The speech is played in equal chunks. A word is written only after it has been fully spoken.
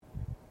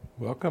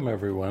Welcome,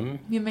 everyone.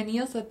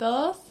 Bienvenidos a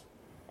todos.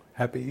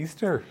 Happy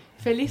Easter.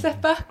 Felices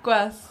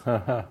Pascuas.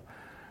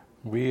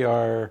 We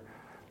are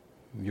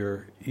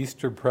your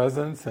Easter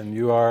presents and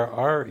you are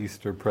our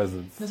Easter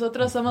presents.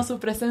 Nosotros somos su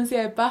presencia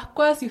de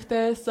Pascuas y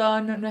ustedes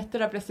son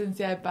nuestra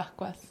presencia de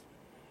Pascuas.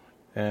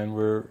 And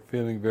we're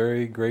feeling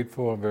very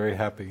grateful and very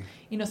happy.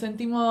 Y nos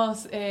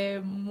sentimos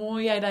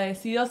muy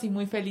agradecidos y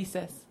muy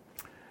felices.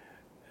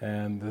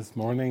 And this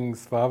morning,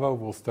 Svava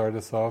will start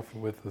us off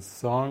with a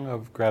song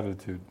of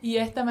gratitude. Y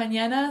esta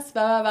mañana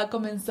Svava va a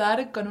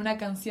comenzar con una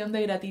canción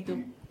de gratitud.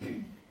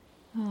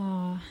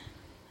 Oh,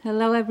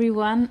 hello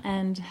everyone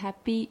and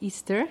happy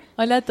Easter.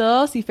 Hola a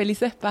todos y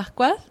felices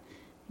Pascuas.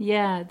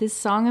 Yeah, this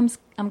song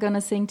I'm going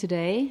to sing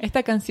today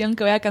Esta canción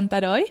que voy a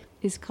cantar hoy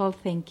is called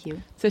Thank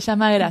You. se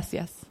llama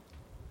Gracias.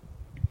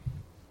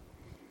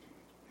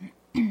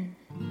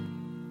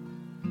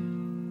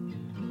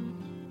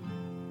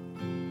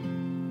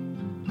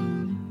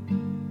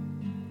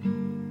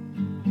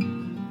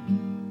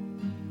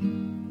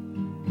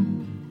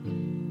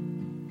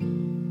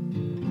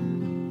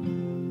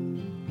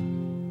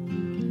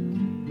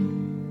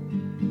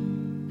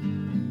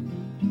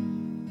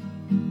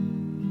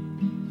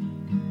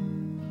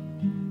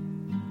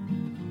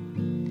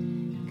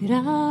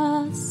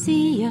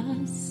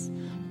 Gracias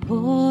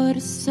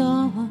por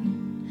sonreírme.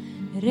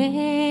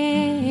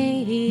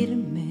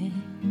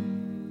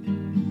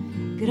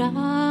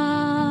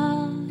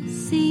 Gracias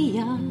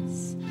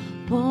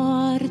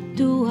por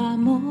tu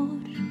amor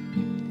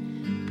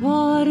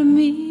por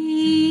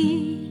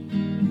mí.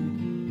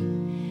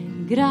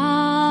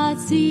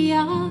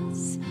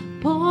 Gracias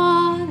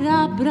por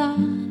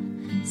abrazarme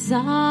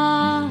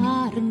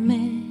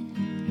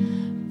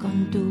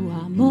con tu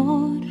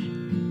amor.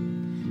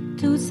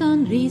 Tu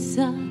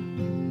sonrisa,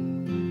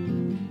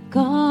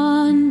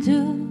 con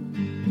tu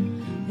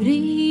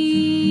risa,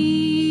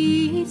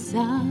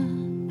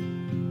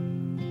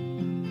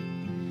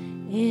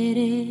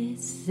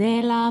 eres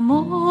el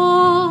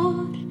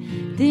amor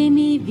de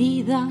mi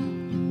vida,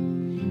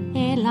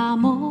 el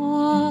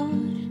amor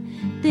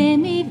de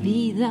mi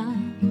vida.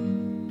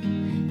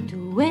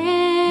 Tú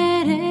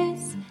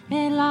eres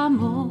el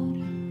amor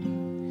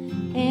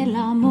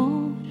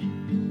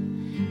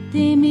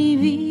de mi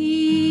vida.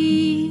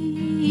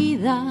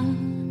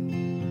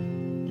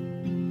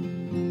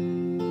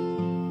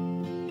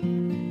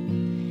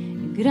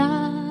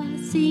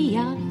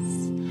 Gracias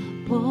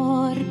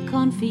por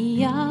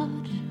confiar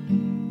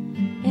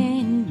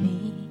en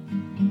mí.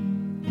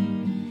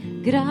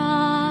 Gracias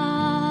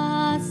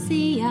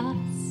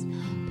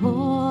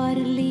por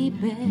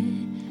liberarme.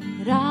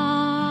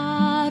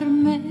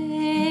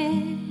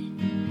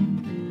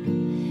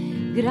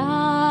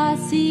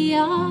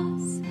 Gracias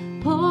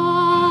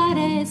por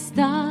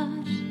estar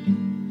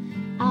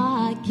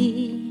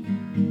aquí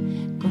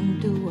con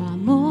tu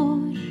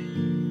amor,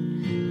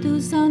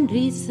 tu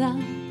sonrisa,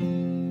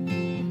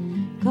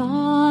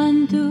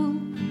 con tu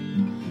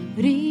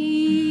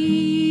risa.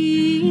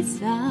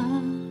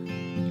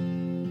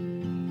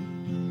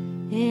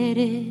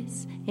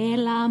 Eres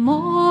el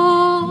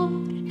amor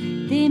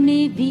de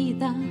mi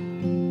vida,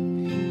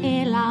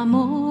 el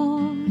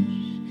amor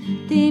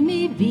de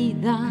mi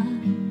vida.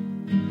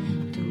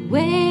 Tú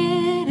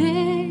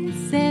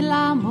eres el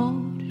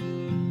amor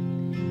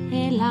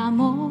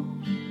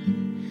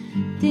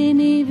de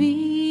mi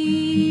vida.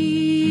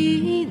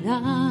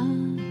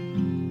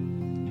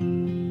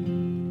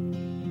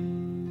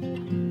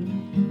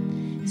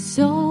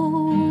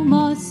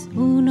 Somos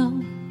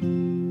uno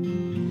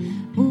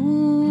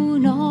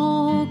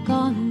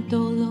con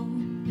todo.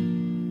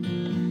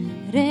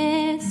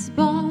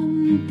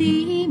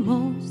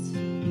 Respondimos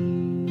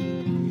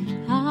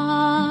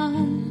al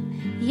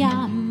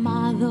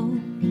llamado,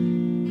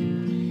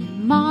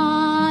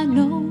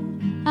 mano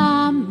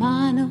a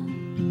mano,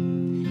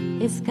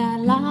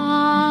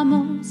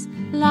 escalamos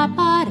la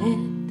pared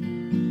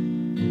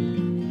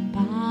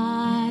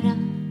para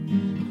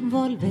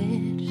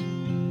volver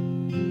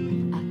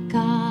a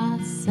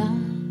casa.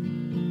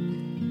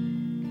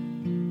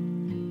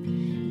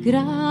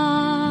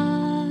 Gracias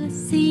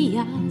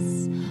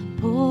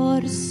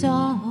por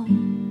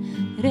sonreírme.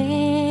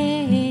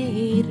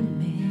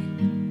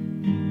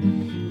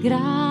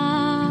 Gracias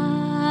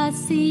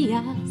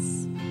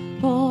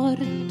por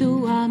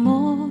tu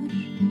amor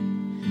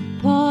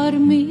por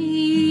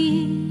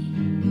mí.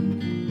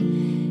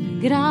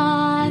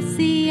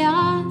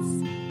 Gracias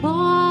por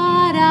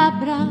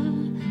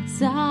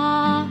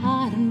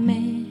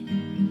abrazarme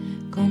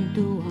con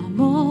tu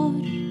amor,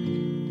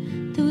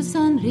 tu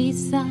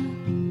sonrisa,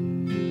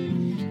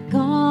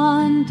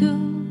 con tu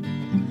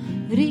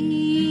risa.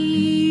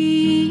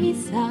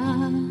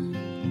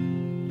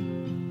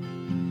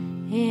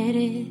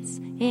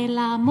 Eres el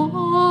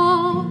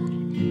amor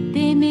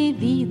de mi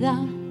vida,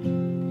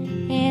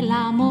 el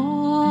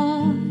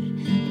amor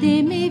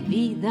de mi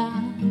vida.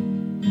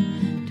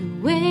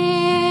 Tú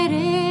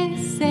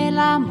eres el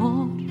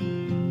amor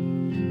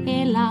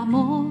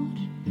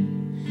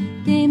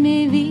de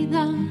mi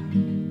vida,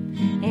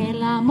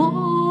 el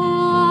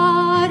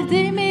amor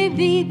de mi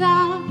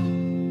vida.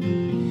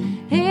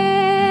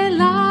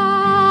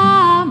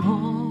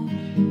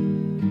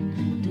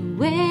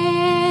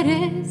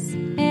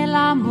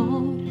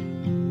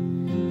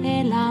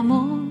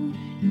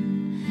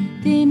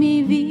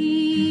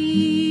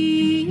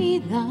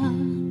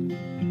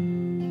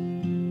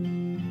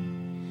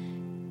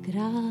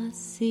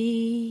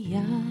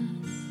 Gracias.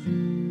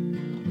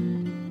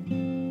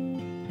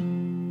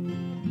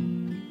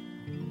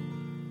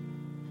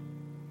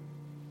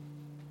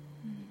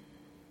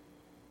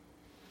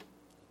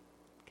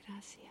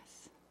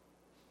 Gracias.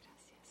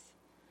 Gracias.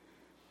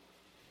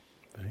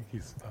 Thank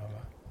you,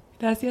 Stava.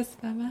 Gracias,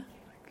 Baba.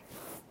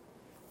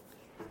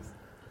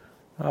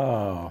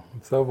 Oh,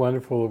 it's so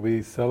wonderful that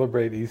we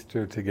celebrate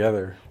Easter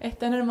together Es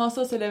tan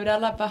hermoso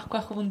celebrar la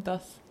Pascua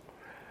juntos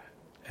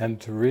and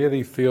to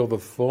really feel the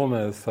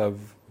fullness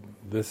of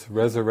this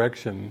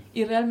resurrection.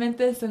 y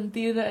realmente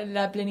sentir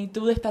la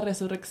plenitud de esta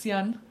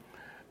resurrección.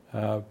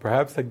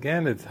 Perhaps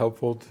again it's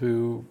helpful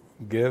to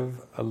give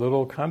a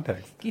little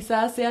context.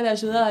 Quizás sea de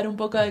ayuda dar un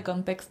poco de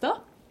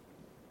contexto.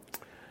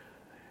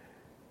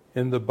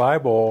 In the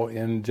Bible,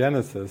 in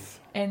Genesis,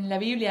 En la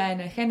Biblia, en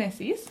el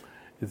Génesis,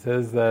 it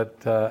says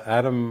that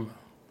Adam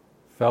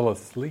fell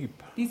asleep.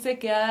 dice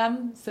que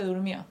Adán se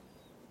durmió.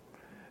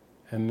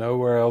 And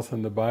nowhere else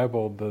in the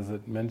Bible does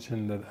it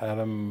mention that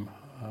Adam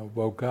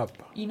woke up.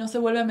 Y no se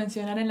vuelve a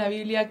mencionar en la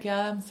Biblia que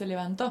Adán se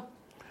levantó.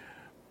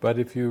 But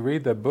if you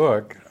read the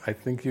book, I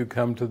think you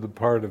come to the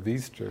part of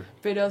Easter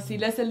Pero si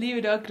lees el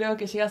libro, creo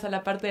que llegas a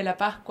la parte de la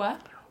Pascua,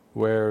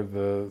 where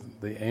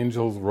the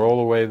angels roll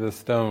away the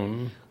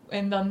stone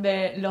en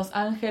donde los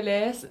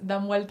ángeles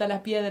dan vuelta a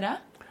la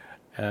piedra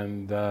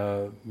and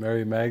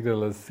Mary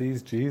Magdalene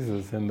sees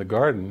Jesus in the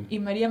garden. y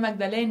María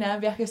Magdalena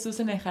ve a Jesús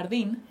en el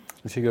jardín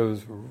She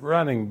goes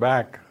running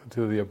back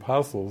to the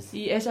apostles,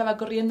 y ella va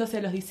corriendo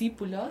hacia los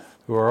discípulos,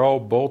 who are all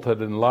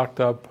bolted and locked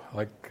up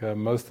like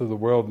most of the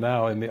world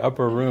now in the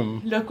upper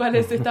room. los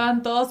cuales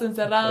estaban todos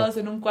encerrados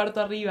en un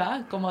cuarto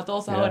arriba, como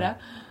todos Yeah. ahora.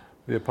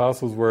 The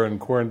apostles were in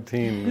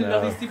quarantine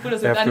Los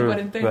discípulos estaban en after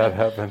cuarentena. that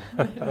happened.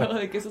 Luego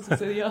de que eso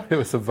sucedió. It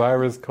was a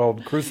virus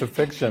called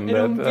crucifixion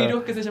Era un that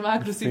virus que se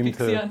llamaba seemed to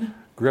crucifixión,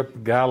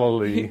 grip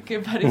Galilee. que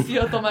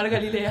pareció tomar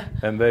Galilea.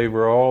 And they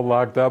were all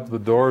locked up, the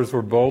doors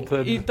were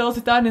bolted, Y todos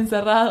estaban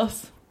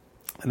encerrados.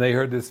 and they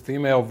heard this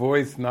female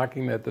voice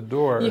knocking at the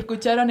door. Y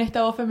escucharon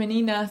esta voz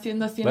femenina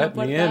haciendo así en la Let me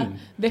puerta. in.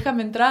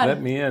 Déjame entrar,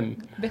 Let me in.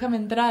 déjame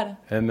entrar.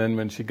 And then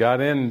when she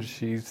got in,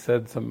 she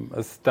said some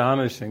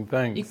astonishing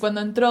Y things.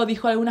 cuando entró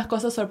dijo algunas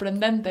cosas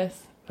sorprendentes.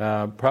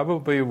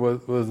 Probably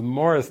was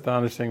more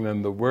astonishing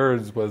than the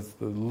words was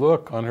the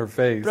look on her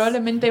face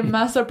Probablemente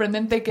más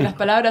sorprendente que las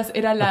palabras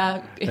era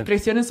la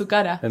expresión en su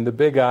cara. and the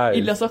big Y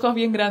eyes. los ojos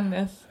bien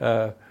grandes.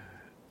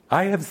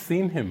 I have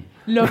seen him.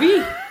 Lo vi,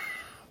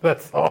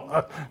 That's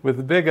all. With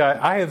the big eye,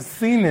 I have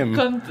seen him.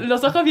 con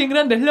los ojos bien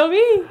grandes. Lo vi.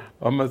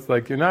 Almost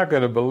like you're not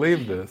going to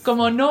believe this,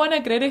 Como no van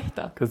a creer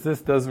esto. because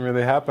this doesn't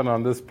really happen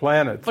on this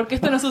planet. Porque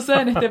esto no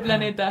sucede en este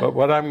planeta. But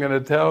what I'm going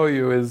to tell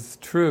you is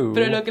true.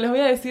 Pero lo que les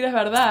voy a decir es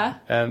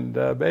verdad. And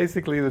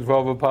basically, the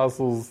 12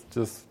 apostles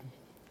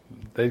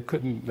they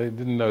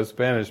didn't know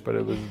Spanish, but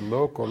it was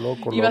loco.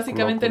 Y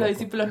básicamente los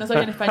discípulos no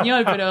sabían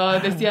español, pero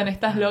decían,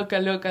 estás loca,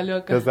 loca,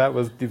 loca. Because that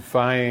was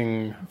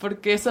defying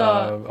Porque eso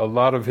a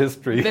lot of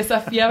history.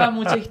 desafiaba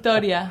mucha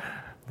historia.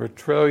 For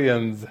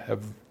trillions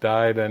have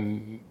died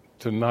and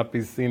to not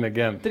be seen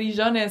again.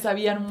 Trillones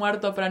habían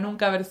muerto para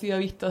nunca haber sido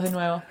vistos de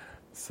nuevo.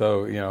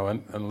 So,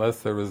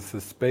 unless there was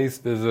a space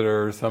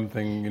visitor or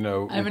something,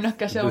 Al menos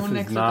que haya this un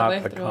is not a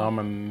extraterrestre.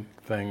 common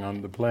thing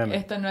on the planet.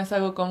 Esto no es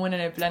algo común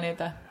en el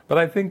planeta. But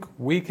I think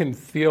we can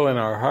feel in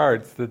our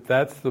hearts that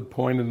that's the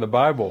point in the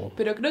Bible,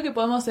 Pero creo que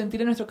podemos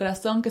sentir en nuestro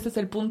corazón que ese es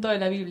el punto de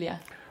la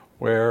Biblia,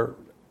 where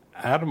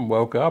Adam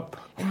woke up.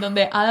 en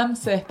donde Adán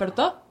se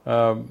despertó.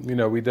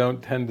 We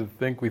don't tend to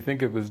think, we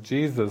think it was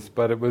Jesus,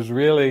 but it was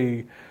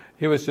really,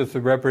 he was just a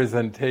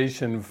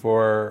representation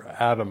for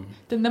Adam.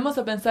 Tendemos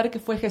a pensar que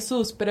fue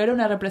Jesús, pero era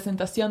una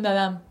representación de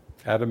Adán.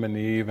 Adam and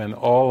Eve and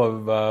all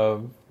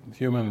of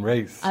human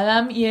race.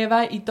 Adán y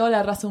Eva y toda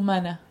la raza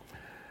humana.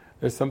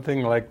 There's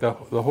something like the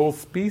whole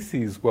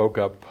species woke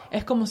up.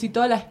 Es como si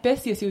toda la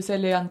especie se hubiese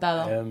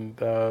levantado. And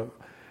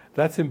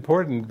that's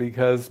important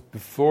because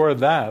before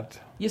that,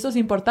 Y eso es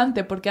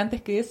importante porque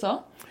antes que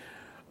eso,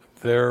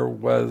 there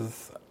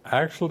was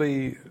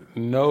actually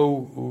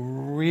no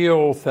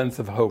real sense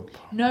of hope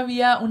no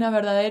había un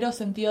verdadero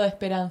sentido de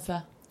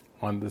esperanza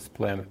on this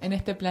planet. en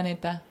este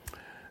planeta.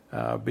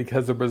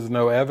 Because there was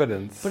no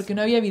evidence Porque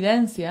no había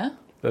evidencia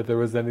that there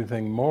was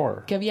anything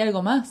more que había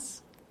algo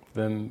más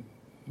than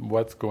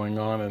what's going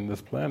on in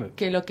this planet.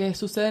 que lo que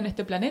sucede en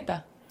este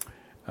planeta.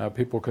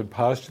 People could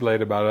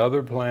postulate about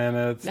other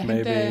planets, La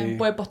gente maybe,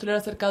 puede postular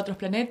acerca de otros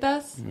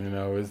planetas.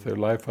 is there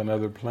life on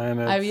other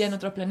planets? Hay vida en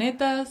otros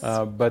planetas.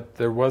 But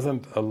there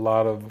wasn't a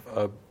lot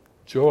of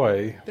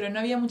joy Pero no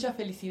había mucha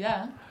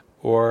felicidad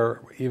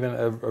or even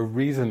a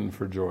reason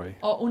for joy.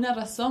 o una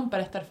razón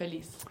para estar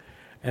feliz.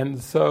 And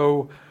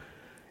so,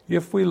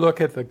 if we look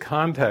at the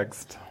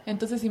context,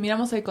 Entonces, si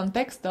miramos el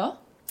contexto,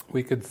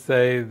 we could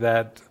say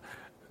that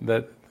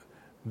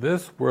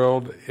this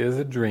world is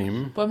a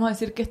dream, podemos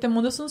decir que este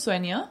mundo es un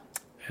sueño.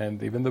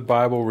 and even the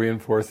Bible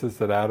reinforces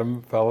that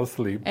Adam fell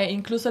asleep. E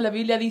incluso la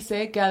Biblia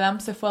dice que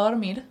Adán se fue a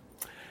dormir.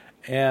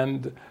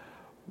 And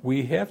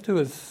we have to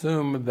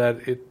assume that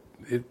it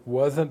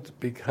wasn't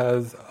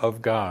because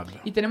of God.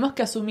 Y tenemos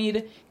que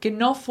asumir que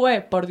no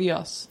fue por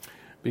Dios.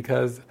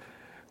 Because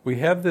we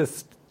have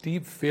this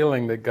deep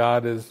feeling that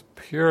God is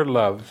pure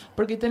love,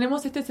 Porque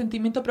tenemos este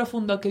sentimiento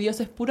profundo que Dios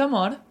es puro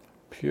amor,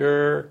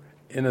 pure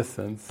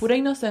innocence, pura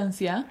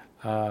inocencia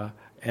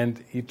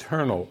and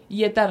eternal,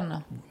 y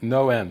eterno,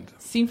 no end,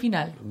 sin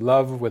final.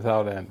 love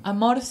without end.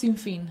 Amor sin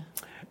fin.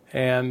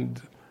 And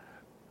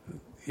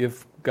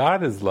if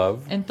God is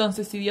love,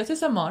 Entonces, si Dios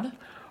es amor,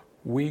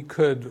 we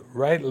could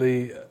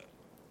rightly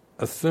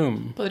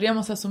assume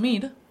podríamos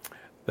asumir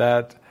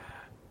that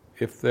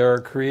if there are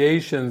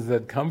creations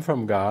that come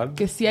from God,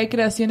 que si hay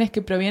creaciones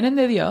que provienen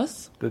de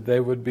Dios, that they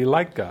would be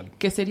like God.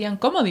 que serían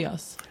como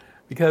Dios.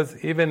 Because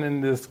even in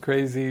this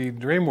crazy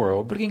dream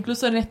world, Porque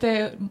incluso en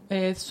este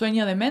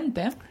sueño de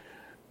mente,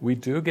 we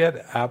do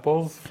get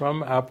apples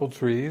from apple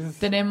trees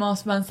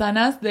tenemos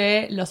manzanas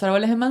de los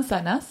árboles de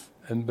manzanas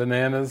and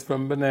bananas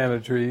from banana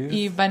trees.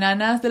 y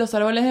bananas de los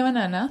árboles de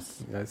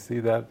bananas. I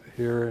see that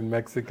here in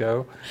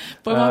Mexico.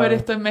 Podemos ver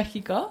esto en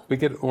México. We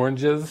get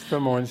oranges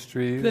from orange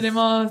trees.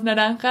 Tenemos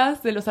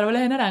naranjas de los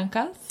árboles de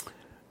naranjas.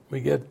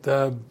 We get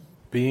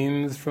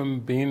beans from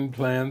bean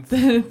plants.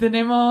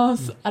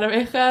 Tenemos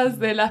arvejas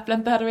de las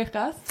plantas de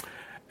arvejas.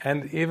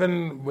 And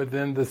even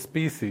within the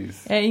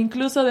species, E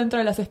incluso dentro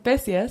de las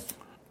especies,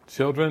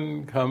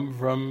 children come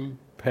from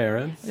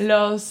parents.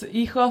 los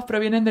hijos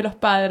provienen de los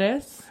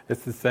padres.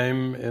 It's the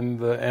same in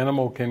the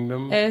animal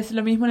kingdom. Es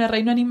lo mismo en el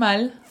reino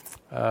animal.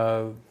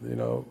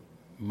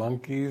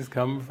 Monkeys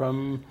come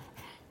from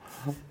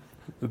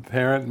the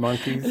parent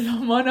monkeys.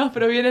 Los monos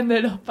provienen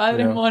de los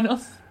padres Yeah.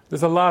 monos.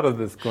 There's a lot of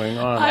this going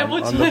on Hay on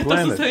mucho de the esto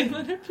planet. sucediendo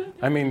en el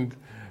planeta. I mean,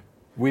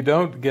 we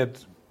don't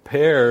get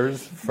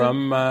pears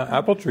from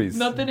apple trees.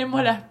 No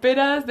tenemos las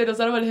peras de los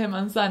árboles de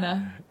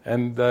manzana.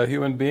 And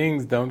human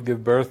beings don't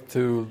give birth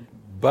to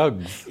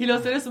bugs. Y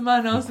los seres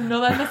humanos no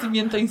dan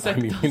nacimiento a I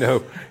mean,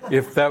 insectos.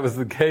 if that was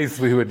the case,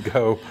 we would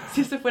go,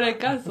 Si ese fuera el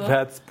caso,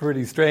 that's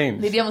pretty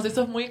strange. diríamos,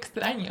 eso es muy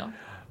extraño.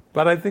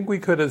 But I think we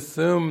could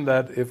assume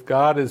that if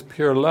God is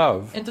pure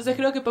love, Entonces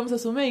creo que podemos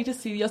asumir,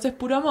 si Dios es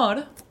puro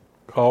amor,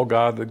 call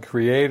God the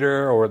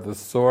creator or the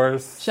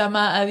source.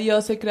 llama a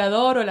Dios el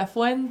creador o la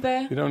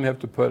fuente. You don't have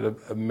to put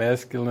a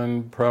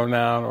masculine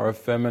pronoun or a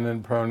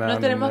feminine pronoun No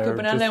in tenemos que there.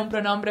 ponerle un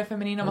pronombre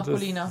femenino o Just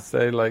masculino.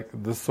 say like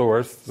the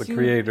source, the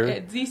creator.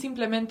 Di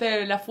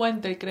simplemente la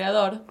fuente, el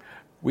creador.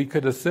 We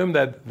could assume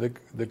that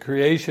the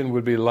creation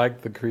would be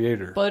like the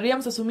creator.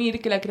 Podríamos asumir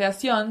que la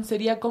creación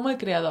sería como el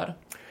creador.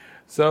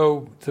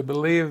 So to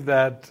believe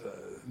that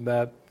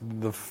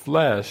the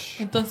flesh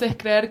Entonces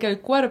creer que el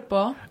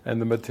cuerpo and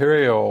the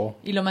material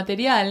y lo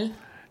material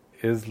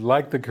is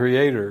like the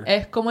creator,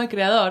 es como el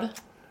creador,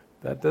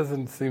 that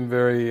doesn't seem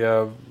very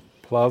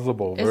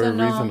plausible, very eso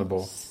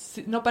reasonable.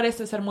 no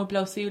parece ser muy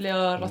plausible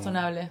o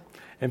razonable.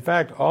 In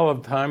fact, all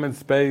of time and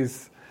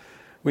space,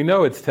 we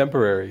know it's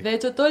temporary. De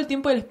hecho, todo el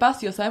tiempo y el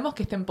espacio sabemos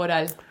que es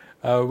temporal.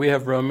 We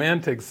have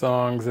romantic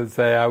songs that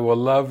say, I will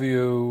love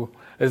you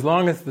as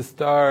long as the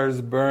stars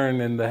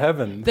burn in the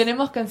heavens.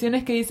 Tenemos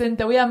canciones que dicen,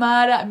 te voy a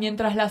amar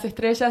mientras las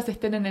estrellas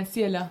estén en el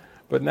cielo.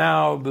 But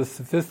now the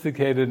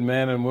sophisticated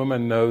man and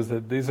woman knows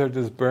that these are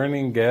just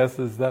burning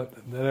gases that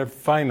are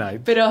finite.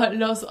 Pero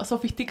los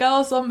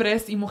sofisticados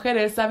hombres y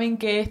mujeres saben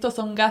que estos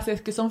son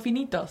gases que son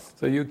finitos.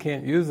 So you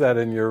can't use that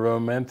in your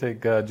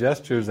romantic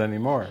gestures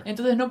anymore.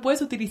 Entonces no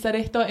puedes utilizar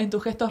esto en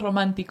tus gestos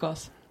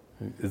románticos.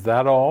 Is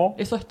that all?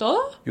 ¿Eso es todo?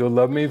 You'll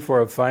love me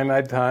for a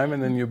finite time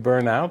and then you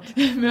burn out?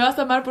 ¿Me vas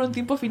a amar por un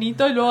tiempo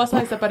finito y luego vas a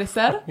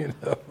desaparecer? You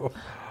know?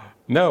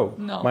 No.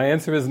 No. My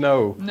answer is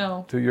no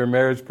No. to your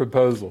marriage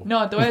proposal.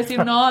 No, te voy a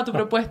decir no a tu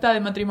propuesta de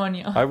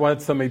matrimonio. I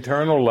want some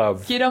eternal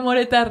love. Quiero amor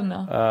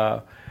eterno.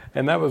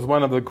 And that was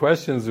one of the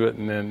questions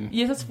written in.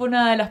 Y esa fue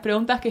una de las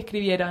preguntas que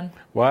escribieron.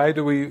 Why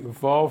do we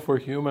fall for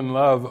human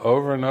love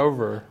over and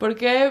over ¿Por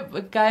qué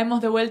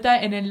caemos de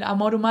vuelta en el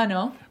amor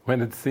humano? when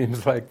it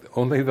seems like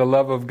only the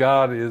love of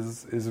God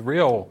is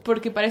real,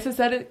 Porque parece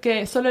ser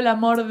que solo el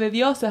amor de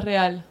Dios es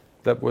real,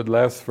 that would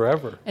last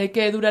forever? el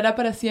que durará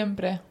para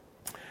siempre.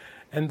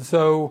 And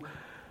so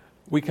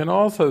we can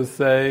also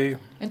say,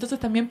 Entonces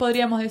también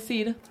podríamos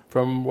decir,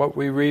 from what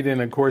we read in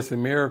A Course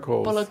in por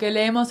Miracles, lo que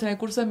leemos en el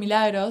curso de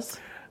milagros,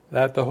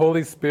 that the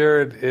Holy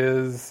Spirit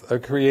is a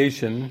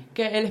creation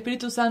que el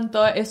Espíritu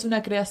Santo es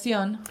una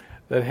creación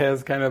that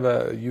has kind of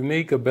a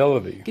unique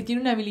ability. que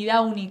tiene una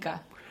habilidad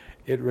única.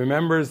 It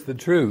remembers the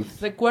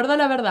truth, Recuerda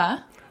la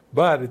verdad,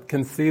 but it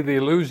can see the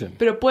illusion.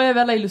 pero puede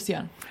ver la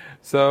ilusión.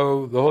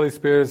 So the Holy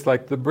Spirit is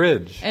like the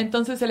bridge.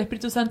 Entonces el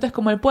Espíritu Santo es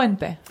como el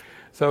puente.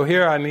 So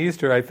here on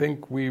Easter, I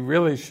think we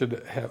really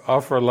should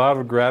offer a lot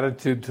of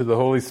gratitude to the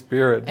Holy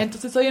Spirit,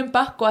 Entonces hoy en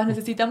Pascua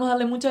necesitamos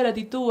darle mucha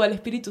gratitud al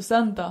Espíritu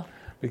Santo,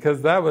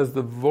 because that was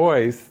the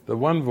voice, the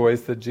one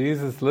voice that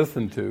Jesus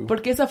listened to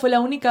porque esa fue la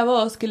única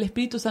voz que el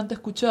Espíritu Santo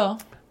escuchó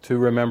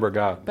remember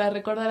God. para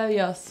recordar a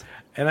Dios.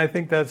 And I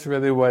think that's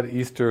really what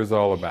Easter is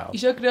all about. Y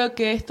yo creo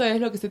que esto es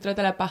lo que se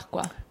trata la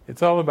Pascua.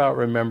 It's all about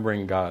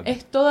remembering God.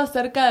 Es todo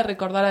acerca de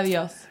recordar a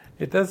Dios.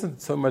 It doesn't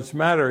so much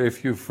matter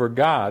if you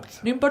forgot.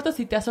 No importa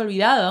si te has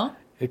olvidado,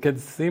 It can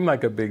seem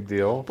like a big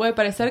deal, puede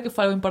parecer que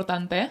fue algo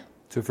importante,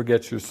 to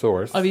forget your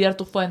source, olvidar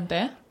tu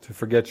fuente, to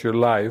forget your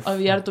life,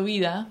 olvidar tu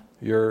vida,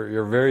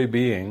 your very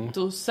being.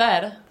 tu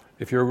ser.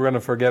 If you're going to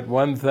forget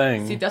one Si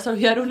thing, te vas a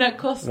olvidar una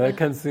cosa, that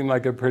can seem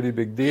like a pretty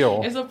big deal.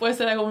 eso puede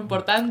ser algo muy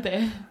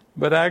importante.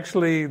 But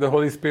actually, the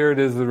Holy Spirit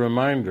is the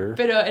reminder.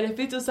 Pero el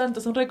Espíritu Santo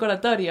es un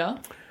recordatorio.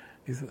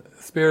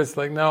 Spirit's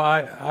like, no,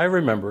 I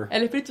remember.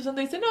 El Espíritu Santo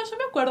dice, no, yo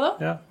me acuerdo.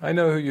 Yeah, I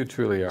know who you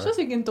truly are. Yo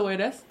sé quién tú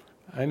eres.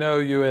 I know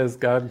you as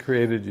God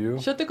created you.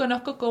 Yo te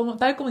conozco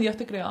tal como Dios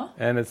te creó.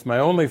 And it's my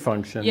only Y es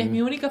mi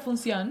function única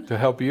función to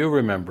help you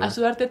remember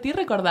ayudarte a ti a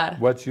recordar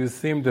what you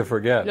seem to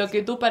forget. lo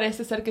que tú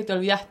parece ser que te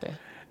olvidaste.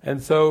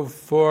 And so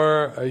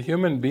for a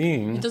human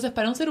being, Entonces,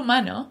 para un ser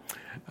humano,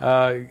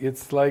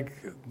 it's like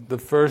the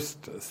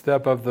first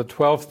step of the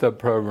 12-step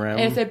program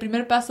es el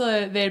primer paso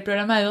del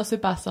programa de 12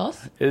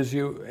 pasos. is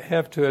you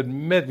have to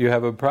admit you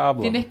have a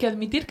problem. Tienes que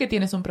admitir que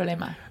tienes un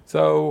problema.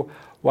 So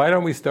why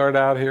don't we start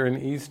out here in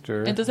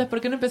Easter Entonces,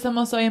 ¿por qué no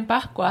empezamos hoy en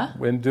Pascua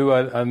and do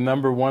a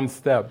number one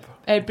step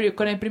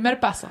con el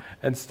primer paso?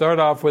 and start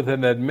off with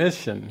an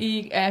admission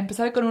Y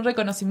empezar con un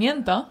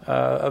reconocimiento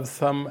of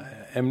some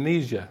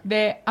amnesia,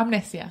 de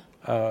amnesia,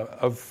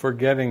 of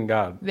forgetting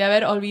God. de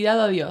haber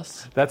olvidado a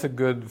Dios. That's a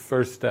good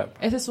first step.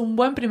 Ese es un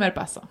buen primer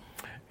paso.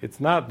 It's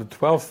not the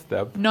 12th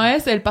step, No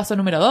es el paso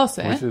número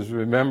 12, which is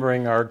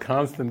remembering our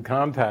constant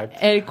contact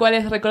el cual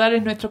es recordar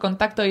es nuestro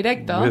contacto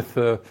directo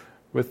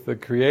with the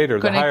Creator,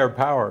 the con el higher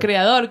power.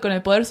 Creador, con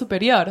el poder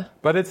superior.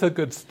 But it's a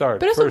good start.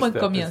 Pero es un First buen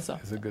step comienzo.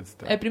 is a good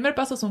step. El primer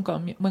paso es un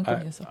buen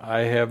comienzo.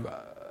 I have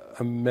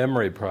a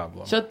memory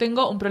problem. Yo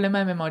tengo un problema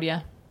de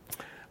memoria.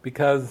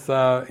 Because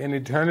in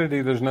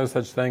eternity there's no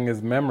such thing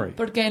as memory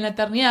Porque en la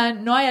eternidad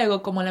no hay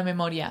algo como la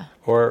memoria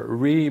or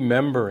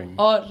remembering.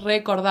 o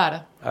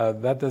recordar.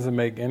 That doesn't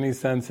make any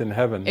sense in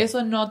heaven.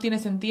 Eso no tiene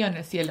sentido en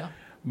el cielo.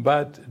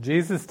 But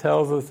Jesus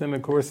tells us in A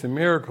Course in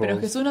Pero Miracles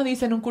Jesús nos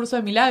dice en un curso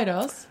de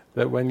milagros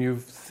that when you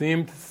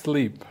seem to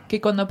sleep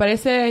que cuando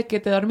parece que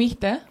te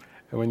dormiste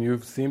and when you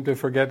seem to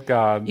forget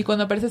God, y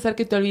cuando parece ser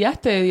que te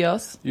olvidaste de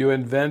Dios, you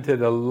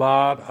invented a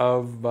lot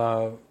of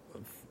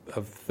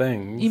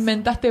things,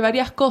 inventaste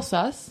varias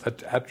cosas,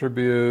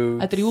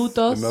 attributes,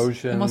 atributos,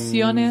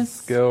 emociones,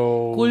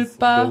 skills,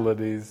 culpa,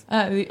 abilities.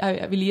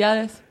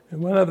 habilidades.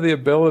 And one of the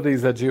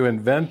abilities that you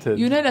invented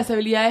Y una de las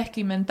habilidades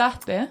que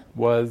inventaste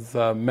was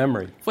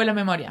memory. fue la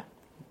memoria.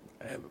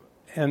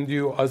 And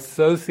you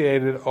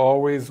associate it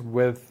always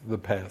with the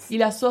past. Y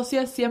la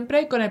asocias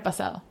siempre con el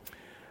pasado.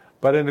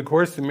 But in the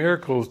Course in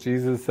Miracles,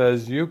 Jesus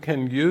says you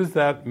can use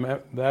that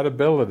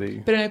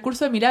ability Pero en el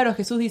curso de milagros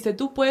Jesús dice,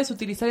 tú puedes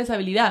utilizar esa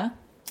habilidad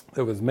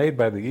that was made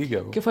by the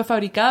ego que fue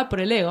fabricada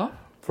por el ego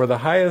for the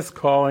highest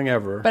calling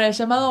ever. para el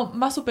llamado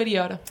más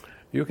superior.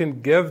 You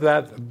can give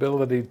that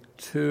ability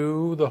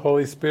to the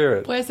Holy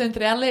Spirit Puedes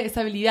entregarle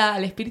esa habilidad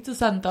al Espíritu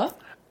Santo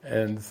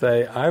and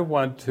say, I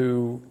want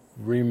to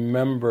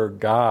remember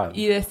God.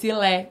 y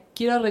decirle,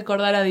 quiero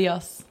recordar a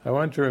Dios, I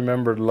want to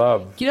remember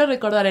love, quiero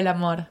recordar el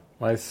amor,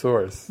 my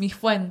source. mi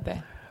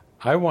fuente.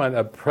 I want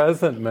a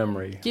present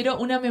memory Quiero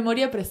una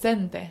memoria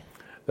presente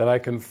that I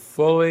can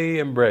fully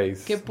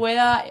embrace, que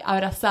pueda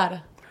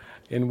abrazar,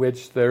 in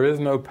which there is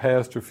no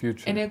past or en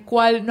future. el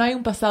cual no hay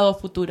un pasado o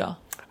futuro.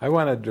 I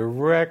want a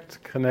direct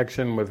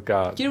connection with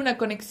God, Quiero una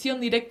conexión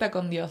directa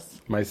con Dios,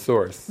 my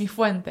source, mi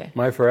fuente,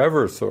 my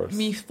forever source.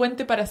 mi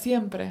fuente para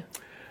siempre.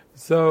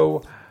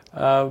 So,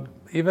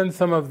 even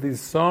some of these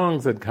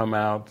songs that come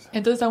out,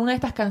 Entonces, algunas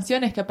de estas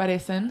canciones que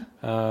aparecen,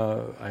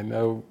 I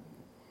know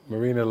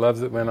Marina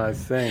loves it when I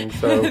sing,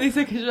 so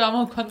dice que yo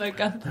amo cuando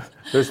canto.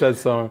 there's that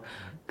song,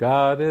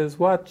 God is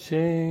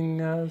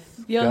watching us,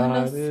 Dios God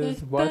nos is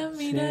está watching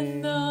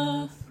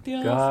mirando, us,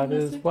 Dios God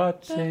nos is está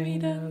watching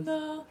us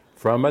mirando.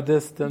 from a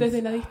distance.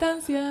 Desde la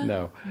distancia.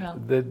 No, No.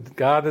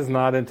 God is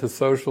not into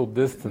social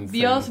distancing.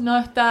 Dios no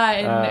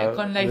está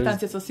con la There's-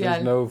 distancia social.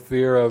 There's no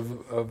fear of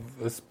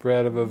a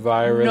spread of a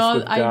virus No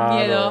with hay God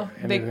miedo or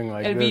anything del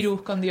like this.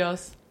 virus con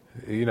Dios.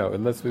 You know,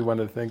 unless we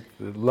want to think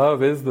that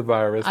love is the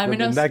virus, Al but in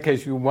menos that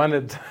case you want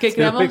it que to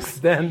creamos-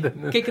 extend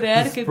and que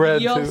creer que spread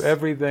Dios to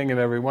everything and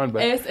everyone.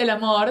 But Es el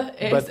amor,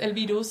 es but el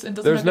virus,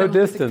 entonces there's no no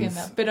queremos que se distance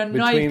extienda. Pero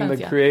no hay between the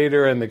distancia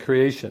Creator and the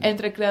creation.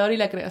 entre el creador y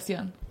la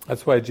creación.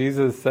 That's why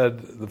Jesus said,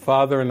 the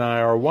Father and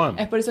I are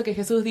one. Es por eso que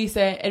Jesús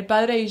dice, el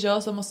Padre y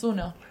yo somos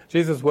uno.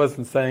 Jesus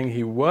wasn't saying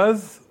he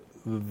was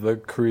the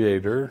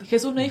Creator,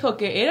 Jesús no dijo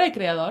que era el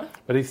creador,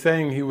 but he's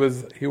saying he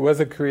was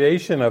a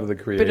creation of the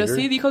Creator pero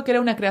sí dijo que era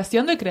una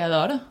creación del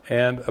creador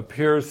and a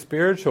pure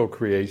spiritual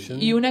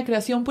creation. y una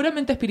creación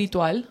puramente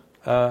espiritual.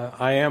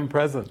 I am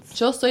presence.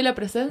 Yo soy la Yeah,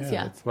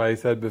 presencia. that's why he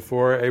said,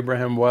 before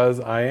Abraham was,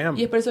 I am.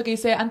 Y es por eso que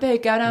dice, antes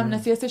de que Abraham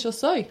naciese, yo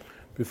soy.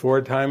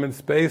 Before time and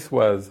space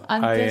was, I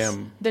Antes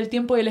am. del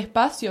tiempo y el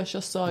espacio,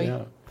 yo soy.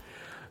 Yeah.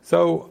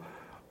 So,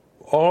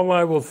 all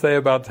I will say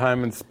about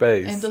time and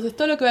space Entonces,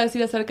 todo lo que voy a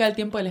decir acerca del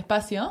tiempo y el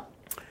espacio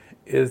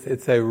is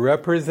it's a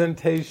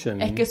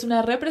representation es que es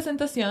una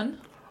representación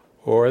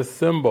or a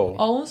symbol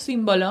o un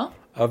símbolo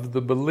of the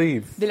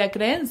belief de la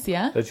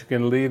creencia that you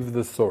can leave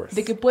the source.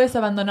 de que puedes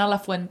abandonar la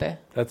fuente.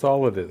 That's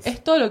all it is.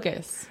 Es todo lo que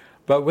es.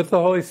 But with the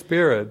Holy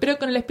Spirit, Pero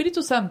con el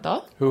Espíritu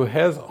Santo, who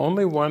has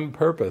only one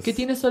purpose, que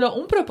tiene solo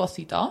un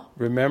propósito,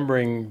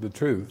 remembering the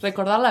truth,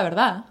 recordar la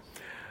verdad,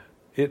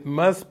 it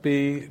must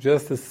be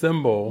just a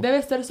symbol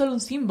debe ser solo un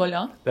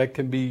símbolo that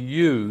can be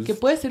que used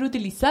puede ser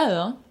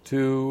utilizado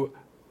to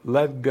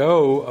let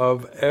go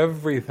of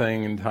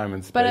everything in time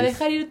and para space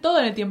dejar ir todo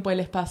en el tiempo y el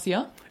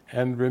espacio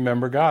and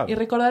remember y God.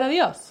 recordar a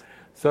Dios.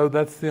 So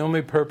that's the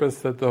only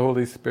purpose that the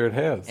Holy Spirit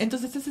has.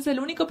 Entonces ese es el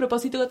único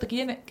propósito que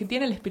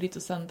tiene el Espíritu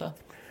Santo.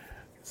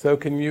 So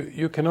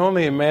you can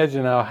only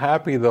imagine how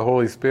happy the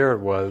Holy Spirit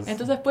was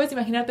Entonces puedes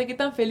imaginarte qué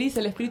tan feliz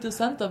el Espíritu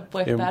Santo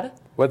puede in estar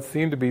what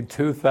seemed to be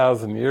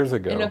 2,000 years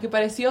en lo ago que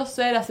pareció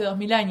ser hace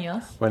 2000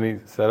 años, when he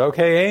said,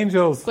 "Okay,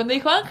 angels, cuando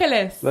dijo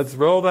ángeles, let's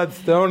roll that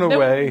stone den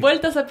away.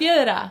 vueltas a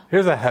piedra.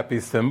 Here's a happy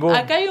symbol.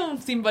 Acá hay un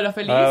símbolo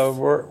feliz.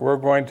 We're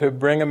going to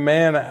bring a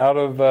man out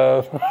of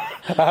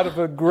out of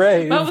a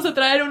grave." Vamos a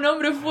traer un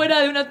hombre fuera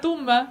de una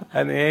tumba.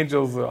 And the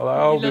angels are like,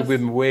 "Oh, Y los we've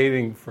been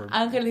waiting for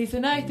Ángeles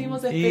dicen, ay,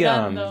 estuvimos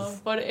esperando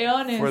eons por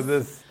eones for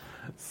this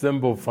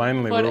symbol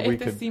finally, por where we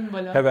este could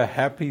símbolo, have a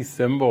happy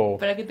symbol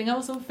para que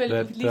tengamos un that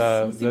un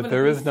that símbolo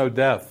there is feliz, no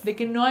death, de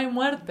que no hay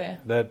muerte,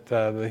 that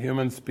the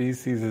human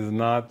species is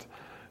not,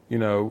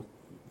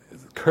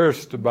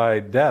 cursed by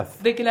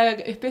death, de que la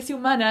especie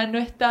humana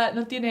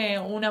no tiene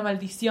una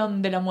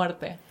maldición de la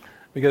muerte,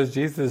 because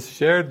Jesus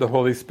shared the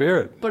Holy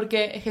Spirit,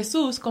 porque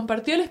Jesús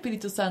compartió el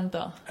Espíritu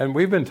Santo and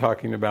we've been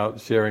talking about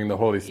sharing the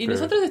Holy y Spirit,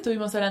 nosotros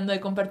estuvimos hablando de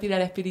compartir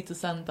al Espíritu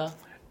Santo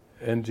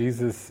and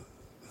Jesus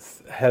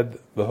had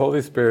the Holy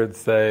Spirit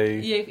say,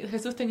 y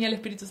Jesús tenía el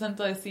Espíritu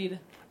Santo decir,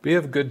 "Be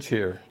of good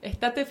cheer,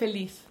 estate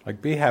feliz,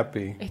 like be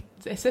happy,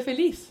 sé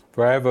feliz,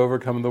 for I have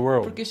overcome the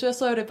world. porque yo he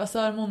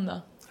sobrepasado al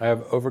mundo, I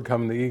have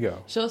overcome the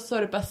ego. yo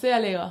sobrepasé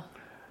al ego.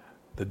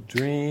 The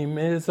dream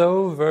is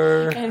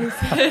over. El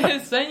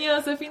sueño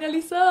se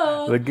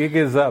finalizó. The gig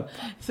is up.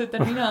 Se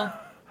terminó.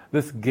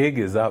 This gig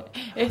is up.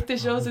 Este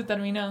show se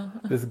terminó.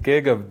 This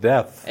gig of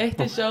death.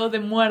 Este show de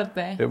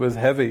muerte It was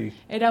heavy,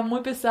 era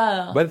muy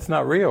pesado. but it's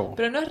not real.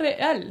 Pero no es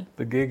real.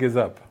 The gig is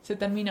up. Se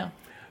terminó.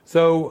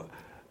 So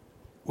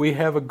we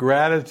have a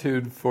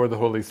gratitude for the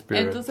Holy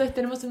Spirit. Entonces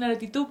tenemos una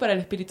gratitud para el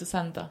Espíritu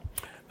Santo.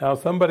 Now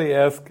somebody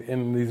asked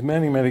in these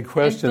many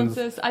questions,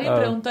 Entonces alguien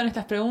preguntó en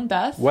estas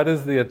preguntas, what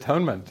is the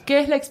atonement? ¿qué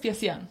es la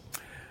expiación?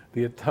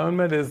 The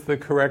atonement is the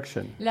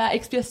correction La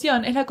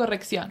expiación es la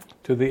corrección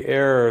to the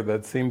error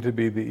that seemed to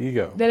be the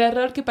ego. del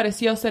error que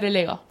pareció ser el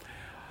ego.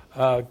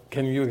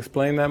 Can you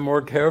explain that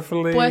more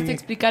carefully? ¿Puedes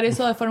explicar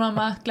eso de forma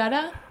más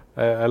clara?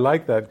 I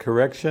like that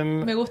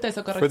correction. Me gusta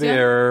eso, For the corrección.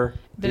 error.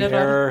 The Del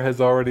error. error has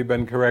already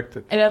been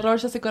corrected. El error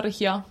ya se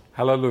corrigió.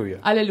 Hallelujah.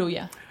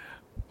 Aleluya.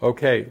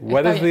 Okay,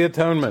 what Está is bien.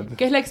 the atonement?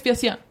 ¿Qué es la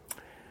expiación?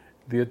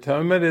 The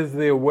atonement is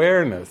the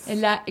awareness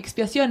La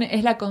expiación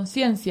es la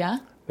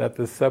conciencia that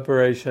the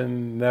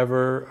separation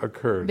never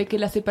occurred. de que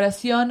la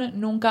separación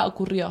nunca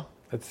ocurrió.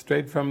 That's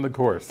straight from the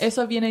Course.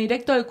 Eso viene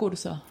directo del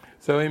curso.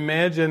 So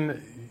imagine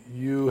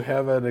you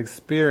have an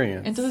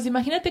experience Entonces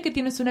imagínate que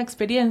tienes una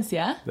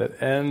experiencia that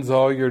ends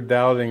all your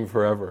doubting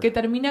forever. que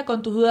termina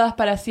con tus dudas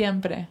para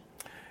siempre.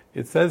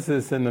 It says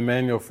this in the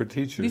Manual for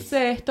Teachers,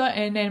 Dice esto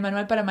en el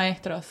manual para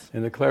maestros,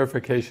 in the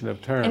clarification of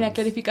en la terms.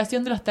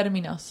 clarificación de los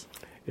términos.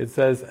 It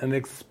says an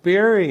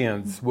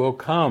experience will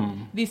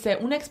come Dice,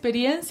 una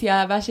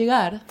experiencia va a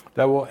llegar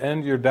that will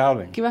end your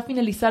doubting. que va a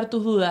finalizar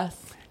tus dudas.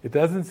 It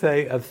doesn't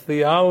say a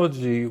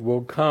theology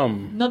will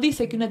come No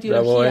dice que una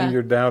that will end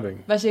your teología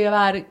doubting. va a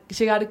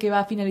llegar que va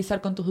a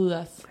finalizar con tus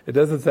dudas. It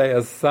doesn't say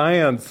a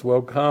science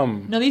will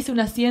come No dice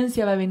una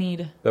ciencia va a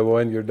venir that will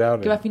end your que va a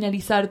doubting.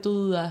 finalizar tu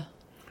duda.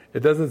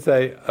 It doesn't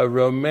say a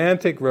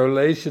romantic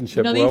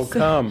relationship No will dice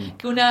come.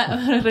 que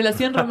una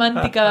relación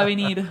romántica va a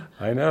venir.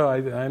 I know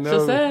Yo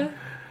know sé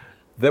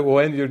that will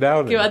end your que va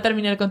a doubting.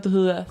 terminar con tus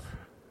dudas.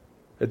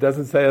 It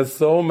doesn't say a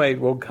soulmate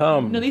will No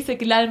come dice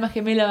que el alma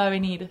gemela va a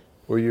venir.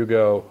 where you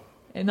go,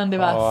 ¿En dónde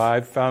oh, vas?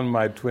 I found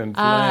my twin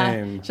Ah,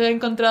 flame. yo he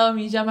encontrado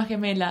mi llama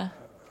gemela.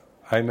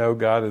 I know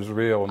God is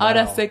real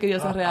Ahora now. sé que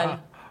Dios es real.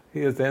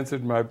 He has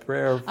answered my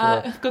prayer for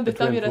Ah, the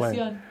contestó mi twin flame.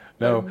 oración.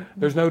 No,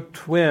 there's no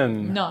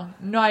twin No,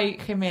 no hay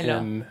gemelo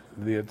in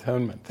the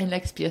atonement. en la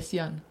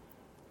expiación.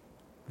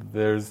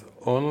 There's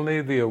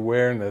only the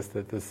awareness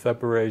that the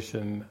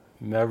separation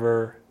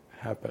never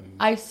happened.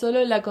 Hay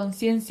solo la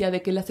conciencia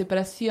de que la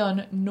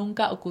separación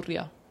nunca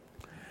ocurrió.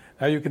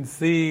 Now you can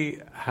see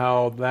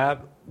how that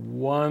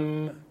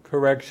one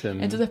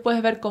correction Entonces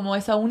puedes ver cómo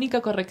esa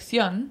única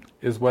corrección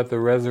is what the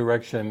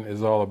resurrection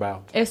is all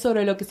about. es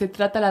sobre lo que se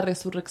trata la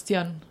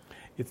resurrección.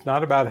 It's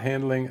not about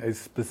handling a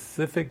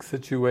specific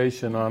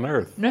situation on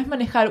earth No es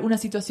manejar una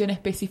situación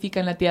específica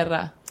en la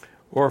Tierra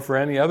or for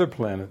any other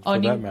planet o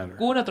for that matter.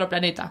 ningún otro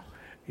planeta.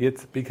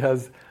 It's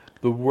because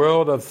the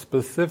world of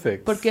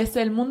specifics, Porque es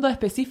el mundo de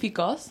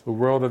específicos, the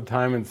world of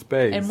time and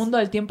space, el mundo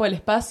del tiempo y el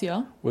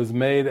espacio, was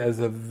made as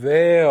a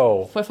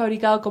veil fue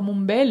fabricado como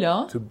un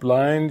velo to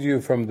blind you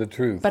from the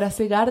truth. para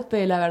cegarte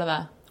de la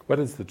verdad. What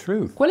is the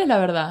truth? ¿Cuál es la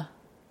verdad?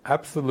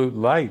 Absolute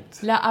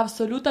light. La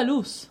absoluta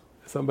luz.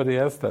 Somebody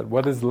asked that.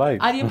 What is light?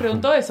 Alguien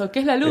preguntó eso. ¿Qué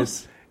es la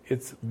luz?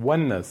 It's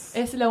oneness.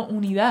 Es la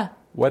unidad.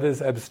 What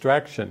is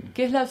abstraction?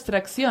 ¿Qué es la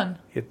abstracción?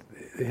 It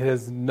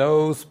has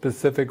no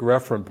specific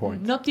reference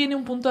point. No tiene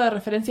un punto de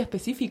referencia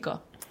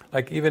específico.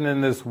 Like even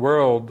in this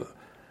world,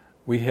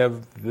 we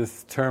have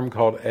this term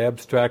called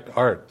abstract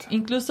art.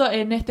 Incluso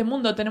en este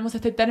mundo tenemos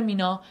este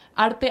término,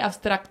 arte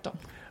abstracto.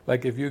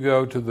 Like if you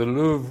go to the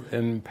Louvre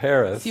in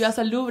Paris, Si vas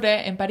al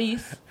Louvre en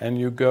París and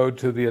you go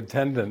to the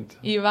attendant,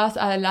 y vas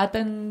al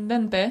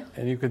atendente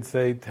and you could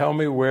say, "Tell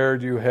me where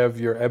do you have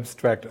your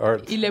abstract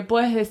art?" y le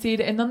puedes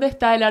decir, ¿en dónde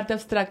está el arte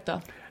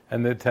abstracto?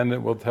 And the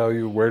attendant will tell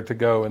you where to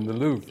go in the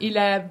Louvre. Y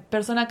la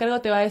persona a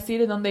cargo te va a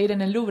decir en dónde ir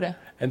en el Louvre.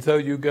 And so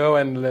you go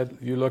and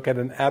you look at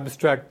an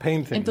abstract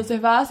painting, Entonces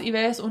vas y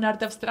ves un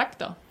arte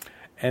abstracto.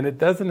 and it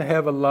doesn't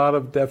have a lot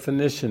of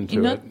definition Y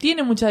to no it.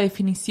 tiene mucha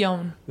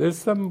definición. There's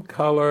some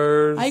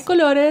colors, Hay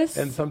colores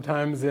and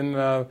sometimes in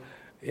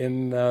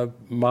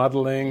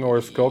modeling or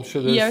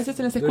sculpture, y a veces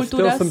en las there's still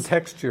esculturas some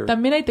texture,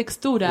 también hay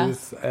textura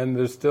and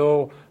there's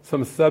still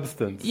some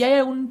substance, y hay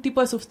algún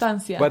tipo de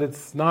sustancia, but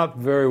it's not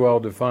very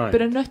well defined.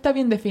 pero no está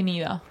bien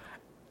definido.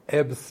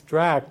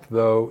 Abstract,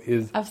 though,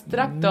 is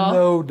Abstracto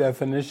no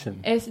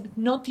definition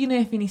no tiene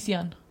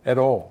definición, at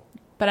all.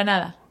 para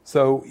nada.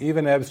 So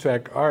even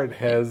abstract art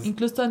has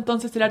Incluso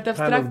entonces el arte kind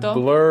of abstracto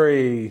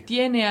blurry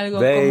tiene algo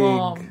vague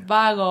como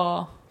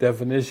vago,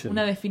 definition.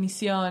 una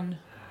definición.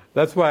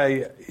 That's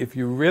why if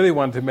you really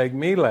want to make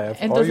me laugh,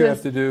 all you have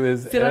Entonces, to do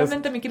is si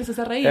realmente me quieres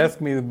hacer reír,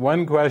 ask me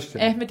one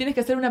question. me tienes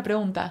que hacer una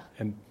pregunta.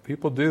 And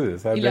people do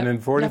this. I've Y been in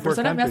las 44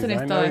 personas me countries. hacen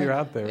I esto. know you're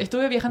out there.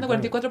 Estuve viajando a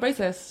You've done it. 44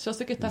 países. Yo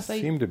sé que You estás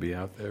ahí. seem to be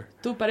out there.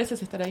 Tú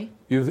pareces estar ahí.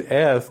 You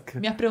ask,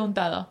 Me has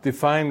preguntado.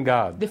 define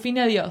God. Define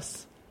a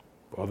Dios.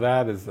 Well,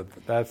 that's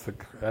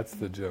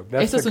the joke.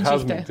 That's Eso es the un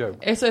cosmic chiste. joke.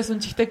 Eso es un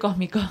chiste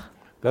cósmico.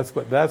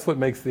 That's what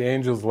makes the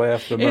angels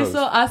laugh the most.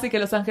 Eso hace que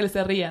los ángeles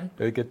se rían.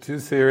 They get too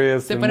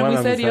serious, Se and ponen one muy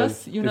of them serios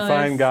says, y uno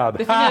define God.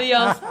 define a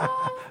Dios.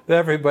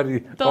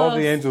 Everybody, all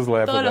the angels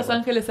laugh Todos at los that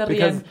one. ángeles se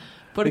ríen.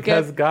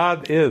 Because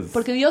God is.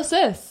 Porque Dios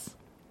es.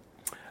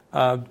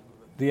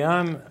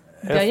 Diane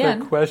asked Diane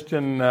the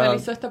question,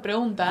 Realizó esta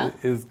pregunta.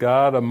 is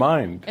God a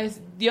mind?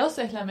 ¿Dios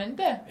es la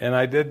mente? And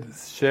I did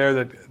share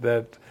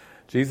that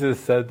Jesus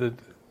said that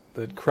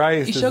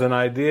Christ Y is yo an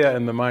idea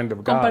in the mind of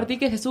God. Compartí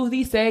que Jesús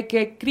dice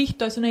que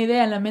Cristo es una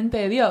idea en la mente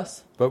de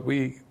Dios. But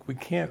we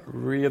can't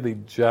really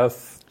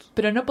just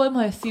Pero no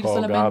podemos decir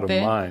call God solamente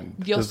a mind.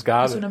 Dios Is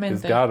God, es una is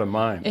mente. God a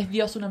mind? Es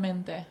Dios una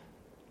mente.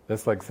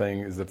 That's like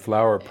saying, is a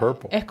flower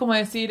purple? Es como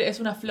decir, es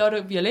una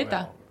flor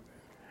violeta.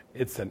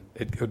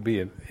 It could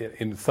be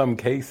in some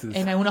cases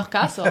En algunos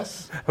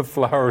casos, a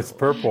flower is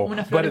purple,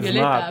 una flor but it's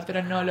violeta, not.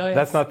 pero no lo es.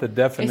 That's not the Esa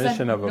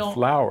definition of a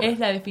flower. es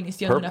la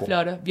definición de una Purple.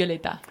 flor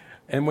violeta.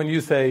 And when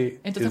you say,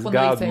 Entonces is cuando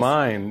God dices,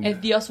 mind?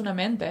 ¿es Dios una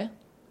mente?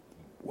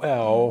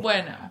 Well,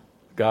 Bueno,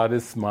 God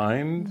is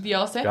mind.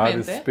 Dios es God mente.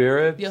 is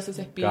spirit. Dios es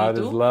God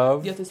espíritu. is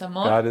love. Dios es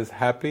amor. God is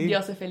happy.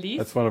 Dios es feliz.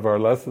 That's one of our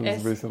lessons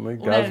Es recently.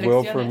 una de God's las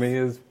will for lecciones.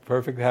 me is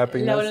perfect La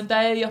happiness.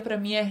 voluntad de Dios para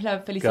mí es la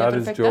felicidad God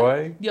is perfecta.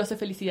 joy. Dios es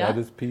felicidad. God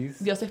is peace.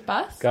 Dios es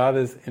paz. God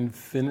is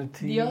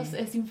infinity. Dios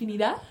es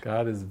infinidad.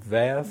 God is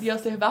vast.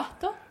 Dios es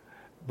vasto.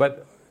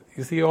 But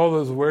you see, all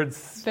those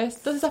words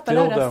 ¿Ves? Todas esas still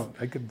palabras.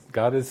 don't.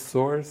 God is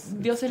source.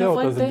 Dios es la Still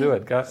fuente. doesn't do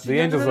it. God, Si the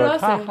no, angels no lo are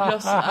like, hace.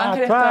 Los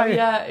ángeles try.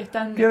 todavía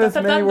están Give as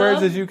many tratando.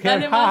 words as you can.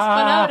 Dale más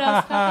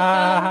palabras.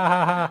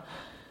 Ja, ja,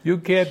 You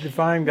can't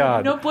define ja.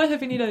 God, No puedes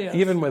definir a Dios.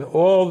 even with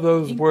all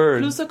those words.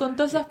 Incluso con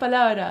todas esas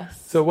palabras.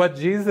 So what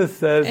Jesus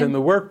says in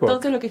the workbook,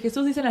 Entonces lo que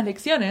Jesús dice en las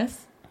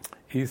lecciones,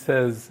 he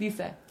says,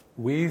 dice,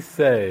 we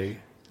say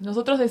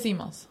nosotros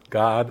decimos,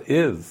 God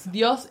is,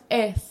 Dios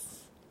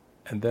es,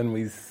 and then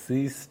we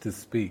cease to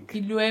speak. y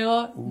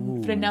luego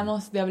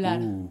frenamos de hablar.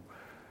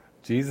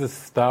 Jesus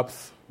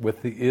stops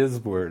with the is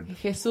word.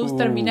 Jesús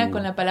termina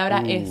con la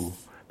palabra es.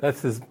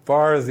 That's as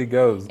far as he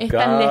goes. Es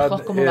tan lejos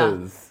God como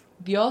va. is.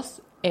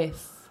 Dios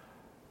es.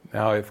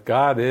 Now, if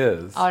God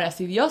is Ahora,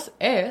 si Dios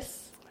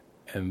es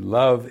and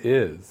love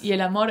is, y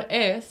el amor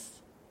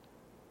es,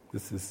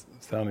 this is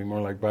sounding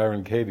more like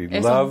Byron Katie.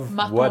 eso Love es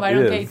más como what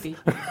Byron is. Katie.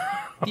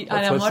 Y el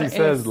That's amor what she es.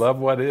 says. Love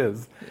what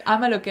is.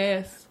 Ama lo que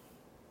es.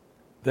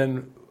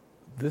 Then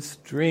this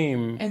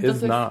dream is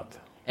Entonces, not.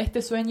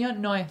 este sueño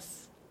no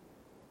es.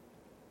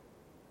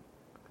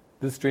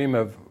 This dream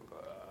of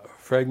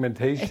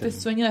fragmentation, Este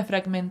sueño de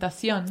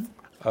fragmentación,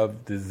 of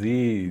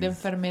disease, de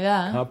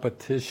enfermedad,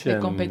 competition, de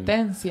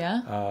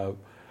competencia,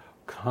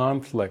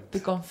 conflict,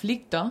 de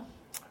conflicto,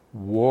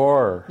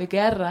 war, de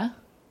guerra,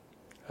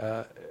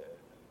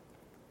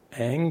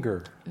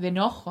 anger, de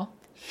enojo,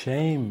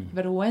 shame,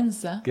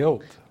 vergüenza,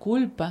 guilt.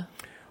 culpa.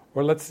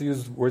 Or let's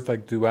use words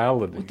like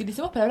duality.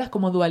 Utilicemos palabras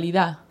como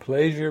dualidad.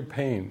 Pleasure,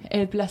 pain.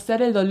 El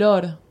placer, el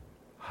dolor.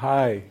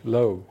 High,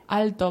 low.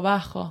 Alto,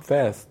 bajo.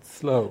 Fast,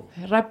 slow.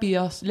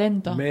 Rápidos,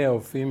 lento.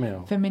 Male,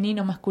 female.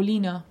 Femenino,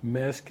 masculino.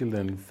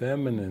 Masculine,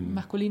 feminine.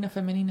 Masculino,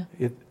 femenino.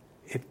 It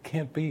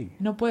can't be.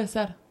 No puede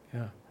ser.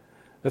 Yeah.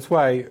 That's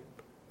why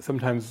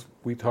sometimes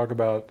we talk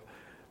about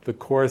the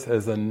course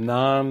as a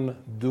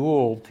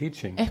non-dual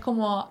teaching. Es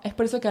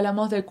por eso que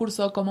hablamos del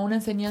curso como una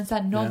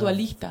enseñanza no Yeah.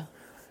 dualista.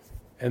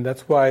 And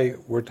that's why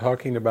we're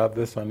talking about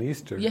this on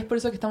Easter. Y es por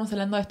eso que estamos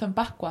hablando de esto en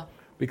Pascua.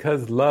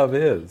 Because love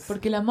is.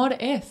 Porque el amor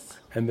es.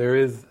 And there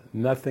is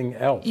nothing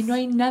else. Y no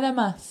hay nada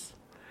más.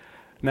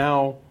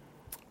 Now,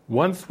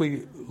 once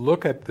we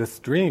look at this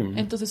dream,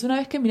 Entonces, una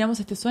vez que miramos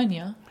este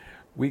sueño,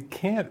 we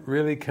can't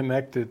really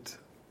connect it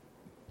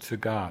to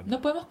God. no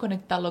podemos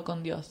conectarlo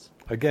con Dios.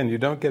 Again, you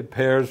don't get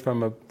pears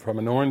from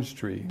an orange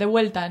tree. De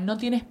vuelta, no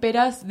tienes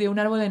peras de un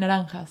árbol de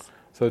naranjas.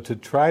 So to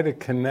try to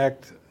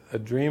connect a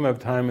dream of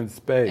time and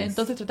space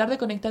Entonces, tratar de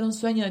conectar un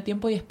sueño de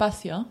tiempo y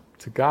espacio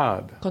to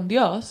God, con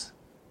Dios,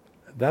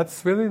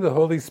 that's really the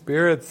Holy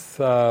Spirit's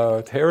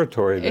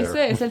territory there.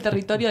 ese es el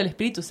territorio del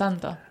Espíritu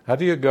Santo. How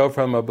do you go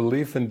from a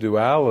belief in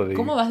duality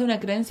 ¿Cómo vas de una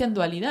creencia en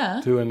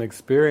dualidad to an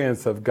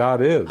experience of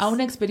God is? a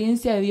una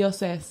experiencia de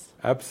Dios es?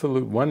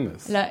 Absolute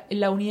oneness.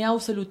 La unidad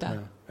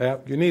absoluta.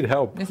 You need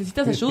help.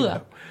 Necesitas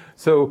ayuda.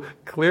 So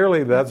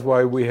clearly that's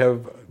why we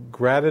have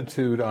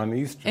gratitude on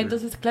Easter.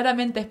 Entonces,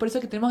 claramente es por eso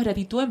que tenemos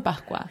gratitud en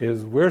Pascua.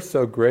 Is we're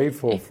so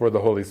grateful for the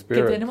Holy Que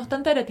Spirit. tenemos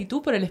tanta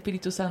gratitud por el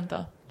Espíritu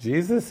Santo.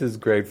 Jesus is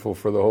grateful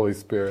for the Holy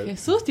Spirit.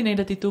 Jesús tiene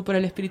gratitud por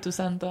el Espíritu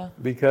Santo.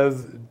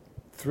 Because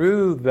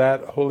through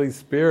that Holy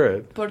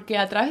Spirit, Porque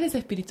a través de ese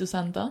Espíritu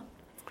Santo,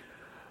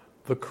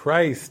 the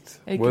Christ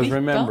el was Cristo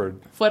remembered.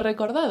 fue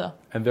recordado.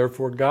 And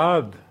therefore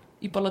God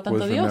Y por lo tanto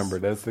was Dios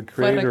remembered as the fue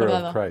creator of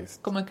recordado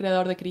Christ. como el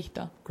creador de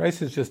Cristo.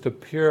 Christ is just a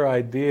pure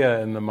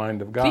idea in the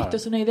mind of Cristo God.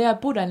 es una idea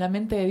pura en la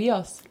mente de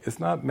Dios. It's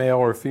not male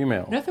or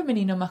female. No es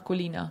femenino o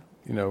masculino.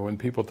 You know, when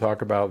people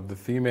talk about the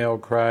female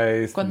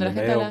Christ Cuando and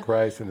la the gente male habla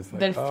Christ, and it's like,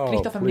 del oh,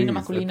 Cristo femenino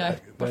please, masculino,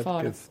 por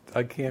favor.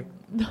 I can't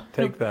No,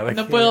 take that. I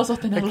no can't- puedo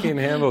sostenerlo. I can't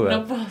handle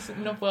that.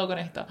 No puedo con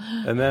esto.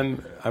 And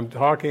then I'm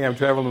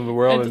traveling the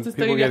world, and Entonces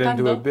people estoy get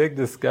into a viajando, big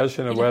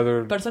discussion of Y las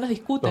whether personas the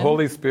discuten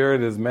Holy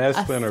Spirit is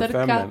masculine or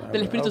acerca feminine.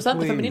 del Espíritu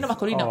Santo, please. femenino o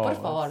masculino, por Oh,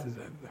 favor.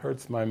 it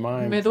hurts my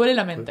mind. Me duele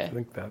la to mente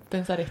think that.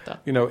 pensar esto.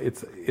 You know,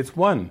 it's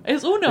one.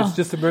 Es uno. It's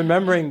just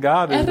remembering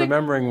God Es is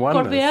remembering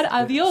oneness. recordar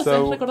a Dios,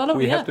 So es recordar la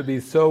we unidad. have to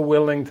be so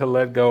willing to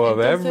let go of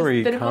Entonces,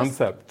 every tenemos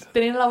concept.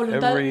 tener la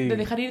voluntad every de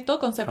dejar ir todo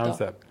concepto,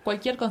 concept.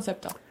 cualquier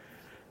concepto.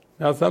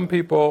 Now, some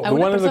people,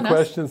 Algunas one of the personas-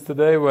 questions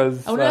today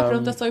was, Una de las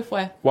preguntas hoy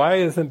fue, why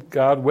isn't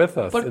God with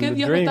us ¿por qué in the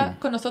Dios no dream? está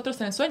con nosotros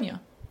en el sueño?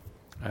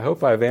 I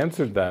hope I've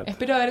answered that.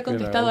 Espero haber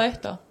contestado a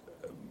esto.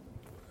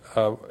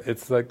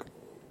 It's like,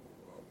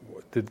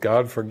 did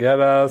God forget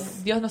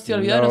us? ¿Dios no se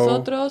olvidó de No.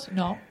 nosotros?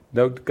 No.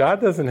 No,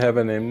 God doesn't have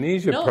an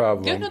amnesia No,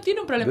 problem. Dios no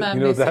tiene un problema de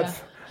You know, amnesia.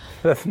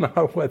 that's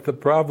not what the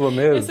problem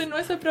is. Ese no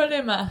es el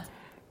problema.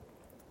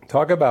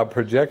 Talk about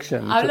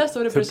projection. Habla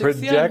sobre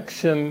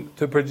proyección.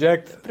 To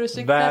project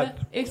Proyectar that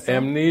eso,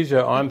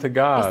 amnesia onto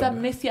Esta God.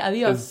 amnesia a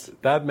Dios.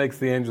 That makes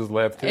the angels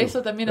laugh too.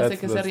 Eso también hace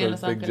que se That's ríen a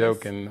los big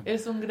joke ángeles.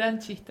 Es un gran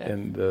chiste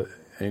in the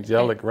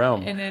angelic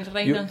realm. en el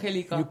reino You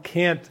angélico.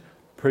 can't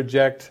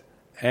project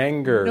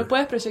anger No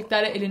puedes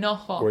proyectar el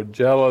enojo or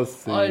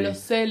jealousy o los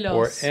celos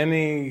or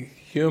any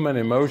human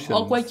emotion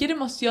o cualquier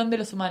emoción de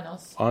los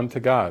humanos onto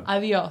God, a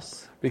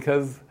Dios.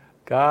 because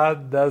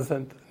God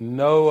doesn't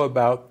know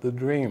about the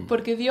dream.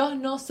 Porque Dios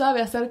no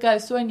sabe acerca del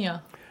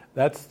sueño.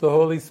 That's the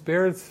Holy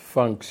Spirit's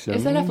function,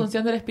 Esa es la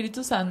función del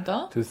Espíritu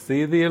Santo. to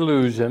see the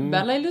illusion,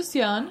 Ver la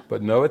ilusión,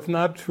 but know it's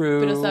not true,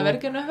 pero saber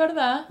que no es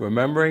verdad.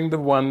 remembering the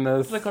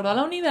oneness. Recordar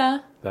la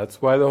unidad.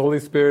 That's why the Holy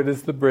Spirit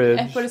is the bridge.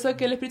 Es por eso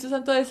que el Espíritu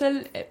Santo es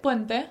el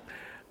puente.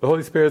 The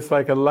Holy Spirit's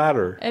like a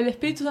ladder, El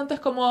Espíritu Santo es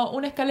como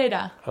una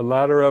escalera. a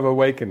ladder of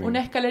awakening,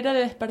 Una escalera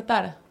de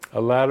despertar. a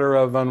ladder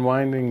of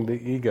unwinding the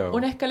ego,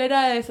 Una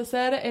escalera de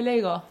deshacer el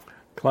ego.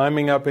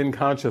 climbing up in Es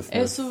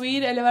consciousness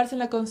subir, elevarse en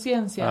la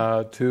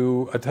conciencia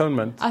to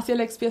atonement, hacia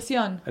la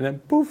expiación. and then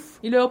poof,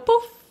 Y luego,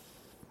 ¡puf!,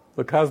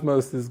 the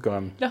cosmos is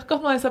gone, los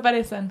cosmos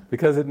desaparecen.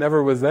 because it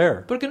never was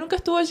there. Porque nunca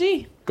estuvo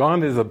allí.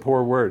 Gone is a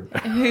poor word.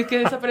 Que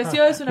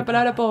desapareció es una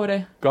palabra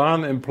pobre.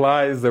 Gone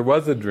implies there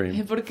was a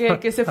dream. Porque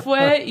que se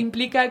fue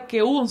implica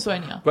que hubo un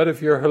sueño. But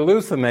if you're Pero si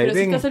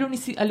hallucinating estás and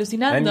you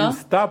alucinando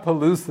stop y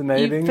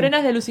hallucinating,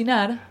 frenas de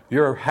alucinar,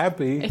 you're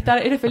happy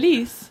eres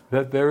feliz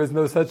that there is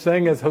no such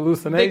thing as de que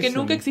hallucination.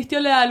 nunca existió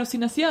la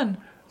alucinación.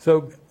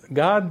 So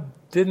God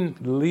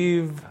didn't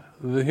leave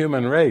the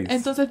human race.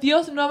 Entonces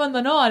Dios no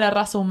abandonó a la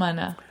raza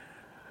humana.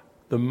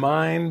 The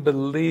mind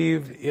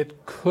believed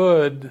it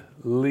could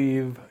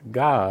leave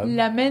God,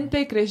 La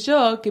mente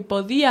creyó que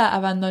podía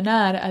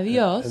abandonar a and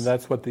Dios,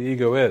 that's what the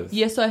ego is.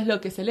 y eso es lo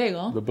que es el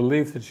ego. The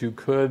belief that you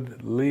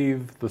could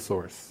leave the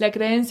source. La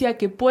creencia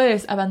que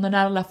puedes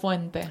abandonar la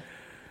fuente.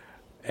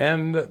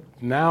 And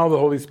now the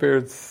Holy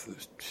Spirit's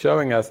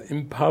showing us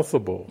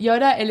impossible. Y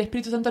ahora el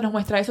Espíritu Santo nos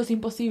muestra, eso es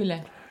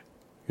imposible.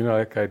 You know,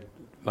 like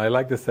I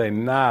like to say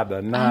nada,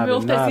 A mí nada, me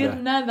gusta decir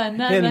nada.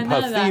 nada,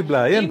 Impossible,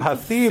 nada.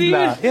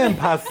 impossible,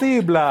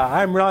 impossible.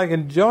 I'm really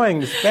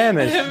enjoying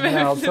Spanish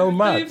now so Estoy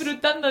much.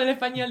 disfrutando del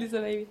español,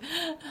 dice David.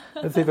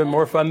 It's even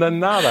more fun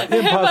than nada.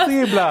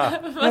 Impossible,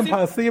 Más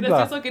impossible.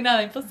 gracioso que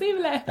nada,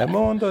 imposible. El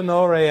mundo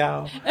no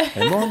real,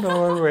 el mundo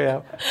no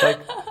real.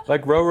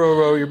 Like row, row,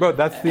 row your boat.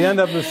 That's the end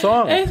of the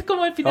song. Es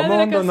como el final El de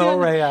la mundo no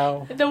canción.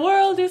 real. The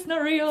world is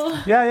not real.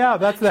 Yeah,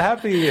 that's the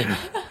happy.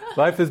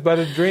 Life is but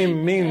a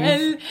dream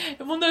means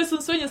El mundo es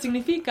un sueño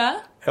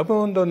significa el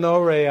mundo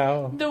no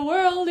real. the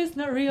world is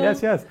not real.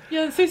 Yes, yes.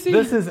 Yeah, sí, sí.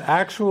 This is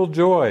actual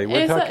joy.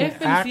 We're Esa talking es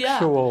felicidad.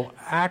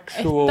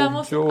 actual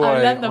Estamos joy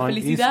hablando on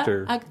felicidad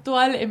Easter.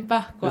 actual en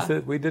Pascua.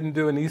 We didn't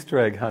do an Easter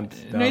egg hunt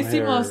down No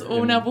hicimos here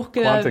una in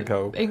búsqueda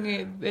Quantico.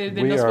 de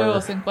We los are-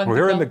 huevos en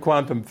We're in the Quantico,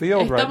 quantum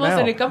field right Estamos now,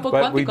 en el campo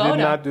but we cuántico did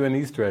ahora. not do an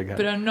Easter egg hunt.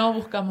 pero no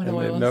buscamos los And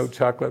huevos. no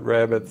chocolate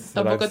rabbits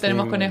that Tampoco I've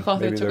tenemos seen. conejos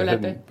de Maybe they're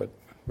chocolate. hidden,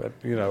 but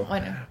you know,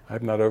 Bueno.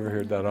 I'm not over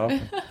here that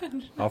often.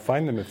 I'll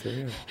find them if they're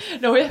here.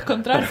 Lo voy a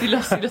encontrar si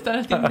los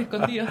están tienen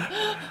escondidos.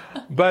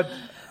 But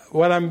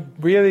what I'm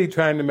really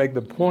trying to make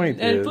the point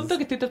El is punto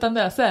que estoy tratando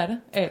de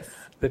hacer es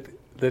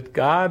that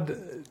God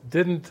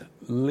didn't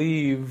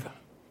leave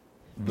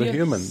the Dios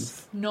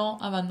humans. no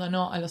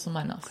abandonó a los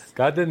humanos.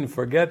 God didn't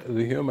forget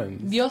the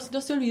humans. Dios no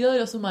se olvidó de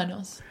los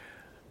humanos.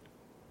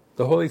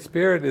 The Holy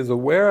Spirit is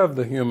aware of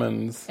the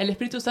humans, El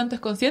Espíritu Santo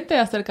es consciente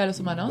acerca de los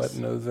but humanos,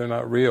 knows they're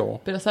not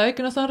real. pero sabe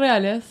que no son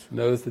reales,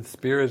 Knows that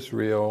Spirit's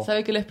real.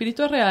 sabe que el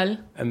Espíritu es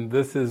real, And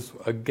this is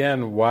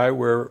again why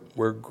we're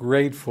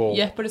grateful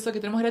y es por eso que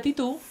tenemos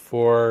gratitud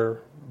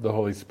for the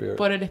Holy Spirit.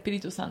 por el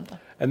Espíritu Santo.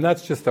 And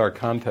that's just our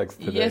context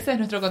Y today. ese es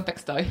nuestro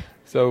contexto hoy.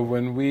 So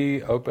when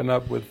we open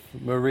up with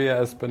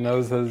Maria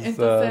Espinosa's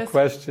Entonces,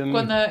 question,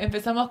 cuando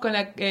empezamos con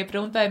la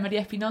pregunta de María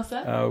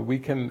Espinosa, we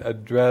can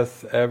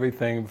address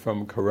everything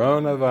from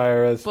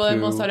coronavirus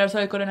podemos to hablar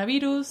sobre el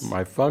coronavirus,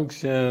 my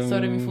function,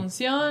 sobre mi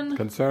función,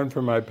 concern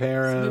for my mi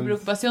parents,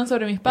 preocupación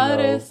sobre mis you know,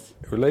 padres,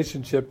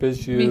 relationship mis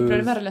issues,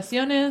 problemas de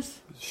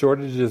relaciones,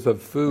 shortages of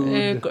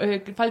food.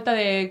 falta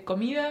de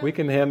comida. We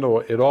can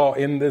handle it all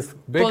in this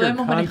bigger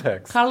Podemos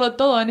context manejarlo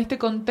todo en este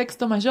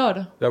contexto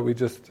mayor that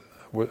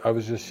I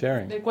was just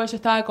sharing. del cual yo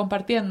estaba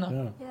compartiendo.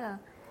 Yeah. Yeah,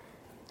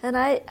 and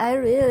I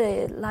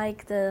really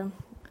like the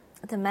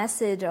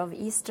message of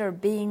Easter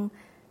being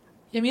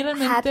Y a mí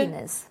realmente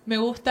happiness. me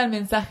gusta el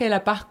mensaje de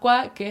la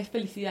Pascua, que es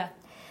felicidad.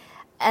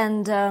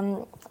 And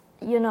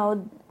you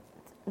know,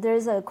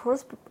 there's a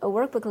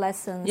workbook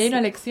lesson. Y hay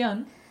una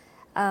lección.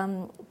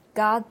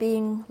 God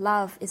being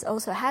love is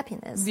also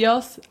happiness.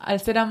 Dios, al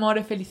ser amor,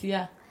 es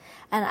felicidad.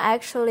 And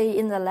actually,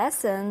 in the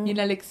lesson, Y en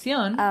la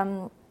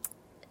lección,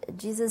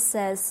 Jesus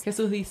says,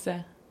 Jesús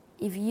dice,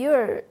 if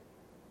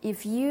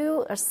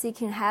you are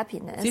seeking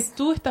happiness, si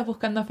tú estás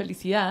buscando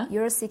felicidad,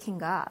 you're seeking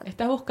God.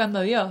 estás buscando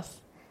a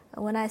Dios.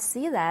 When I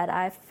see that,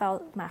 I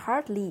felt my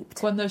heart leaped.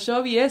 Cuando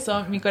yo vi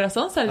eso, mi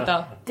corazón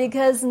saltó.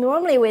 Because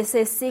normally we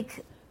say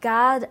seek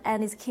God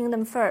and His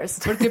kingdom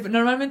first, Porque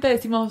normalmente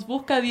decimos,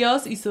 busca a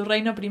Dios y su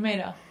reino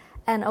primero.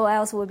 and all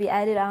else will be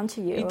added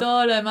onto Y you.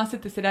 todo lo demás se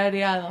te será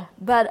agregado.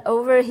 But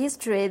over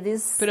history,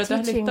 this Pero tras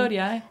la teaching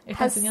historia,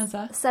 esta has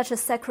enseñanza such a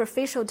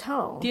sacrificial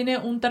tone. tiene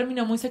un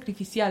término muy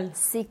sacrificial.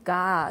 Seek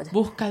God,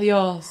 Busca a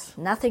Dios.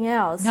 nothing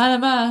else. Nada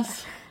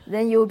más.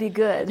 Then you will be Y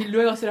good.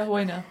 luego serás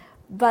buena.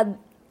 But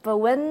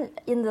when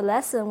in the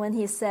lesson when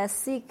he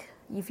says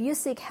if you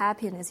seek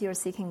happiness, you're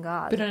seeking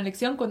God, Pero en la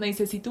lección cuando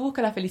dice, si tú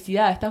buscas la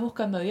felicidad, estás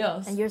buscando a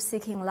Dios. and you're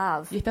seeking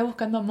love, Y estás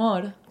buscando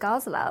amor,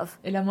 God's love,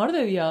 el amor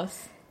de Dios.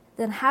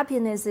 then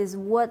happiness is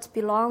what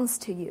belongs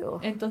to you,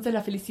 Entonces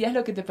la felicidad es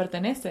lo que te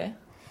pertenece.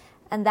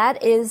 and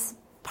that is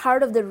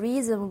part of the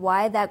reason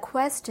why that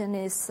question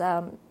is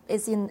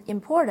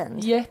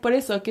important. Y es por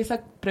eso que esa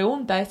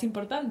pregunta es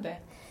importante.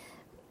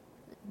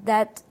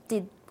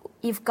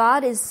 If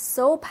God is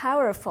so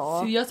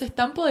powerful, Si Dios es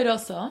tan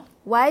poderoso,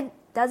 why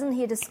doesn't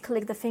He just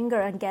click the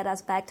finger and get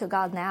us back to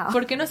God now?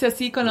 ¿por qué no hace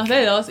así con los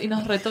dedos y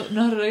nos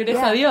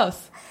regresa a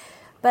Dios?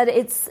 But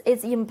it's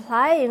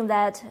implying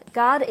that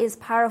God is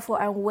powerful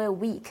and we're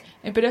weak,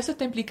 Pero eso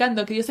está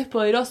implicando que Dios es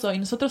poderoso y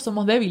nosotros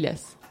somos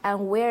débiles. and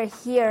we're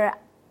here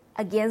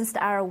against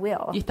our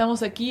will, Y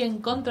estamos aquí en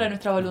contra de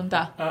nuestra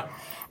voluntad.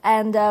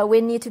 and we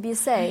need to be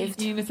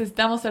saved. Y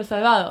necesitamos ser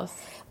salvados.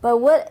 But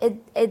what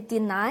it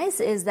denies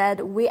is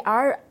that we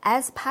are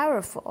as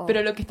powerful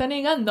Pero lo que está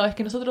negando es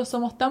que nosotros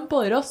somos tan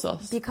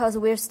poderosos because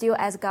we're still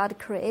as God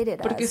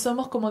created porque us.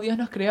 somos como Dios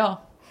nos creó.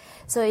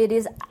 So it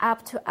is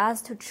up to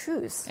us to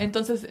choose.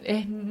 Entonces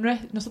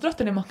nosotros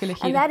tenemos que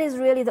elegir. And that is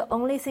really the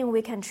only thing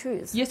we can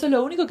choose. Y eso es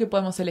lo único que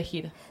podemos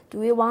elegir. Do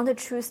we want to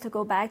choose to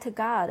go back to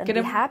God and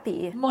be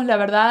happy? ¿Queremos la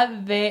verdad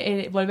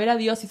de volver a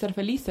Dios y ser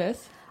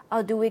felices?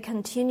 Or do we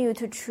continue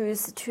to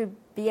choose to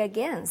be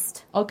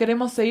against ¿O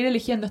queremos seguir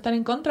eligiendo estar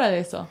en contra de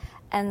eso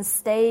and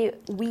stay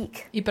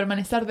weak y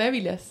permanecer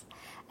débiles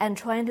and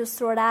trying to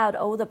sort out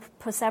all the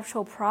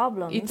perceptual y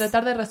problems?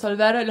 tratar de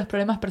resolver los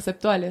problemas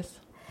perceptuales?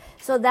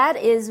 So that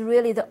is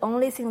really the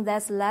only thing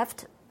that's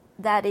left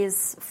that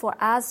is for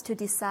us to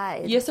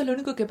decide. Y eso es lo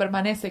único que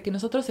permanece, que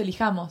nosotros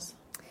elijamos.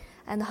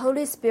 And the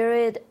Holy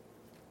Spirit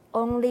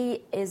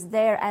only is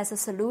there as a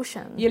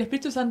solution. Y el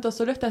Espíritu Santo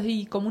solo está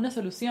ahí como una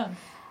solución.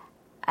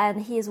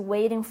 And He is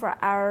waiting for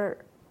our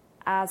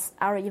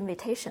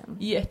invitation.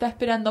 Y está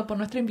esperando por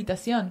nuestra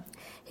invitación.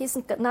 He's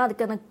not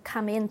going to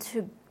come in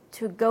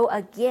to go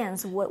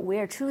against what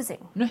we're choosing.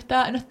 No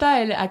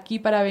está Él aquí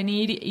para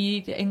venir y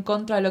ir en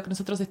contra de lo que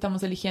nosotros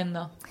estamos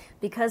eligiendo.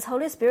 Because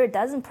Holy Spirit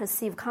doesn't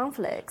perceive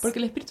conflicts. Porque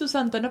el Espíritu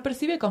Santo no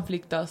percibe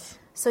conflictos.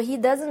 So he's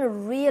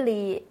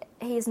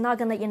not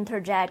going to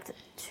interject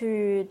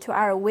to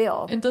our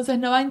will. Entonces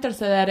no va a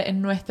interceder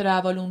en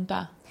nuestra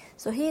voluntad.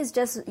 So he is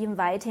just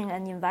inviting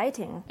and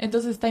inviting.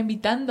 Entonces está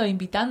invitando,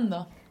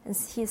 invitando. And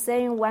he's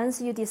saying,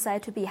 once you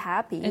decide to be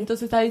happy,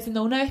 Entonces está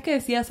diciendo, una vez que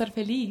decidas ser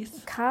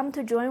feliz, come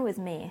to join with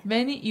me,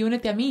 ven y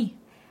únete a mí,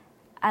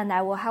 and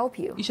I will help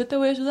you. y yo te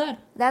voy a ayudar.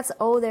 That's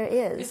all there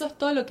is. Eso es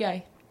todo lo que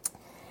hay.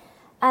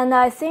 And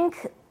I think,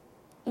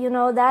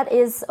 that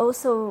is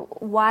also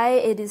why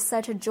it is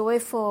such a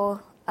joyful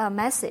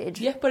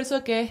message. Y es por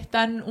eso que es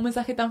un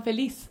mensaje tan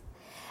feliz.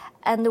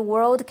 And the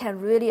world can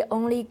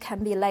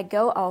be let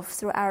go of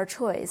through our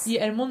choice. Y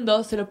el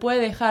mundo se lo puede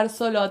dejar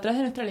solo a través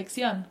de nuestra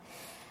elección.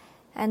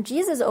 And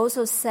Jesus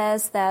also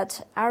says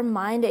that our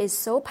mind is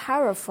so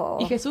powerful.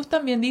 Y Jesús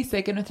también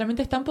dice que nuestra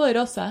mente es tan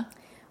poderosa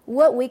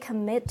What we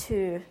commit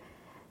to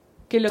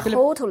que lo que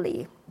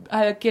totally,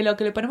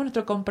 le ponemos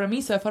nuestro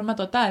compromiso de forma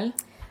total,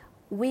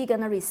 we're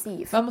going to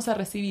receive. vamos a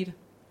recibir.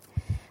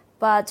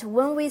 But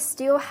when we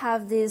still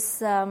have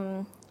these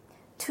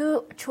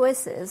two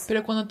choices,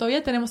 Pero cuando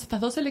todavía tenemos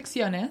estas dos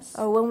elecciones,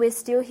 or when we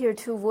still hear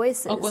two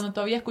voices, o cuando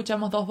todavía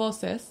escuchamos dos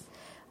voces,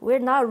 we're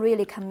not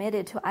really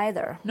committed to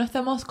either. no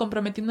estamos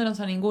comprometiéndonos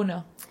a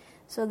ninguno.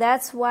 So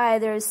that's why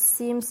there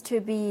seems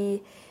to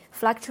be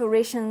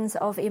fluctuations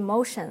of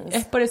emotions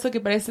Es por eso que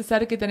parece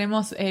ser que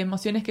tenemos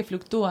emociones que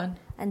fluctúan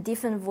and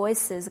different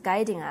voices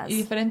guiding us. y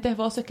diferentes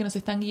voces que nos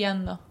están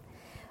guiando.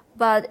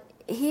 But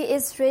he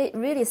is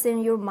really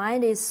saying your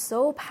mind is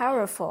so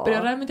powerful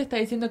Pero realmente está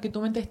diciendo que tu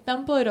mente es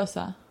tan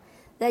poderosa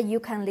that you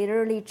can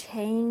literally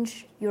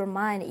change your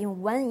mind in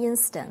one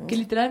instant que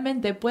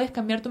literalmente puedes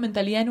cambiar tu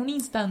mentalidad en un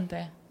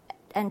instante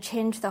and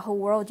change the whole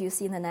world you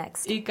see in the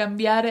next. y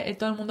cambiar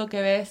todo el mundo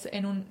que ves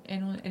en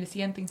el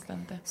siguiente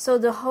instante. So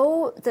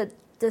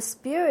the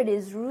Spirit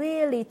is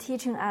really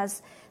teaching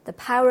us the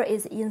power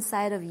is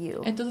inside of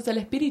you. Entonces el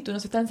Espíritu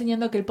nos está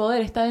enseñando que el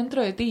poder está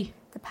dentro de ti.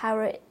 The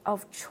power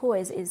of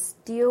choice is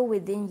still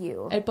within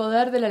you. El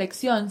poder de la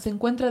elección se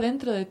encuentra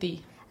dentro de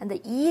ti. And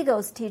the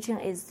ego's teaching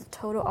is the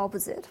total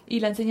opposite. Y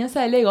la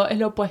enseñanza del ego es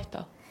lo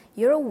opuesto.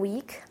 You're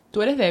weak.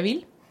 Tú eres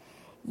débil,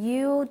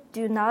 You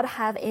do not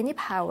have any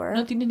power.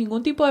 no tienes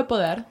ningún tipo de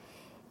poder,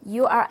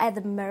 You are at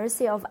the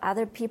mercy of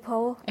other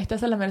people.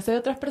 estás a la merced de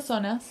otras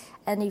personas,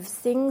 And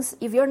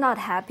if you're not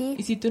y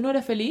happy, si tú no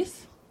eres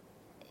feliz,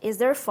 it's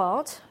their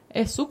fault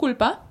es su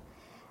culpa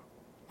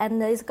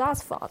and it's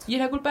God's fault. y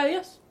es la culpa de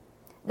Dios.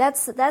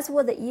 That's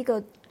what the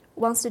ego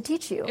wants to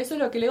teach you. Eso es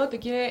lo que el ego te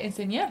quiere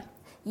enseñar.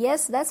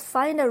 Yes, let's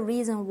find a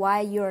reason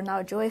why you're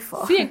not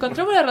joyful. Sí,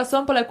 encontramos la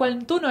razón por la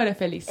cual tú no eres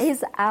feliz.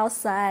 It's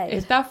outside.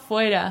 Está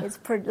afuera.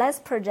 Let's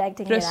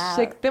projecting it out.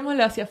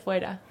 Proyectémoslo hacia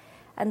afuera.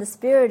 And the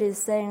Spirit is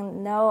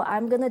saying, no,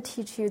 I'm going to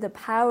teach you the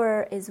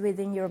power is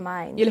within your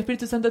mind. Y el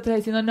Espíritu Santo te está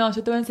diciendo, no,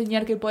 yo te voy a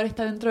enseñar que el poder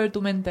está dentro de tu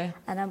mente.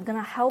 And I'm going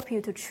to help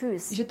you to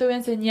choose. Y yo te voy a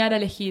enseñar a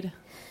elegir.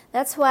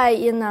 That's why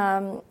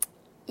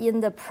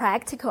in the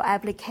practical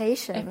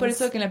applications, Es por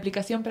eso que en la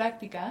aplicación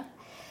práctica,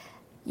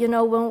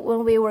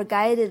 when we were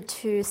guided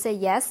to say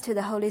yes to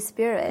the Holy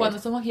Spirit, cuando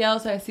somos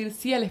guiados a decir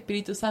sí al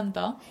Espíritu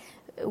Santo,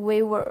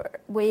 we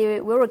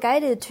were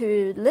guided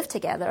to live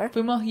together.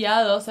 fuimos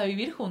guiados a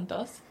vivir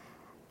juntos.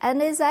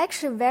 And it's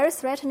actually very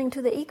threatening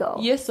to the ego.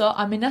 Y eso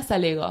amenaza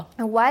al ego.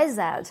 And why is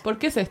that? ¿Por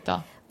qué es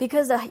esto?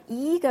 Because the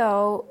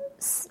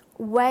ego's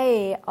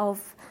way of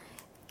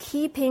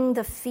keeping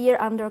the fear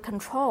under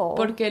control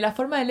Porque la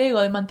forma del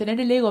ego de mantener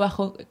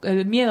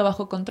el miedo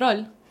bajo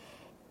control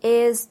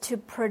is to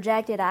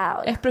project it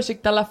out. es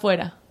proyectarla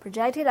afuera.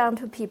 Project it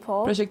onto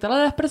people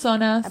Proyectarla a las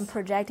personas and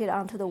project it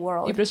onto the y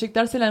world.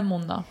 proyectársela al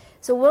mundo.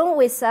 So when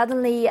we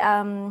suddenly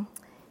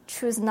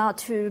choose not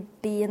to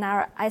be in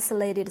our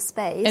isolated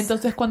space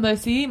Entonces cuando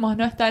decidimos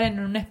no estar en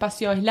un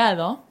espacio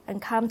aislado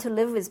and come to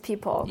live with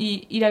people,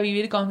 y ir a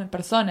vivir con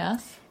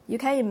personas, you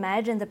can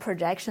imagine the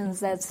projections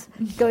that's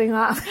going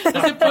on.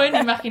 no se pueden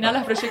imaginar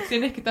las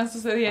proyecciones que están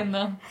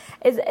sucediendo.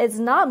 It's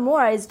not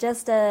more. It's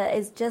just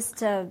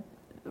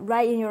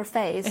right in your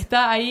face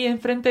Está ahí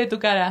enfrente de tu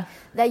cara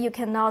that you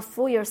cannot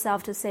fool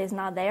yourself to say it's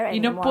not there y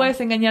no anymore. puedes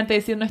engañarte y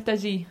decir no está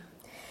allí.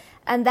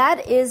 And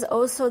that is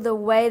also the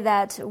way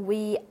that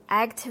we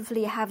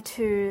actively have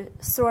to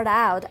sort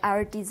out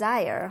our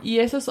desire, Y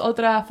eso es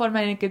otra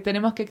forma en la que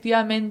tenemos que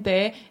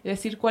activamente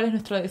decir cuál es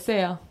nuestro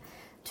deseo,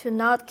 to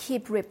not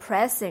keep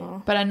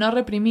repressing, para no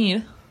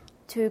reprimir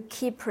to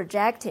keep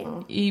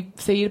projecting. y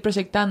seguir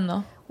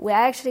proyectando. We're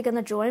actually going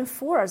to join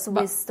force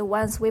with the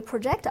ones we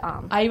project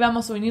on. Ahí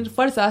vamos a unir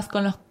fuerzas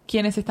con los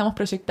quienes estamos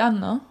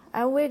proyectando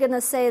And we're going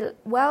to say,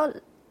 well,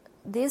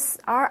 these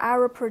are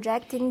our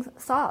projecting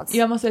thoughts. y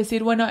vamos a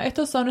decir, bueno,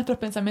 estos son nuestros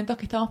pensamientos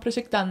que estamos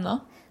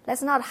proyectando.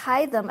 Let's not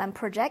hide them and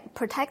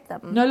protect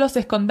them. No los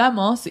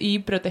escondamos y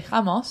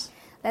protejamos.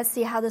 Let's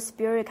see how the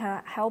Spirit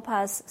can help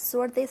us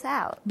sort this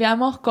out.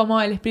 Veamos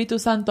cómo el Espíritu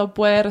Santo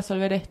puede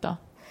resolver esto.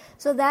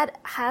 So that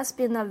has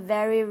been a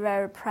very,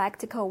 very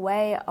practical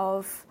way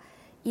of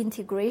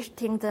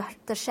integrating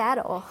the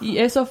shadow. Y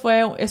eso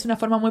es una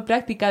forma muy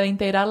práctica de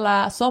integrar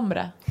la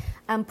sombra.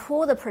 and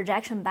pull the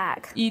projection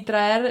back. y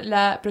traer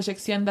la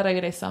proyección de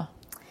regreso.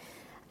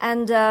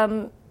 And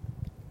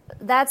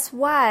that's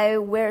why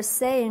we're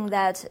saying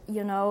that,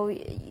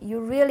 you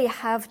really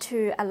have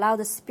to allow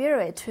the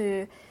Spirit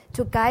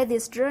to guide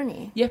this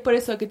journey. Y es por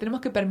eso que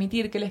tenemos que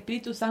permitir que el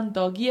Espíritu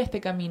Santo guíe este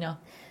camino.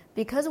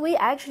 Because we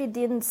actually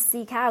didn't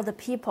seek out the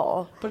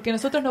people Porque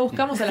nosotros no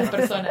buscamos a las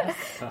personas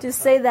to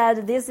say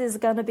that this is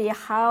going to be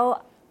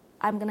how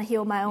I'm going to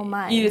heal my own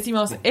mind. y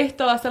decimos,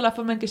 esto va a ser la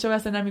forma en que yo voy a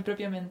sanar mi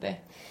propia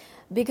mente.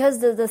 Because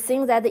the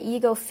thing that the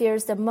ego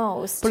fears the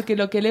most Porque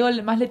lo que el ego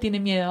más le tiene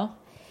miedo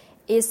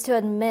is to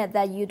admit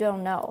that you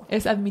don't know.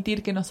 es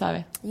admitir que no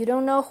sabe. You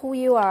don't know who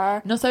you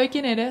are, No sabe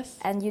quién eres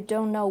and you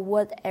don't know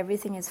what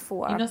everything is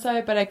for. y no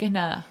sabe para qué es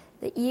nada.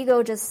 The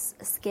ego just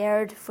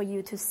scared for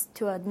you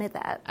to admit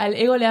that. Al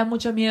ego le da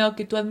mucho miedo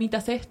que tú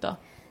admitas esto.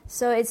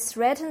 So it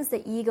threatens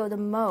the ego the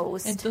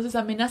most Entonces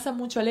amenaza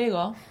mucho al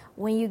ego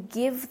when you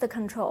give the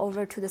control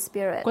over to the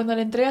Spirit. cuando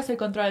le entregas el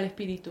control al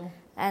Espíritu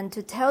And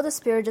to tell the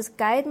Spirit, just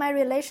guide my y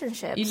le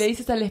relationships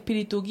dices al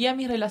Espíritu, guía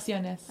mis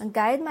relaciones and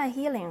guide my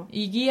healing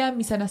y guía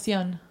mi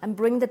sanación and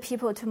bring the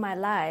people to my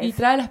y life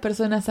trae a las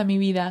personas a mi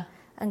vida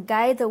and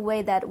guide the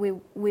way that we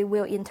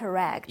will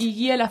interact y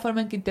guía la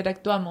forma en que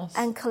interactuamos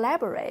and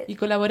collaborate. y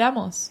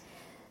colaboramos.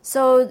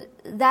 So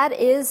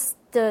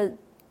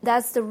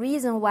that's the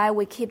reason why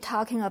we keep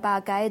talking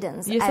about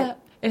guidance Y esa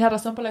es la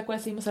razón por la cual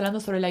seguimos hablando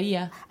sobre la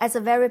guía as a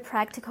very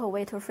practical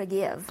way to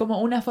forgive. como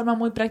una forma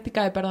muy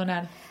práctica de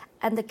perdonar.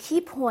 And the key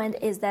point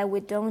is that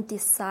we don't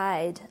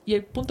decide Y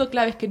el punto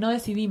clave es que no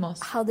decidimos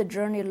how the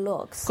journey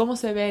looks, cómo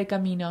se ve el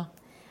camino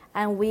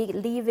and we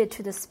leave it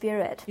to the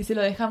Spirit. y se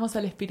lo dejamos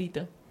al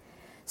Espíritu.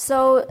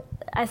 So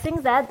I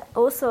think that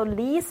also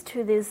leads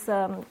to this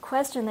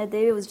question that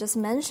David was just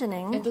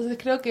mentioning Entonces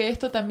creo que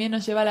esto también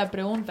nos lleva a la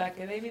pregunta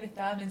que David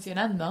estaba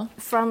mencionando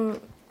from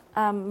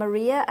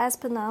Maria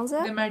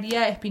Espinoza. de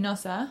María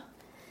Espinosa.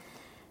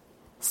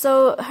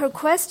 So her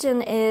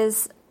question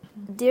is,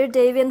 Dear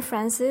David and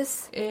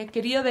Francis,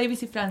 Querido David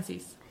y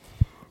Francis,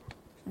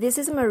 this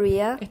is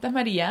Maria. esta es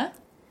María.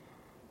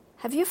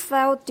 Have you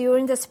felt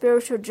during the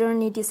spiritual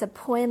journey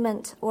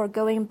disappointment or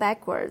going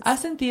backwards? ¿Has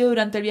sentido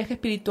durante el viaje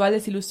espiritual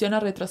desilusión o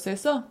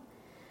retroceso?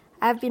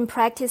 I've been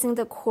practicing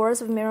the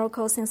Course of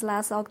Miracles since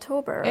last He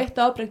October.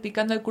 estado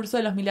practicando el curso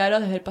de los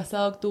milagros desde el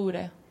pasado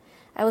octubre.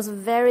 I was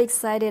very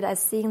excited at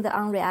seeing the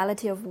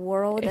unreality of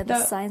world and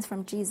the signs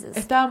from Jesus.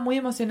 Estaba muy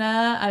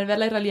emocionada al ver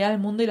la irrealidad del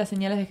mundo y las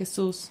señales de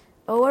Jesús.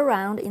 All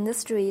around, in the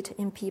street,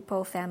 in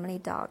people, family,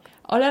 dog.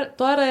 Ahora,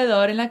 todo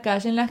alrededor, en la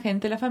calle, en la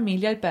gente, la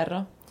familia, el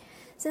perro.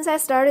 Since I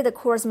started the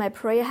course, my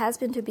prayer has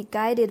been to be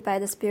guided by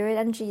the Spirit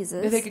and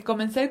Jesus. Desde que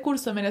comencé el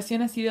curso, mi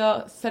oración ha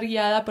sido ser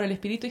guiada por el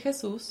Espíritu y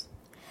Jesús.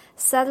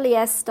 Suddenly,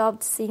 I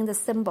stopped seeing the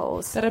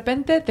symbols, De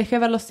repente, dejé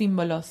ver los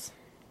símbolos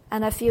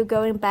and I feel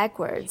going y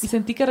backwards.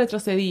 sentí que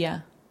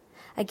retrocedía.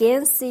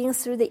 Again, seeing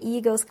through the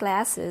ego's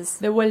glasses,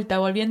 De vuelta,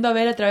 volviendo a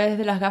ver a través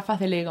de las gafas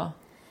del ego.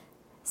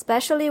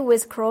 especially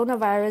with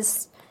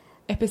coronavirus.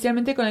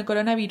 Especialmente con el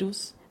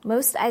coronavirus.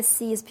 Most I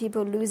see is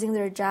people losing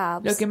their Lo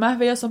jobs, que más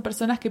veo son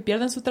personas que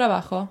pierden su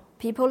trabajo,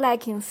 people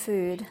lacking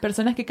food,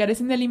 personas que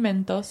carecen de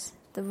alimentos,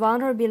 the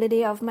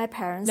vulnerability of my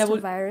parents la to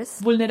virus.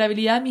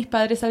 vulnerabilidad de mis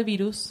padres al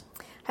virus.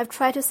 I've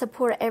tried to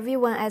support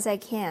everyone as I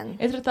can.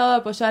 He tratado de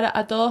apoyar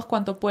a todos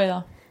cuanto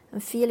puedo I'm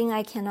feeling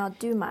I cannot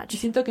do y much.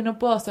 siento que no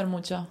puedo hacer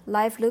mucho.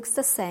 Life looks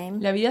the same,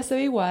 La vida se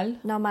ve igual,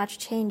 not much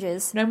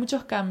changes, no hay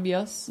muchos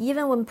cambios,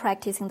 even when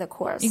practicing the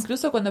course.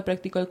 incluso cuando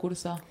practico el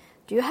curso.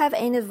 Do you have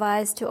any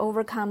advice to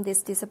overcome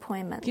this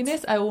disappointment?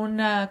 ¿Tienes algún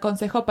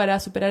consejo para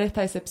superar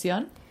esta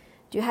decepción?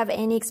 Do you have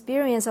any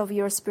experience of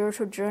your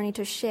spiritual journey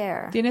to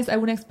share? ¿Tienes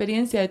alguna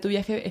experiencia de tu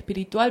viaje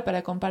espiritual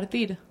para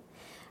compartir?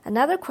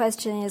 Another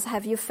question is,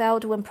 have you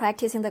felt when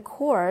practicing the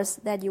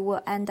course that you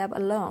will end up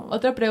alone?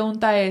 Otra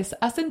pregunta es,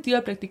 ¿has sentido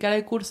al practicar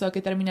el curso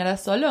que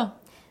terminarás solo?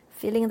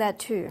 Feeling that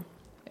too.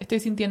 Estoy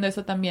sintiendo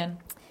eso también.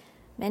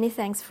 Many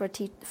thanks for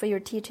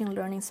your teaching,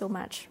 learning so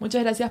much.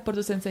 Muchas gracias por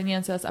tus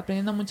enseñanzas,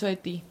 aprendiendo mucho de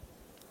ti.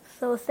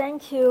 So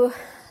thank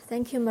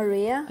you,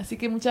 Maria. Así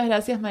que muchas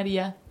gracias,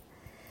 María.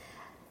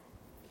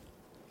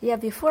 Yeah,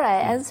 before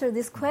I answer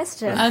this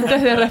question,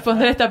 Antes de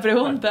responder esta I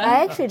pregunta,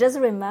 actually just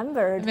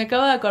remembered me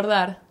acabo de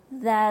acordar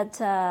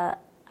that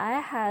I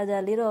had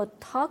a little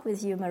talk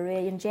with you, Maria,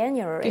 in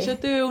January. que yo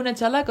tuve una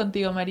charla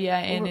contigo,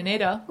 María, en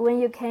enero, When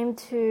you came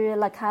to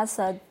La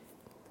Casa,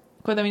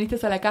 cuando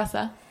viniste a la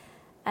casa,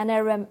 and I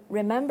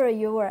remember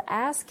you were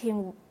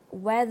asking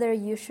whether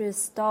you should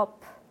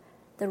stop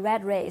the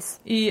rat race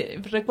y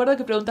recuerdo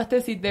que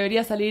preguntaste si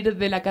debería salir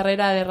de la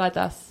carrera de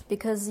ratas,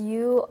 because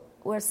you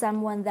were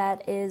someone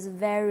that is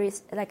very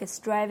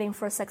striving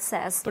for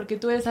success, porque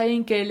tú eres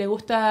alguien que le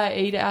gusta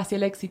ir hacia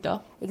el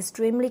éxito,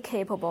 extremely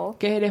capable,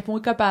 que eres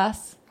muy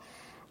capaz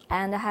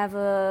and have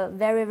a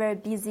very, very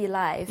busy y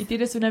life.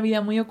 tienes una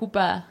vida muy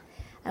ocupada.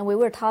 And we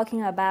were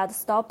talking about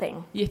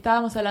stopping. Y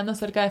estábamos hablando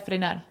acerca de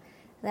frenar.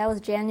 That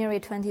was January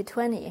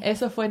 2020.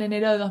 Eso fue en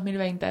enero de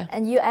 2020.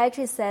 And you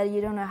actually said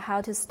you don't know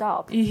how to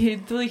stop Y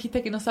tú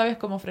dijiste que no sabes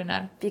cómo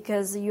frenar,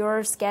 because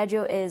your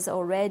schedule is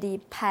already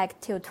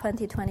packed till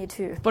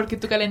 2022. porque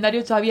tu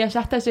calendario todavía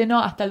ya está lleno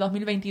hasta el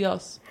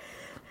 2022.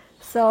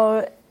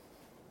 So,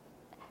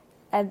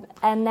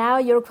 and now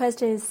your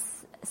question is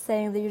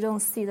saying that you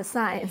don't see the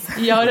signs.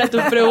 Y ahora tu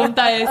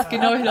pregunta es que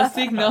no ves los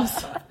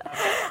signos.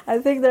 I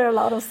think there are a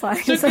lot of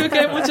signs. Yo creo que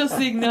hay muchos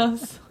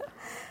signos.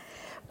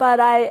 But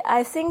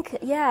I think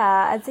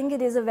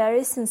it is a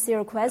very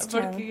sincere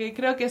question. Porque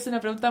creo que es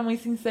una pregunta muy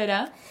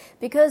sincera.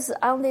 Because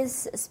on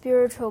this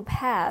spiritual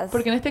path,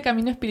 Porque en este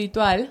camino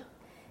espiritual,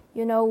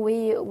 you know,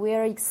 we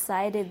are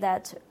excited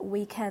that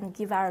we can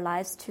give our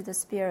lives to the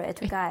Spirit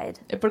to guide.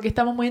 porque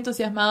estamos muy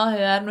entusiasmados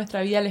de dar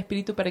nuestra vida al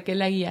Espíritu para que Él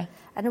la guíe.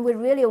 And we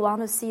really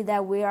want to see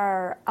that we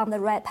are on the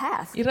right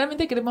path. Y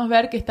realmente queremos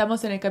ver que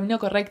estamos en el camino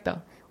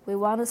correcto. We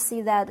want to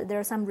see that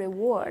there's some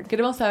reward.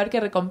 Queremos saber qué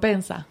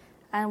recompensa.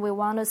 And we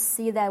want to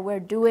see that we're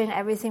doing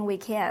everything we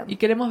can. Y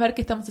queremos ver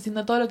que estamos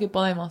haciendo todo lo que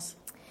podemos.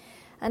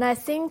 And I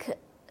think,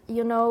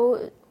 you know,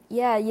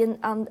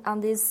 on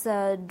this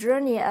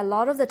journey, a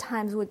lot of the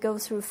times we go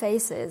through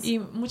phases. Y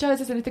muchas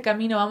veces en este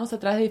camino vamos a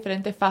través de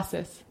diferentes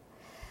fases.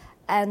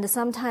 And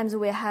sometimes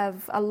we have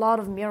a lot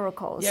of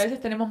miracles, Y a veces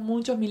tenemos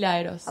muchos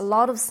milagros, a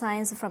lot of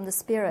signs from the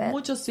Spirit.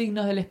 muchos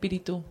signos del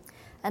Espíritu.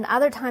 And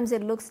other times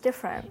it looks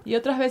different. Y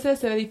otras veces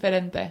se ve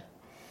diferente.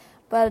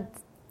 But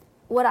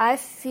what I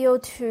feel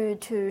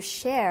to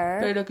share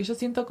Pero lo que yo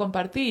siento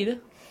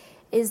compartir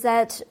is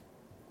that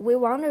we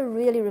want to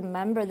really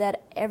remember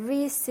that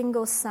every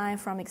single sign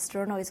from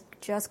external is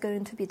just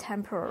going to be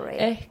temporary.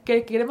 es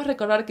que queremos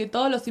recordar que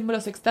todos los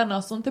símbolos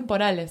externos son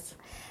temporales.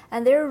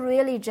 And they're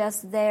really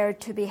just there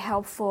to be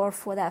helpful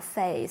for that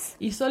phase.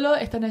 Y solo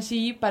están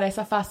allí para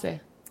esa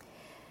fase.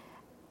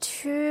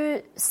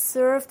 To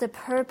serve the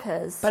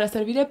purpose Para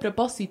servir el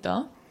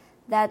propósito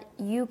that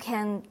you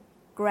can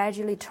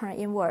gradually turn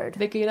inward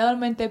de que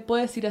gradualmente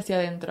puedes ir hacia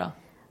adentro.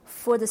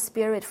 for the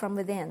Spirit from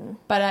within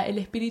Para el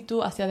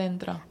Espíritu hacia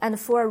adentro. and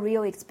for a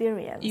real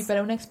experience. Y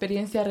para una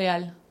experiencia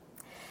real.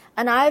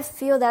 And I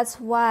feel that's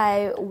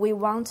why we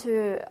want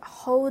to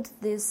hold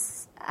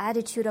this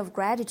attitude of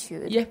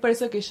gratitude Y es por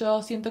eso que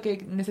yo siento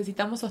que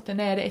necesitamos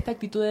sostener esta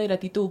actitud de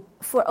gratitud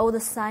for all the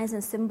signs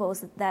and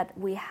symbols that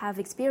we have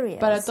experienced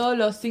para todos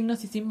los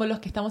signos y símbolos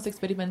que estamos and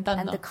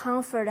experimentando the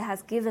comfort it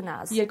has given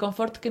us. y el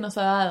confort que nos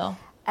ha dado.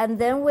 And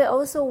then we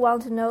also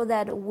want to know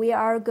that we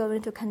are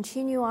going to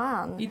continue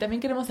on Y también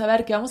queremos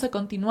saber que vamos a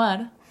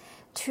continuar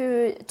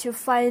to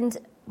find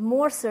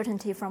more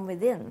certainty from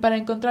within. para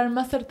encontrar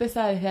más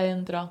certeza desde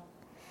adentro.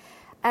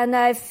 And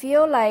I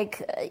feel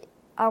like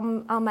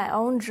on my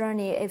own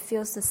journey, it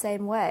feels the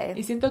same way.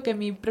 Y siento que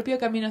mi propio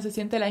camino se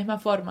siente de la misma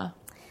forma.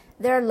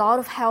 There are a lot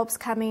of helps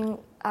coming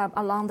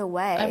along the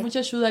Hay way. mucha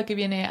ayuda que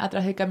viene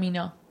atrás del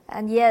camino.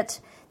 And yet,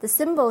 the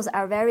symbols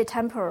are very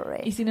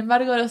temporary. Y sin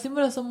embargo, los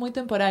símbolos son muy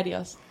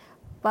temporarios.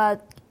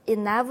 But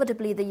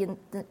inevitably, the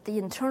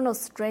internal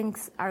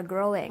strengths are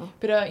growing.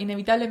 Pero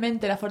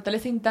inevitablemente la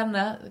fortaleza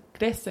interna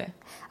crece.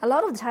 A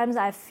lot of times,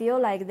 I feel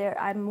like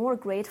I'm more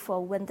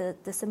grateful when the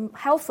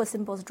helpful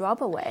symbols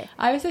drop away.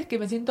 Hay veces que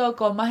me siento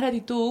con más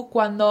gratitud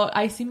cuando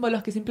hay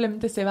símbolos que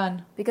simplemente se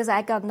van. Because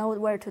I got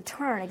nowhere to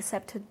turn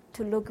except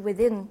to look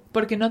within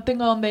Porque no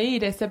tengo dónde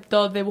ir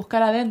excepto de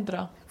buscar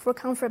adentro for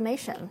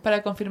confirmation.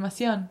 para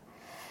confirmación.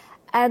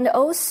 And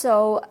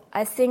also,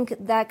 I think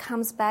that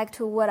comes back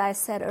to what I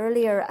said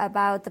earlier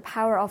about the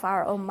power of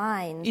our own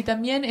mind. Y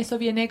también eso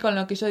viene con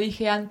lo que yo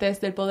dije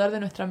antes del poder de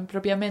nuestra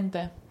propia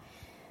mente.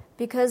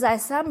 Because at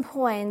some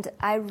point,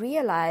 I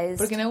realized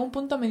Porque en algún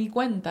punto me di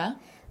cuenta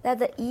that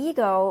the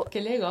ego que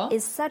el ego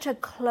is such a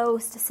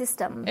closed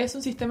system. es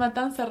un sistema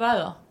tan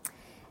cerrado,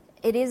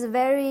 It is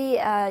very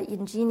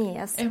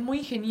ingenious es muy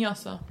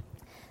ingenioso,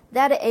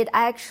 that it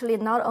actually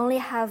not only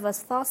have a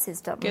thought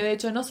system, que de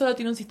hecho no solo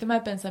tiene un sistema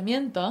de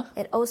pensamiento,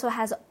 it also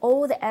has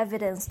all the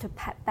evidence to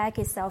back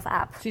itself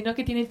up. sino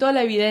que tiene toda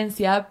la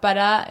evidencia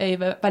para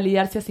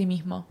validarse a sí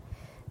mismo.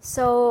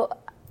 So,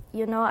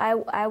 you know,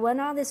 I went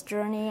on this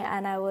journey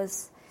and I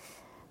was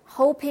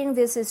hoping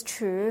this is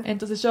true.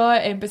 Entonces yo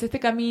empecé este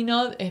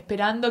camino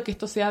esperando que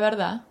esto sea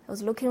verdad. I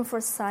was looking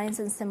for signs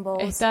and symbols.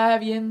 Estaba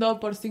viendo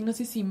por signos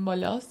y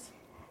símbolos.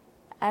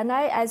 And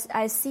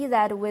I see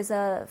that with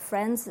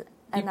friends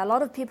and a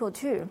lot of people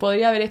too.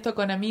 Podría ver esto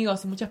con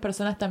amigos y muchas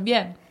personas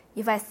también.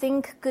 If I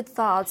think good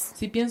thoughts,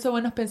 Si pienso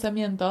buenos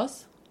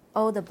pensamientos,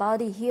 oh, the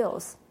body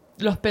heals.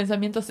 los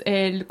pensamientos,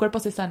 el cuerpo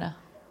se sana.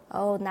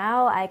 Oh,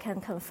 now I can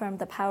confirm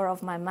the power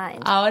of my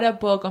mind. Ahora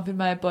puedo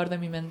confirmar el poder de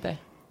mi mente.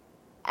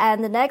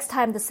 And the next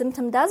time the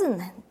symptom doesn't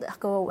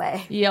go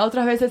away. Y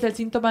otras veces el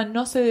síntoma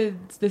no se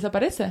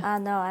desaparece.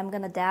 No, I'm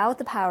going to doubt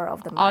the power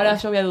of the mind. Ahora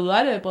yo voy a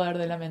dudar del poder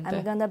de la I'm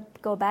mente. going to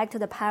go back to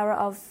the power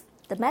of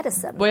the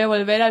medicine. Voy a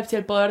volver hacia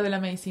el poder de la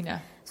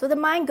medicina. So the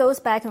mind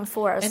goes back and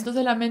forth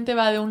Entonces la mente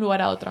va de un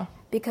lugar a otro.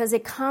 because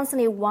it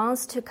constantly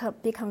wants to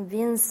be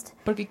convinced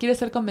Porque quiere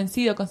ser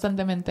convencido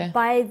constantemente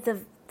by the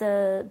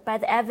by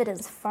the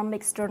evidence from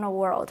external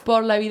world.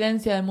 por la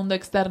evidencia del mundo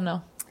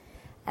externo.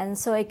 And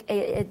so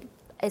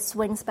it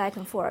swings back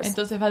and forth.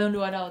 Entonces va de un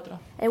lugar a otro.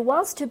 It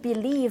wants to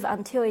believe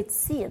until it's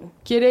seen.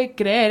 Quiere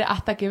creer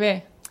hasta que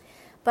ve.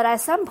 But at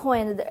some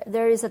point,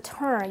 there is a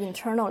turn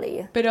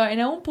internally. Pero en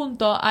algún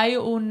punto hay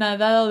un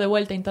dado de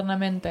vuelta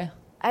internamente.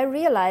 I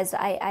realized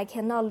I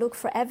cannot look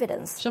for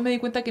evidence Yo me di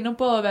cuenta que no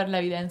puedo ver la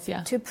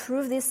evidencia to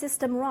prove this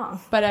system wrong,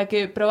 para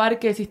probar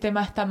que el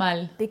sistema está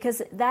mal.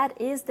 because that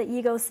is the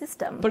ego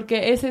system.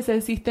 Porque ese es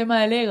el sistema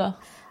del ego.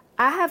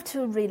 I have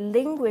to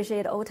relinquish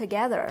it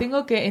altogether,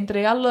 Tengo que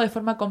entregarlo de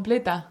forma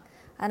completa.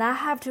 and I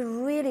have to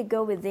really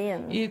go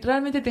within, Y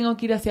realmente tengo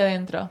que ir hacia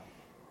adentro.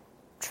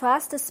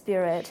 trust the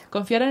spirit,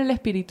 Confiar en el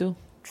espíritu.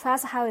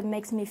 trust how it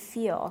makes me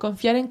feel,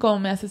 Confiar en cómo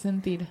me hace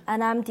sentir.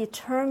 and I'm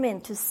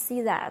determined to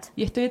see that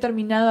Y estoy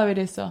determinado a ver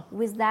eso.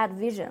 with that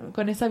vision.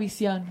 Con esa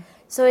visión.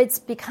 So it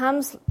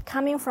becomes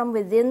coming from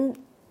within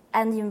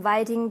and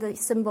inviting the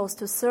symbols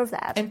to serve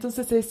that,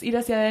 Entonces es ir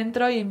hacia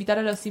adentro y invitar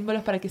a los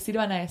símbolos para que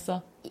sirvan a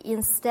eso.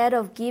 instead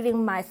of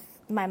giving my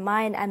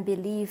mind and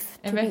belief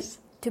En vez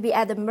to be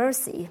at the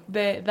mercy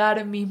de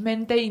dar mi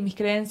mente y mis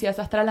creencias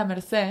a estar a la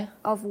merced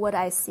of what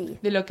I see.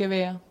 de lo que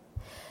veo.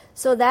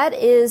 So that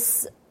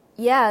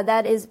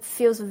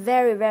feels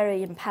very,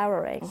 very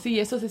empowering. Sí,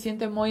 eso se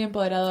siente muy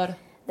empoderador.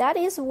 That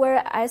is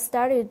where I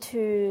started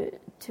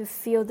to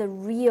feel the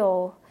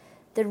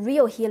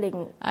real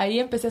healing Ahí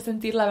empecé a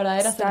sentir la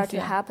verdadera start to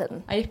sanación.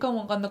 happen. Ahí es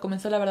como cuando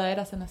comenzó la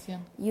verdadera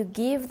sanación. You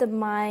give the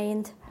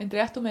mind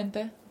Entregas tu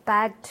mente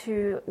back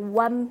to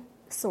one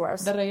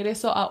source de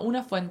regreso a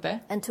una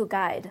fuente and to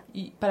guide,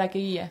 y para que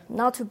guíe,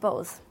 not to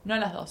both. no a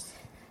las dos.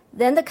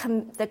 Then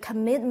the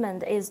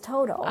commitment is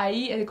total,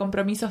 Ahí el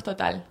compromiso es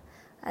total.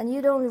 and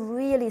you don't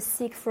really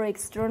seek for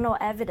external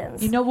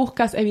evidence Y no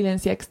buscas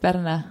evidencia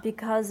externa,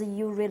 because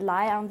you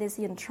rely on this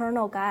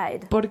internal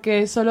guide.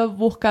 porque solo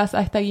buscas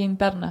a esta guía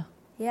interna.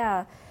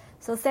 Yeah.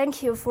 So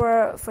thank you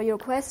for your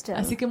question.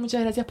 Así que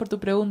muchas gracias por tu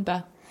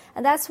pregunta.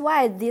 And that's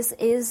why this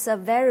is a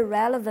very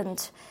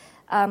relevant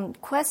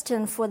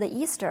question for the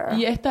Easter.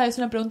 Y esta es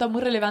una pregunta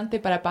muy relevante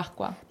para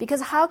Pascua.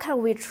 Because how can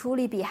we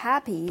truly be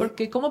happy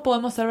Porque ¿cómo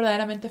podemos ser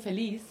verdaderamente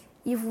feliz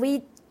if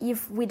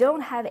we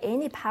don't have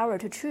any power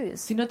to choose?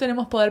 si no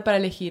tenemos poder para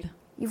elegir?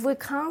 If we're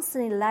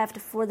constantly left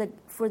for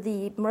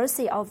the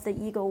mercy of the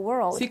ego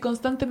world? Si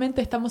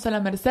constantemente estamos a la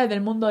merced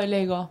del mundo del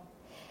ego.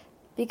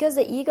 Because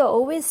the ego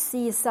always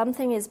sees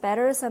something is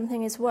better,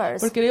 something is worse.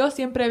 Porque el ego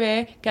siempre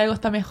ve que algo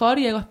está mejor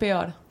y algo es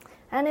peor.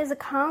 And it's a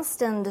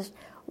constant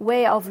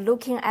way of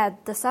looking at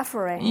the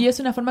suffering Y es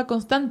una forma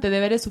constante de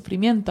ver el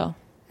sufrimiento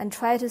and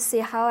try to see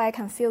how I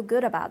can feel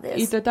good about y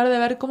this. tratar de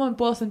ver cómo me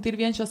puedo sentir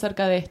bien yo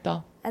acerca de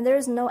esto. And there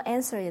is no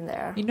answer in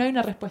there. Y no hay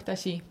una respuesta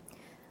allí.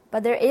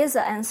 But there is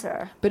an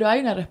answer, Pero hay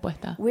una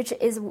respuesta. which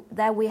is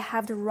that we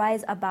have to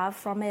rise above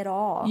from it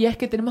all. Y es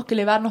que tenemos que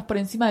elevarnos por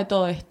encima de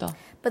todo esto.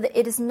 But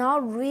it is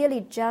not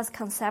really just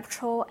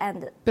conceptual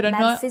and Pero no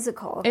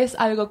metaphysical. es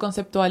algo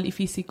conceptual y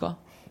físico.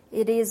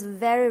 It is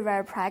very,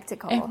 very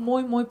practical. Es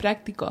muy, muy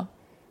práctico.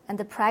 And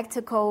the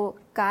practical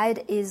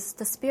guide is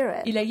the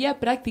spirit. Y la guía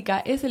práctica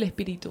es el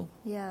espíritu.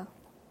 Yeah.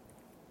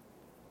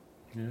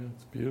 Yeah,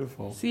 it's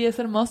beautiful. Sí, es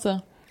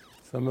hermoso.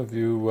 Some of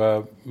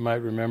you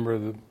might remember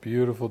the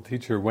beautiful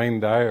teacher Wayne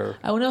Dyer,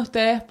 Algunos de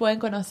ustedes pueden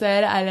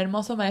conocer al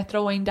hermoso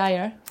maestro Wayne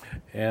Dyer.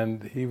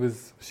 and he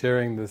was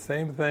sharing the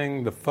same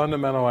thing, the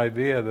fundamental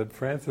idea that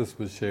Francis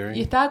was Y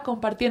sharing, estaba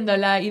compartiendo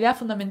la idea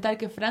fundamental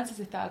que Francis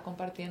estaba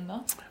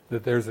compartiendo.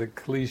 that there's a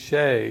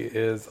cliche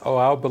is, oh,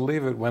 I'll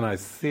believe it when I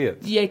see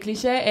it. Y el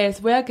cliché es,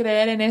 voy a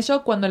creer en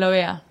ello cuando lo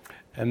vea.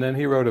 And then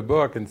he wrote a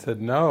book and said,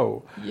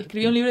 no, Y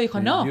escribió un libro y dijo,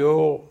 no,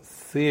 you'll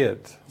see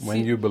it when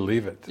Sí. you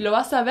believe it. lo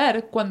vas a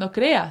ver cuando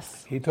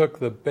creas. He took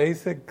the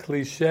basic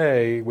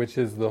cliche, which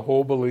is the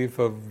whole belief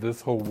of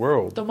this whole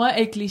world, Tomó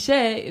el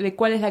cliché de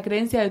cuál es la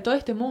creencia de todo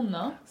este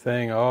mundo,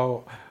 saying,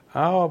 oh,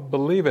 I'll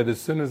believe it as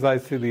soon as I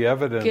see the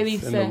evidence que in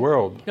the dice,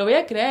 world. lo voy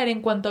a creer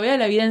en cuanto vea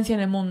la evidencia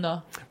en el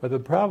mundo. But the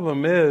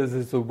problem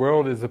is the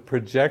world is a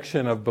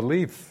projection of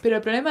belief. Pero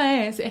el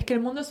problema es que el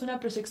mundo es una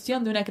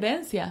proyección de una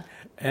creencia.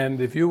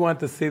 And if you want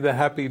to see the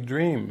happy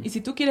dream, Y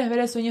si tú quieres ver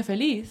el sueño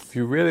feliz, if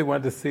you really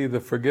want to see the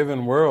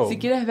forgiven world, si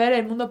quieres ver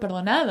el mundo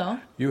perdonado,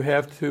 you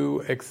have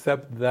to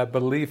accept that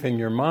belief in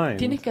your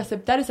tienes mind que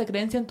aceptar esa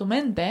creencia en tu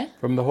mente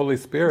from the Holy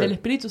del Spirit.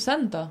 Espíritu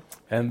Santo.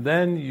 And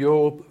then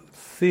you'll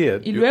see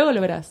it Y luego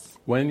lo verás,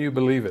 when you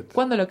believe it.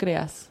 cuando lo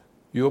creas.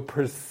 You'll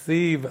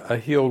perceive a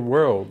healed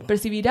world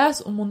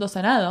Percibirás un mundo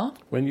sanado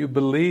when you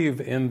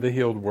believe in the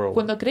healed world.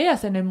 cuando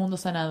creas en el mundo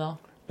sanado.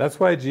 That's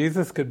why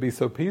Jesus could be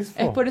so Es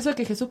peaceful. por eso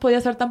que Jesús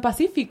podía ser tan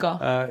pacífico.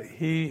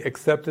 He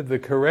accepted the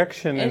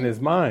correction in Él his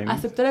mind,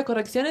 aceptó la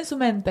corrección en su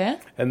mente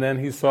and then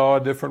he saw a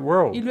different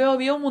world. y luego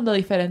vio un mundo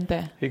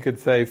diferente. He could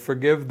say,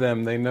 forgive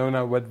them, they know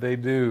not what they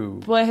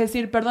do. Puedes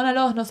decir,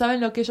 perdónalos, no saben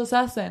lo que ellos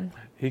hacen.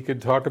 He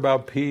could talk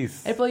about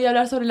peace, Él podía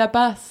hablar sobre la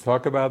paz,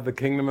 talk about the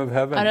kingdom of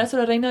hablar heaven.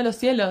 sobre el reino de los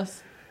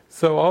cielos.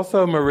 So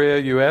also, Maria,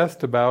 you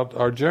asked about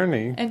our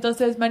journey,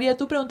 Entonces, María,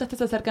 tú preguntaste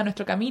acerca de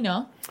nuestro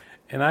camino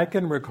and I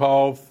can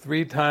recall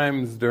 3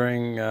 times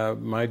during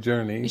my y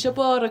journey yo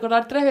puedo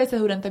recordar 3 veces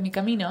durante mi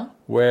camino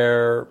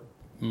where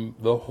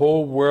the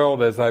whole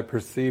world as I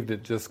perceived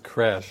it just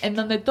crashed. en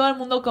donde todo el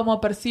mundo como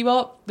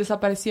percibo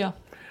desapareció.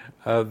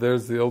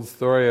 There's the old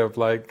story of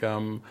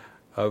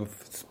of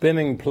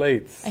spinning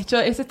plates.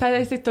 Esa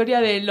historia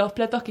de los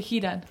platos que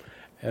giran.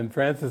 And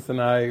Francis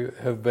and I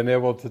have been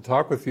able to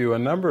talk with you a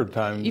number of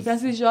times. Y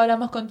Francis y yo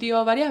hablamos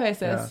contigo varias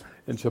veces.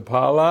 In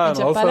Chapala and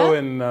Chapala, also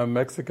in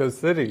Mexico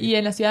City. Y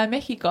en la Ciudad de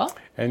México.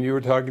 And you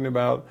were talking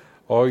about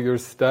all your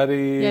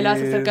studies Y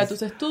hablabas acerca de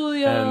tus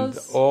estudios. and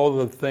all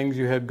the things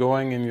you had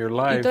going in your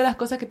Y life. todas las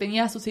cosas que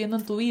tenías sucediendo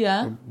en tu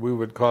vida. We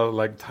would call it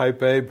like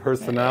type A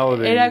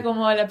personality. Era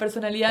como la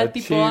personalidad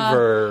tipo A,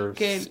 achiever,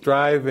 que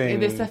striving,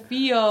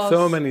 desafíos,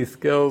 so many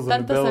skills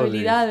and tantas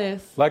abilities.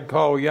 habilidades. Like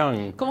Carl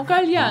Jung. Como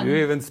Carl Jung. You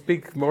even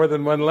speak more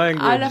than one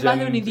language. Hablas más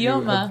de un and you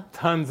idioma. have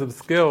tons of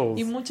skills.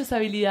 Y muchas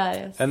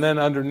habilidades. And then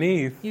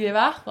underneath, Y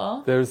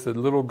debajo there's a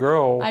little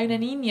girl hay una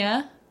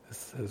niña that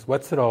says,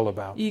 "What's it all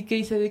about? y que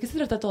dice, ¿de qué se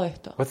trata todo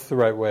esto? What's the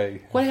right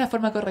way?" ¿Cuál es la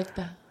forma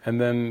correcta?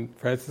 And then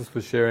Francis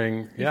was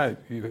sharing,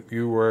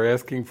 you were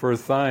asking for a Y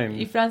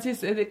sign.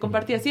 Francis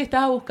compartía, sí,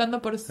 estaba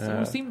buscando por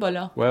un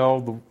símbolo.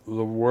 Well,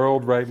 the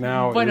world right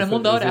now Bueno, el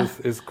mundo ahora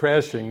is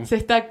crashing. Se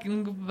está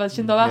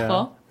yendo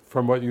abajo.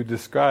 From what you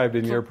described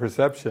in your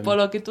perception. Por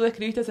lo que tú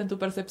describiste en tu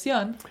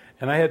percepción.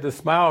 And I had to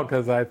smile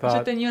because I Yo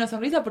thought, tenía una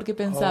sonrisa porque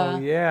pensaba, oh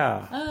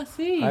yeah,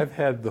 sí, I've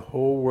had the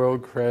whole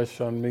world crash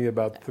on me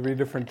about 3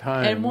 different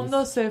times. el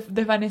mundo se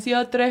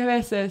desvaneció 3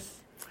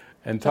 veces.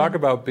 And talk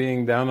about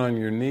being down on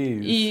your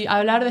knees. Y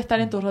hablar de estar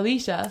en tus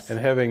rodillas. And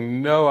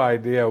having no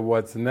idea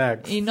what's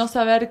next. Y no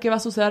saber qué va a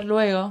suceder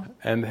luego.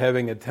 And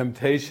having a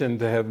temptation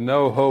to have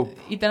no hope.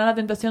 Y tener la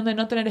tentación de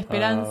no tener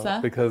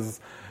esperanza. Because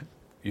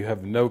you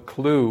have no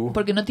clue.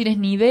 Porque no tienes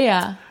ni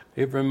idea.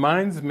 It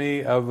reminds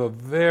me of a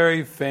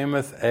very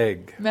famous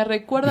egg. Me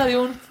recuerda de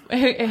un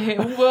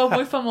huevo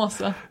muy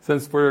famoso.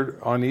 Since we're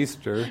on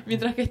Easter,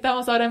 mientras que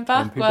estamos ahora en and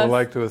Pascuas, people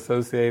like to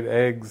associate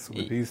eggs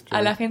with Easter.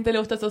 A la gente le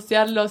gusta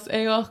asociar los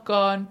egos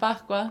con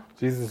Pascua.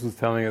 Jesus was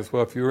telling us,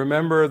 well, if you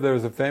remember,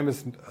 there's a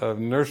famous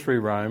nursery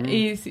rhyme.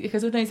 Y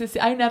Jesús nos dice,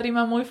 hay una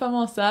rima muy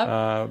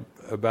famosa.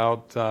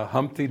 About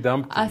Humpty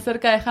Dumpty.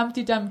 Acerca de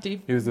Humpty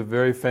Dumpty. He was a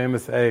very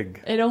famous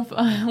egg. Era un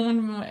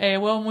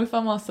huevo muy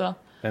famoso.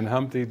 And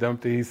Humpty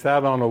Dumpty, he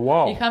sat on a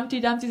wall. Y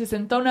Humpty Dumpty se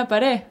sentó en una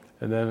pared.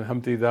 And then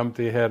Humpty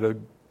Dumpty had a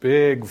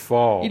big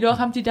fall. Y luego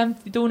Humpty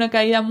Dumpty tuvo una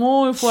caída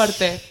muy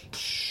fuerte.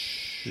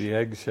 The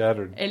egg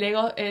shattered.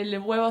 El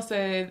huevo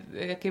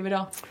se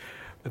quebró.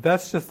 But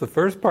that's just the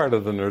first part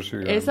of the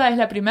nursery rhyme. Esa es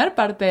la primera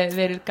parte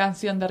de la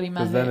canción de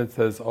rimas. Then it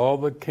says all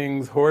the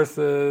king's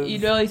horses. Y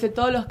luego dice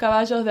todos los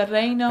caballos de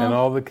reino. And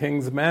all the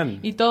king's men.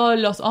 Y todos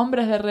los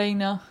hombres de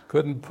reino.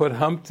 Couldn't put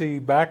Humpty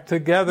back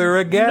together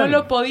again. No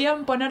lo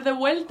podían poner de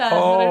vuelta.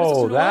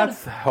 Oh,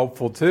 that's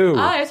helpful too.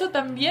 Eso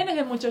también es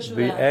de mucha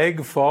ayuda. The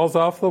egg falls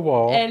off the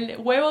wall. El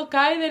huevo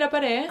cae de la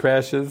pared.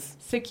 Crashes.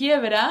 Se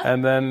quiebra.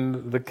 And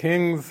then the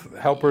king's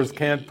helpers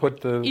can't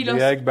put the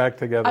egg back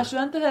together.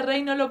 Ayudantes de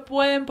rey no lo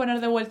pueden poner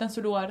de vuelta en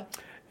su lugar.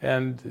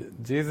 And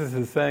Jesus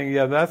is saying,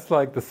 yeah, that's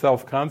like the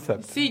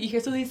self-concept. Sí, y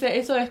Jesús dice,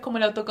 eso es como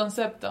el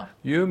autoconcepto.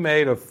 You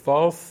made a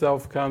false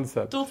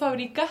self-concept. Tú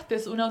fabricaste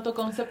un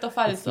autoconcepto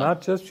falso. It's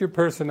not just your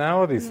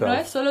personality self. No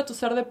es solo tu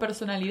ser de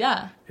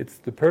personalidad. It's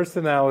the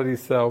personality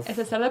self. Es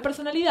el ser de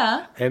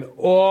personalidad. And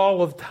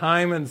all of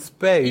time and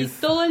space. Y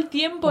todo el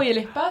tiempo y el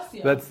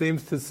espacio. That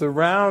seems to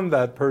surround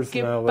that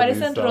personality que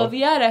parecen self.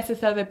 Rodear a ese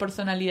ser de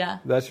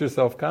personalidad. That's your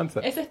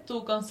self-concept. Ese es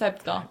tu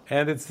concepto.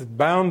 And it's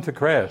bound to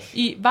crash.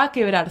 Y va a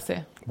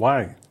quebrarse.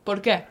 Why?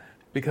 ¿Por qué?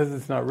 Because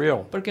it's not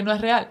real. Porque no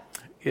es real.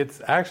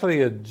 It's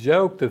actually a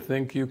joke to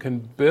think you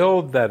can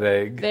build that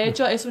egg. De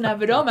hecho, es una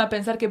broma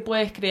pensar que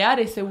puedes crear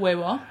ese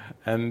huevo.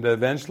 And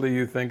eventually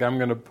you think, I'm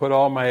going to put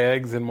all my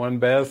eggs in one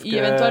basket. Y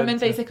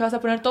eventualmente dices que vas a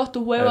poner todos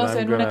tus huevos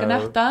en una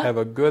canasta. Have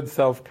a good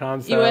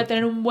self-concept. Y voy a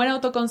tener un buen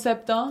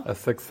autoconcepto. A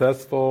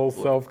successful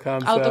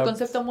self-concept.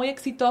 Autoconcepto muy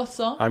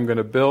exitoso. I'm going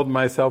to build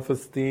my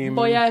self-esteem.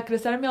 Voy a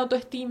crecer mi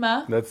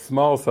autoestima. That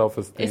small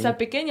self-esteem. Esa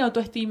pequeña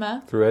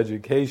autoestima. Through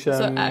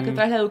education. A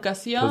través de la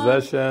educación.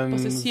 Possessions.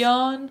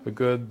 Posesión. A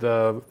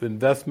good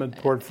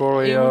investment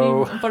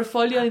portfolio. Un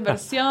portfolio de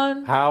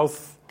inversión.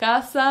 House.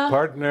 Casa.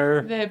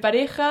 Partner. De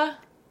pareja.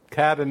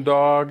 Cat and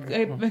dog.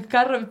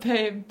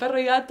 Perro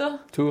y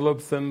gato.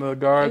 Tulips in the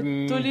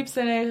garden. Tulips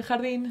en el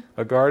jardín.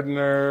 A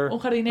gardener. Un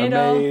jardinero.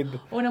 A maid.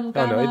 Una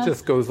mucama. No, it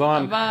just goes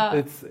on.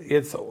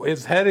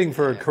 It's heading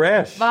for a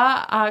crash.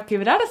 Va a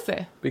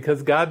quebrarse.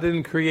 Because God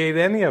didn't create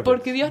any of it.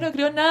 Porque Dios no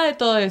creó nada de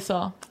todo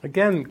eso.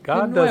 Again,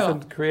 God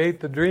doesn't create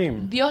the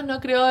dream. Dios no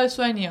creó el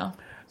sueño.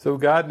 So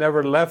God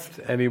never left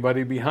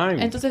anybody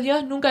behind. Entonces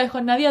Dios nunca dejó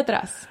a nadie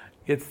atrás.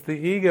 It's the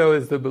ego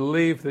is the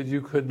belief that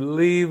you could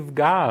leave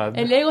God.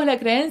 El ego es la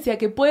creencia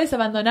que puedes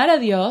abandonar a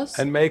Dios.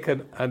 And make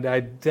an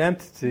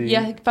identity.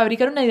 Y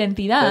fabricar una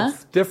identidad.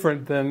 That's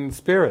different than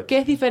spirit. Que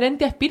es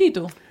diferente a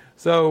espíritu.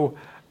 So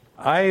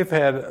I've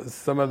had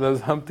some of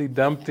those Humpty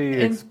Dumpty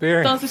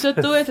experiences. Entonces yo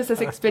tuve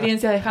esas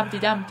experiencias de Humpty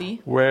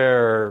Dumpty.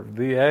 Where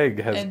the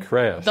egg has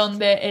crashed.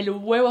 Donde el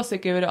huevo se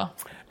quebró.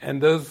 And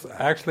those,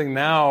 actually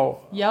now,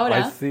 Y ahora-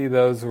 I see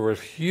those were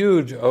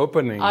huge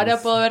openings Ahora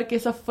puedo ver que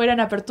esos fueran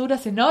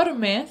aperturas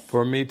enormes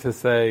for me to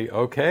say,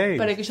 okay,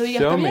 para que yo diga,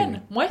 show está me.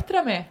 bien,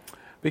 muéstrame.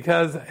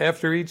 Because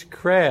after each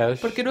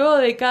crash, Porque luego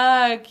de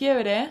cada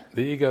quiebre,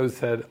 the ego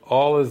said,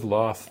 all is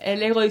lost.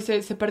 el ego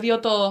dice, se perdió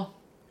todo.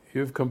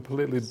 You've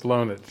completely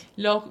blown it.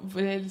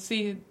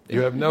 Sí,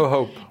 You have no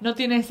hope. no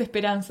tienes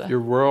esperanza.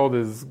 Your world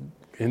is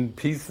in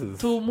pieces.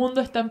 Tu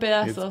mundo está en It's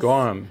pedazos.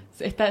 gone.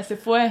 Se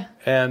fue.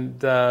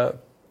 And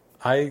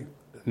I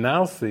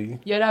now see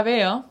Y ahora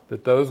veo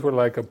that those were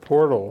like a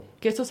portal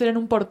que esos eran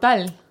un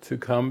portal to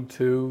come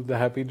to the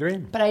happy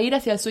dream, para ir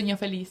hacia el sueño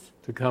feliz,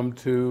 to come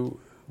to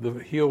the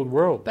healed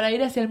world. para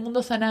ir hacia el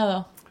mundo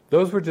sanado.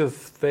 Those were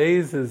just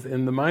phases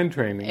in the mind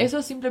training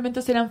Esos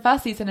simplemente eran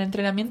fases en el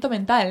entrenamiento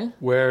mental,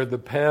 where the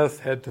past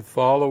had to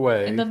fall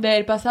away. en donde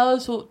el pasado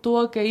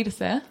tuvo que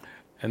irse.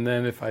 And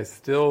then if I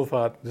still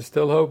thought, there's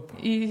still hope,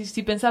 Y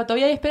si pensaba,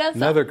 todavía hay esperanza,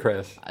 another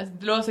crash.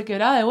 luego se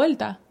quebraba de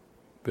vuelta.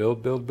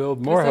 Build, build, build,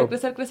 more Crecer, hope.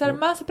 crecer, crecer,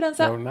 más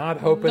esperanza. No,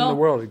 not hope in No, the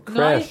world. It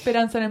no hay crashed.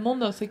 esperanza en el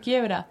mundo, se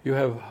quiebra. You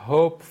have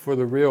hope for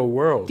the real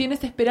world.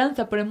 Tienes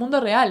esperanza por el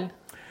mundo real.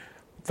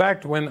 In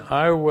fact, when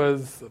I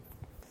was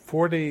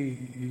 40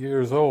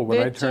 years old, when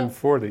De I hecho, turned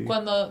 40,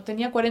 cuando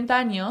tenía 40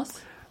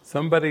 años,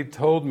 somebody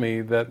told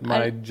me that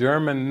my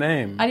German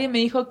name alguien me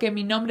dijo que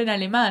mi nombre en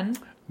alemán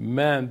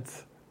meant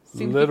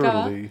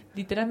significaba, literally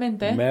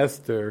literalmente,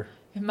 master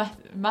es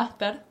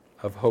máster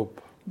of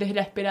hope. de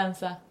la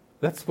esperanza.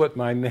 That's what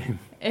my name,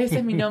 Ese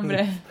es mi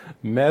nombre,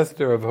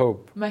 master of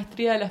hope.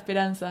 maestría de la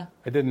esperanza.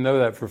 I didn't know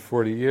that for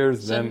 40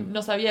 years Yo then.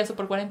 no sabía eso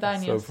por 40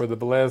 So años. for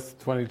the last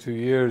 22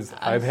 years,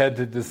 I've had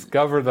to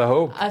discover the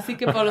hope. Así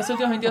que por los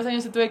últimos 22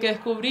 años tuve que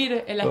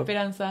descubrir la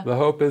esperanza. The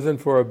hope isn't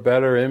for a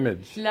better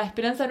image. La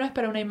esperanza no es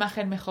para una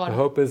imagen The mejor.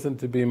 hope isn't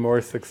to be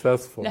more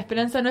successful. La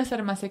esperanza no es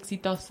ser más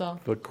exitoso.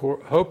 The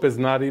hope is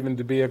not even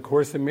to be a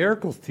Course in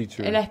Miracles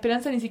teacher. La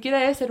esperanza ni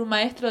siquiera es ser un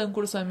maestro de un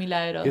curso de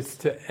milagros. It's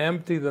to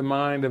empty the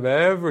mind of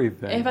Es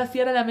everything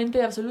vaciar a la mente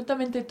de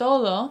absolutamente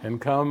todo and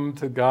come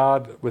to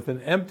God with an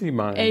empty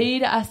mind e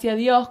ir hacia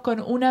Dios con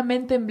una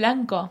mente en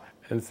blanco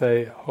and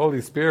say, Holy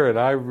Spirit,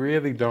 I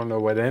really don't know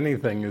what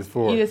anything is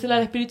for. y decirle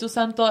al Espíritu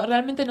Santo,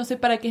 realmente no sé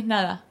para qué es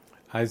nada.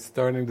 I'm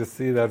starting to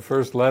see that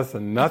first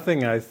lesson. Nothing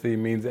I see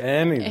means Estoy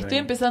anything.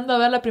 empezando a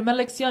ver la primera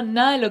lección,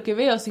 nada de lo que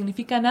veo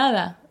significa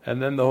nada. And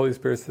then the Holy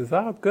Spirit says,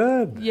 oh,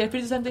 good. Y el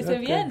Espíritu Santo dice,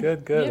 Good, bien, good,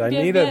 good, good. bien, I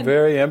bien, need a bien.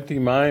 very empty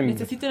mind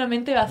Necesito una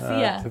mente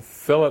vacía to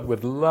fill it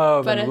with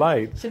love para and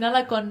light.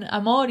 llenarla con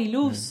amor y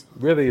luz.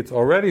 Really, it's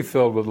already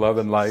filled with love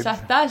and light, Ya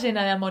está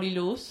llena de amor y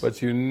luz. but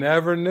you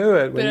never knew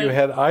it when Pero you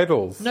had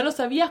idols, no lo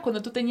sabías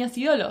cuando tú tenías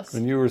ídolos.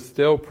 when you were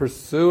still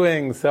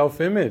pursuing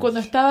self-image, Cuando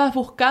estabas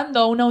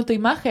buscando una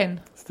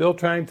autoimagen, still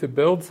trying to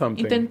build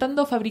something.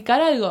 intentando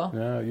fabricar algo.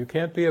 No, you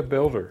can't be a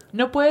builder.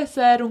 No puedes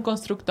ser un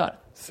constructor.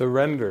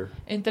 Surrender.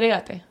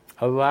 Entrégate.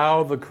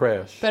 Allow the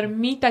crash.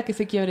 Permita que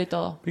se quiebre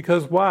todo.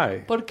 Because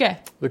why? ¿Por qué?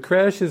 The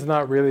crash is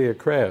not really a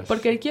crash.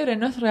 Porque el quiebre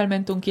no es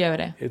realmente un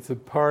quiebre. It's a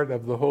part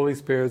of the Holy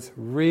Spirit's Es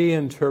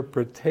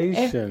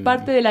reinterpretation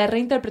parte de la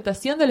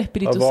reinterpretación del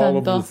Espíritu of all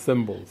of Santo the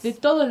symbols. de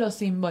todos los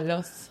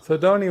símbolos. So you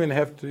don't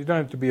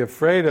have to be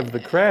afraid of the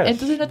crash.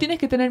 Entonces no tienes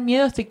que tener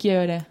miedo a este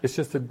quiebre. It's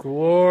just a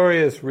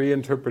glorious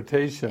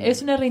reinterpretation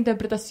Es una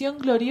reinterpretación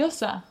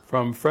gloriosa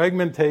from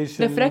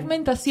fragmentation de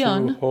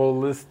fragmentación to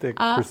holistic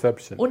a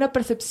perception. una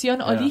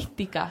percepción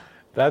holística.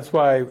 That's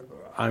why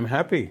I'm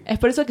happy. Es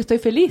por eso que estoy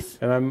feliz.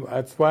 And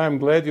that's why I'm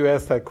glad you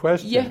asked that Y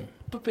question.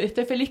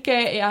 estoy feliz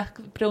que has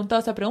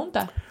preguntado esa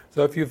pregunta.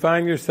 So if you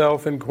find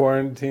yourself in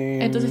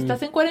quarantine, Entonces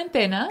estás en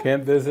cuarentena,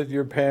 can't visit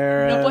your no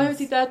puedes parents,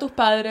 visitar a tus you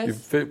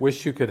padres,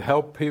 wish you could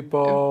help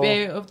people,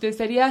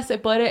 desearías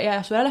poder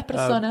ayudar a las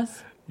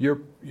personas.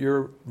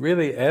 you're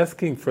really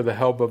asking for the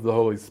help of the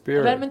Holy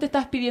Spirit. Realmente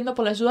estás pidiendo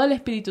por la ayuda del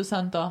Espíritu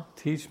Santo.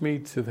 Teach me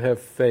to have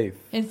faith.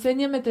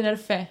 Enséñame a tener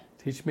fe.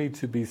 Teach me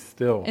to be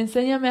still.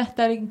 Enséñame a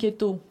estar en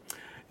quietud.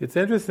 It's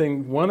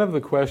interesting, one of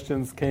the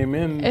questions came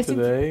in Es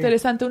today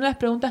interesante, una de las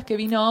preguntas que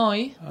vino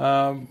hoy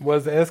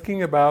was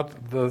asking about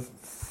the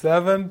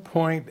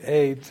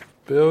 7.8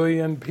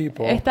 billion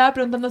people. estaba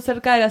preguntando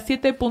acerca de las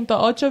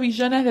 7.8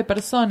 billones de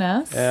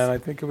personas. And I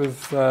think it was,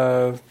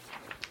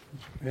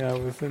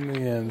 it was in the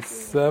end,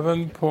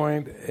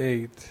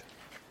 7.8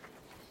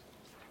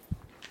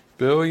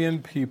 billion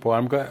people.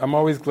 I'm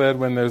always glad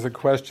when there's a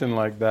question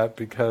like that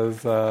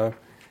because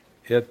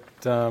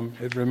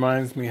it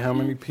reminds me how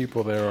many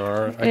people there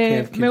are. I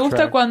can't keep Me gusta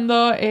track.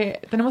 cuando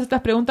tenemos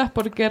estas preguntas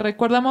porque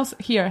recordamos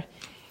here.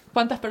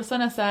 ¿Cuántas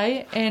personas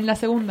hay en la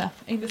segunda?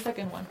 In the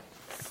second one.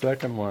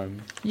 Second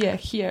one. Yeah,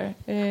 here.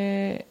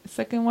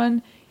 Second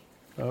one.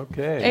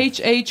 Okay.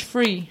 HH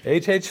free.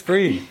 HH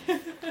free.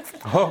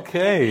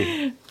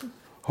 Okay.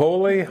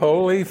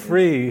 Holy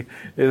free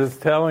is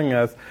telling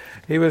us.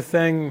 He was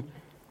saying,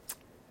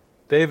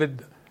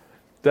 David,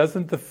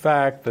 doesn't the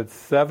fact that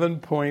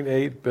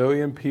 7.8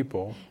 billion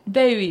people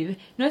David,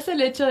 ¿no es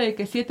el hecho de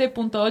que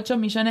 7.8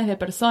 millones de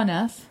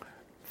personas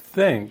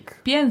think,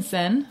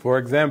 piensen, for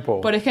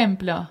example, por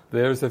ejemplo,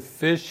 there's a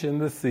fish in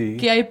the sea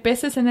que hay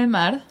peces en el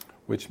mar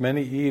which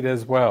many eat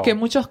as well, que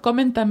muchos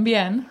comen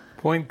también,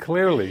 point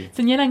clearly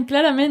señalan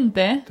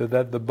claramente to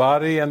that the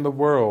body and the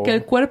world que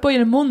el cuerpo y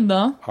el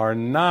mundo are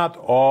not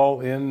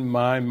all in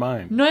my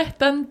mind. no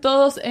están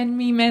todos en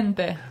mi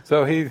mente.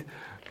 So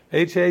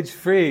H.H.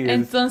 Free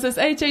Entonces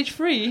H.H.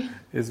 Free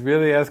is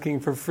really asking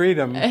for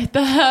freedom,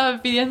 está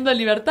pidiendo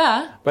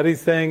libertad, but he's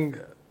saying,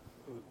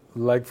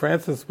 like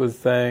Francis was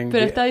saying,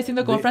 pero está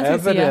diciendo, como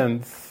Francis decía,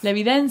 evidence la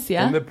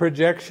evidencia in the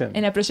projection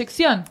en la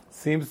proyección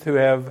seems to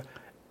have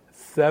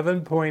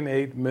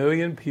 7.8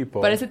 million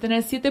people, parece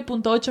tener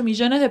 7.8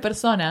 millones de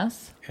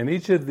personas, and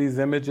each of these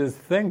images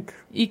think.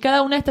 y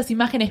cada una de estas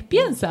imágenes They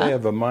piensa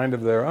have a mind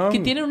of their que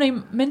own, tienen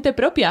una mente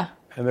propia,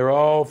 and they're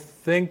all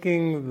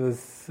thinking the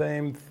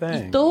same y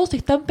thing, todos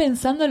están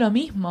pensando lo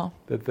mismo,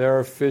 that there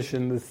are fish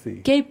in the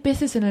sea. que hay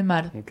peces en el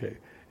mar. Okay,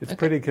 it's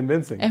pretty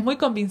convincing. Es muy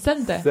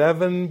convincente.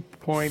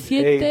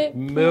 7.8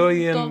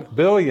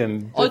 billion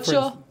different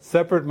 8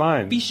 separate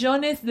minds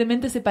billones de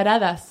mentes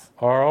separadas.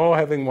 are all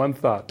having one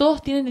thought,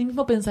 Todos tienen el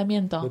mismo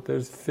pensamiento, that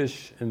there's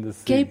fish in the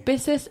que hay sea.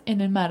 peces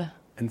en el mar.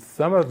 And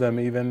some of them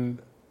even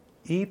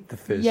eat the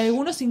fish. Y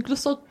algunos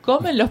incluso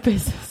comen los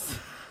peces.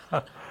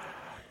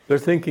 They're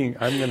thinking,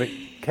 I'm going to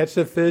catch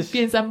the fish,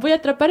 Piensan, voy a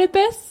atrapar el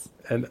pez,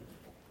 and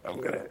I'm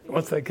going to,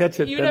 once I catch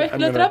it, y una then vez I'm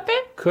que lo going to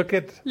atrape, cook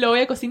it. lo voy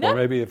a Or cocinar,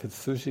 maybe if it's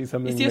sushi,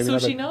 something, Y si es maybe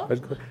not sushi, a- ¿no? but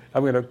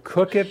I'm going to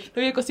cook it,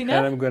 lo voy a and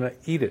cocinar, I'm going to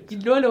eat it.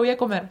 y luego lo voy a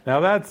comer. Now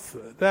that's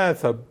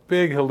a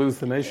big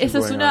hallucination Esa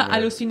es going una on there.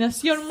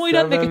 alucinación muy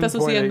grande que está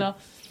sucediendo.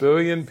 7.8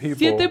 billion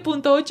people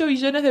 7.8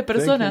 billones de thinking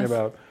personas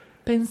about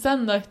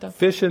pensando esto.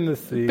 fish in the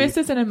sea,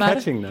 Peces en el mar,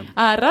 catching them,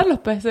 agarrar los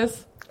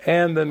peces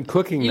and then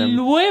cooking y them.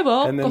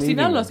 luego and then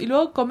cocinarlos eating y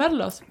luego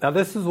comerlos. Now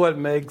this is what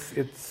makes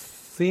it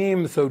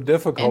seem so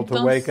difficult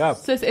to wake up.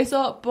 Entonces,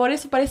 por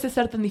eso parece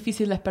ser tan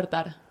difícil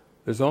despertar.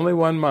 There's only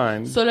one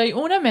mind, Solo hay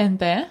una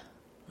mente,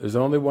 there's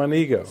only one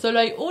ego. solo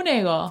hay un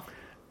ego.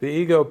 The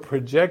ego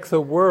projects a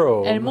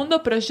world El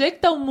mundo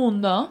proyecta un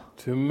mundo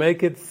to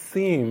make it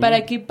seem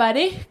para que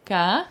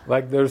parezca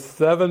like there's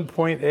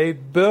 7.8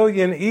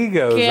 billion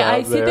egos que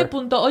hay out there.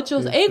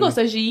 7.8 egos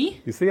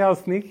allí. You see how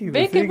sneaky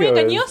 ¿Ves this que es muy ego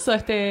is? engañoso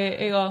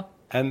este ego?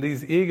 And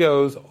these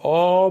egos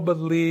all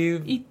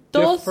believe Y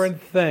todos different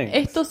things,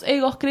 estos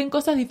egos creen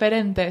cosas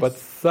diferentes, but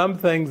some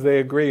things they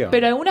agree on.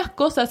 pero algunas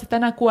cosas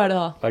están de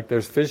acuerdo, Like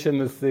there's fish in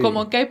the sea.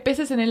 como que hay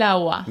peces en el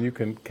agua You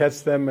can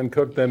catch them and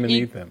cook them and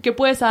y eat them. que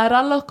puedes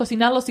agarrarlos,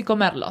 cocinarlos y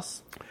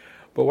comerlos.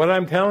 But what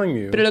I'm telling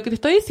you Pero lo que te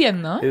estoy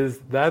diciendo is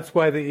that's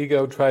why the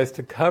ego tries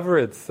to cover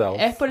itself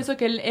es por eso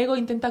que el ego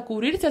intenta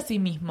cubrirse a sí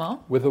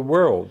mismo with a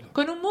world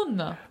con un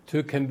mundo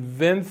to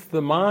convince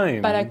the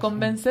mind para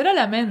convencer a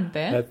la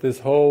mente that this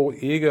whole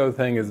ego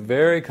thing is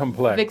very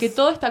complex de que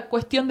toda esta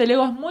cuestión del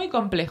ego es muy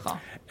complejo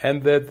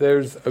and that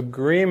there's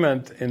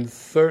agreement in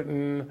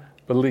certain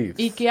beliefs.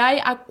 y que hay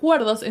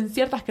acuerdos en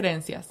ciertas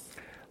creencias.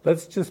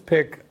 Let's just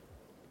pick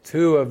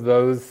two of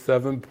those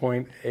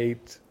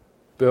 7.8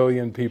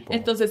 billion people.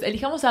 Entonces,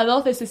 elijamos a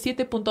 2 de esos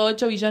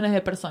 7.8 billones de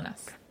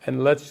personas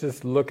And let's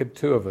just look at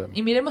two of them.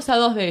 y miremos a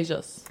 2 de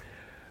ellos.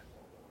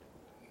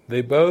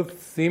 They both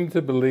seem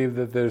to believe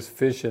that there's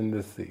fish in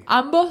the sea.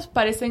 Ambos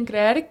parecen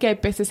creer que hay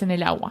peces en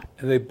el agua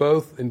And they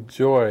both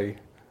enjoy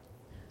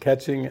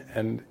catching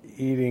and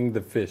eating the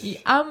y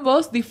fish.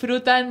 ambos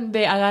disfrutan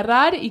de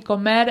agarrar y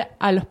comer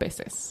a los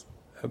peces.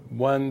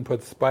 One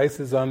puts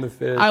spices on the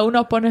fish.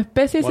 Algunos ponen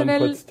especies en One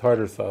el puts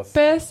tartar sauce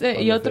pez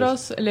on y the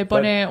otros fish. le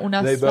pone But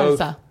una they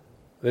salsa.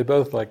 They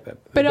both like that.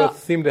 They Pero- both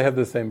seem to have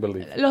the same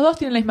belief. Los dos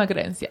tienen la misma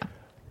creencia.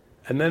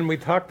 And then we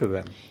talk to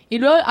them. Y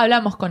luego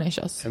hablamos con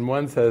ellos. And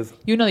one says,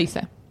 Y uno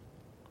dice,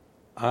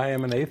 I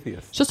am an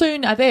atheist. yo soy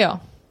un ateo,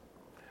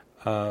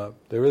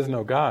 There is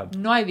no God.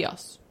 no hay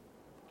Dios.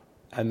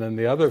 And then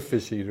the other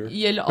fish eater,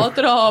 Y el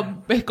otro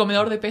es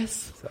comedor de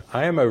pez.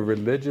 I am a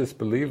religious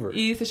believer.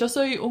 Y dice, yo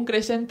soy un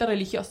creyente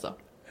religioso.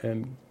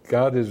 And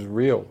God is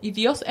real. Y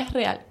Dios es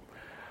real.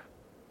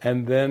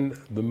 And then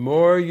the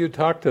more you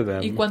talk to Y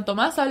them, cuanto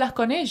más hablas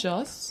con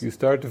ellos, you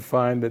start to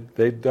find that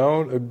they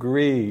don't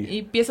agree. y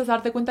empiezas a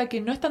darte cuenta que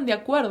no están de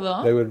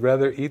acuerdo, They would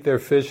rather eat their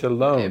fish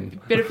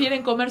alone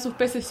prefieren comer sus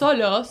peces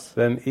solos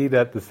than eat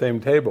at the same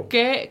table.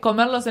 que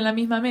comerlos en la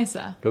misma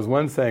mesa. Because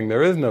one's saying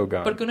there is no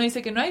God. Porque uno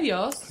dice que no hay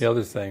Dios, The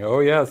other's saying,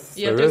 oh yes,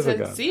 y there otro is a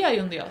dice, God. sí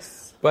hay un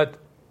Dios. But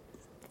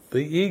the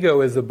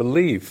ego is a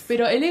belief,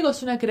 Pero el ego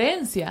es una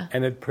creencia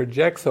and it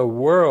projects a y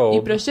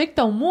world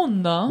proyecta un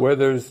mundo where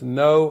there's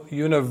no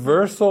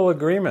universal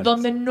agreement.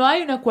 donde no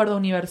hay un acuerdo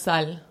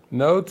universal.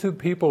 No two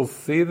people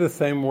see the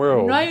same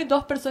world No hay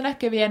dos personas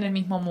que vean el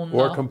mismo or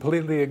mundo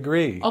completely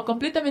agree. o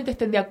completamente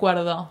estén de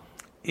acuerdo.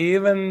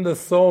 Even the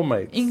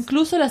soulmates,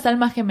 Incluso las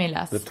almas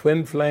gemelas, the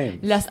twin flames,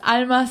 las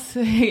almas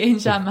en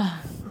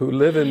llama, who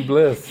live in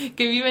bliss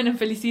que viven en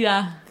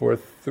felicidad for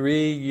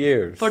 3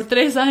 years por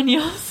 3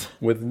 años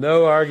with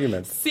no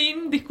arguments,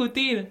 sin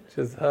discutir.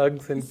 just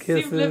hugs and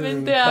kisses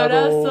Simplemente and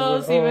cuddles,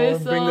 abrazos y and,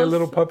 besos. bring the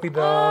little puppy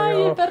dog. Ay,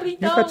 el Oh, perrito.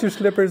 you got your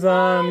slippers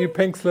on, your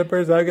pink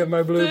slippers. I got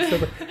my blue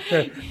slippers.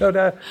 Yeah, no,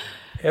 that,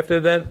 after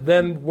that,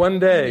 then one Y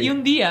day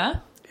un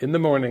día, in the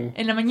morning,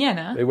 en la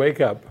mañana, they wake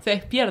up, se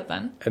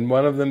despiertan and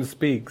one of them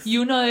speaks, y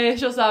uno de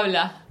ellos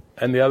habla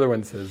and the other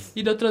one says,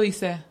 y el otro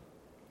dice,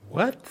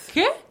 "What?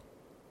 ¿qué?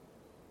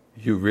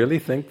 You really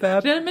think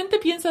that? ¿Realmente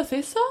piensas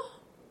eso?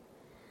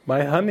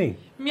 My honey,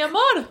 Mi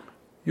amor,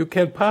 you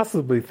can't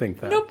possibly think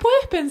that. no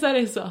puedes pensar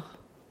eso.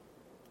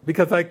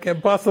 Because I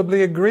can't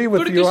possibly agree with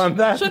Porque you on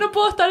that. yo no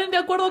puedo estar de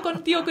acuerdo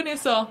contigo con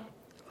eso.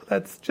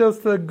 Let's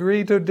just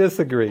agree to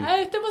disagree."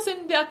 Estemos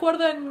de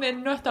acuerdo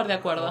en no estar de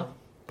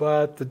acuerdo.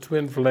 But the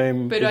twin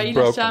flame Pero is ahí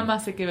la broken. llama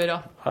se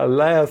quebró.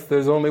 Alas,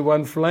 there's only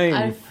one flame.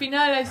 Al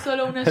final hay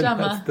solo una And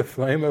llama. that's the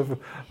flame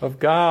of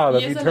God,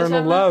 of Y esa es la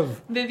eternal llama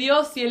love. de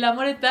Dios y el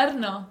amor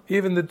eterno.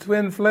 Even the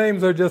twin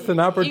flames are just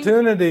an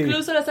opportunity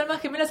Incluso las almas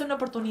gemelas son una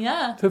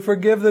oportunidad to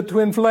forgive the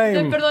twin de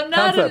flame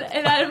perdonar concept.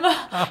 el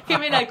alma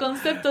gemela, el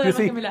concepto de You alma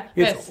see, gemela.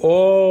 it's ¿Ves?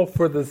 all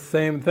for the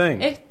same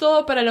thing. Es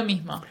todo para lo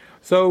mismo.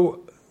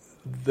 So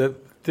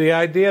the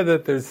idea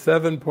that there's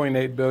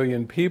 7.8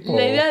 billion people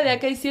La idea de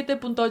que hay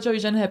 7.8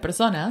 billones de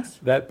personas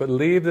that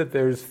believe that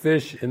there's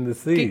fish in the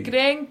que sea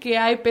creen que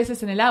hay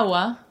peces en el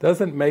agua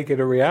doesn't make it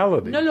a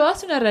reality. no lo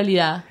hace una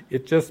realidad.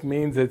 It just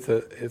means it's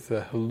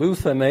a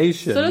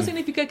hallucination Solo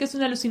significa que es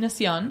una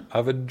alucinación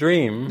of a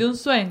dream de un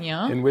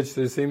sueño in which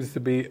there seems to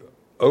be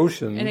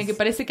oceans, en el que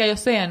parece que hay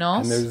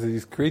océanos and there's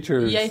these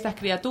creatures y hay estas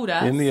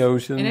criaturas in the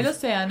oceans, en el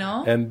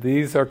océano and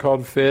these are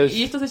called y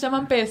fish, estos se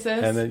llaman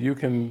peces and that you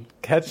can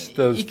catch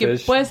those y que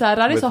fish puedes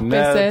agarrar with esos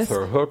nets peces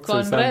or hooks or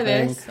con something,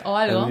 redes o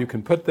algo and you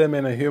can put them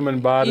in a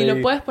human body y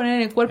lo puedes poner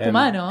en el cuerpo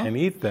humano and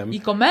eat them. y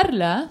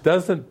comerla.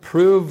 Doesn't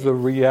prove the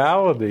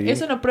reality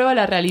Eso no prueba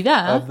la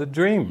realidad of the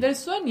dream. del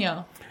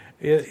sueño.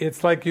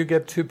 It's like you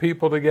get two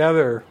people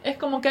together Es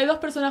como que hay dos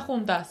personas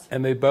juntas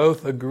and they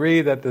both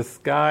agree that the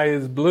sky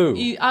is blue.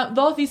 y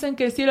dos dicen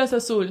que el cielo es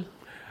azul,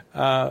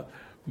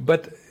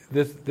 But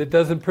it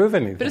doesn't prove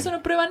anything. pero eso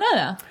no prueba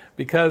nada,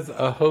 Because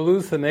a porque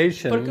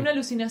hallucination una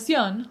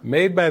alucinación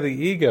made by the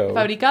ego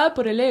fabricada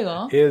por el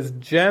ego is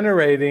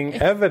generating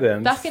está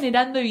evidence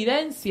generando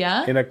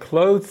evidencia in a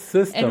closed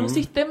en system un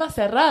sistema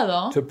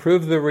cerrado to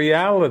prove the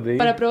reality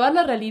para probar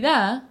la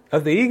realidad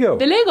of the ego,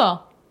 del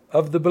ego,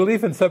 of the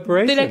belief in de la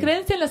separation.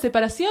 creencia en la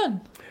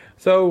separación.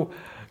 So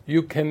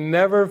you can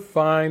never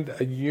find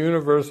a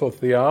universal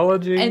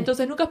theology,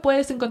 Entonces nunca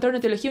puedes encontrar una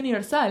teología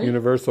universal,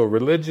 universal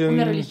religion,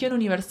 una religión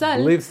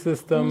universal, belief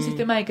system, un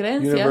sistema de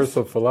creencias,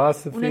 universal una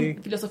philosophy,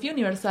 filosofía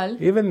universal,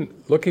 even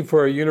looking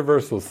for a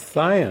universal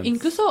science.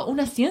 incluso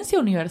una ciencia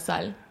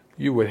universal.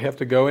 You would have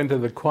to go into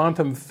the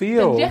quantum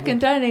field, Tendrías que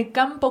entrar en el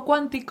campo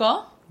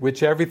cuántico,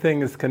 which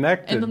everything is en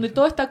connected, donde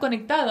todo está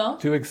conectado,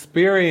 to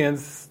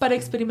experience para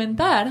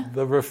experimentar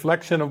the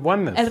reflection of el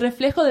oneness.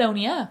 reflejo de la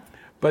unidad.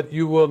 But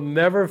you will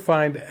never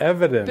find Pero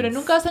evidence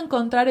nunca vas a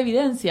encontrar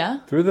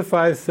evidencia through the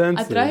five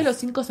a través de los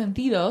senses 5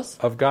 sentidos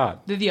of God.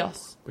 de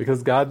Dios.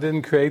 Because God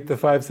didn't create the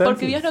five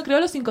Porque Dios no senses. creó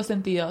los 5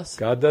 sentidos.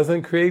 God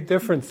doesn't create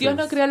differences. Dios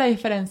no crea las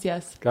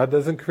diferencias. God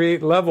doesn't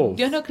create levels.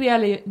 Dios no crea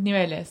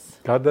niveles.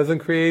 God doesn't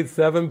create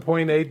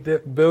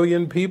 7.8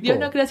 billion people. Dios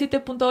no crea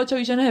 7.8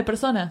 billones de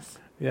personas.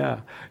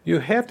 Yeah. You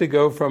have to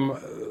go from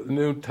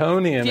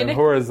Newtonian and Tienes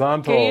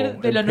horizontal, que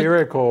ir de lo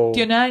empirical,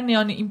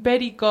 newtoniano,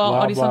 empírico,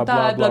 blah, horizontal,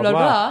 blah, blah, bla, bla,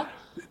 bla,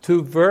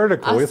 to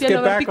vertical. Let's hacia get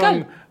lo back vertical.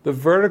 on the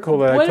vertical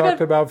that I Vuelve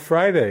talked about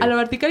Friday. a lo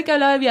vertical que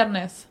hablaba el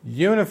viernes.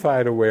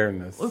 Unified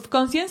awareness.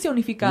 Conciencia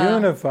unificada.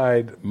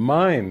 Unified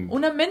mind.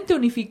 Una mente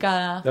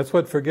unificada. That's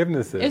what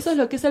forgiveness is. Eso es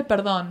lo que es el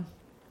perdón.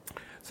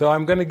 So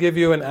I'm going to give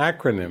you an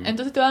acronym.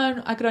 Entonces te voy a dar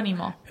un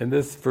acrónimo. And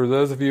this, for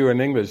those of you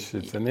in English,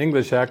 it's an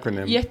English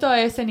acronym. Y esto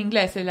es en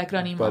inglés el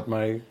acrónimo. But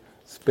my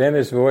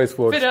Spanish voice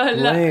will Pero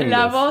explain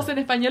la this. voz en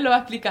español lo va a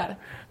explicar.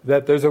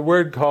 That there's a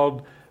word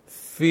called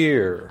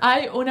fear.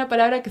 Hay una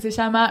palabra que se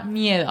llama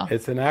miedo.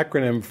 It's an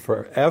acronym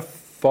for F,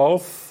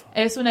 false,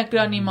 Es un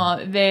acrónimo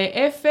de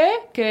F,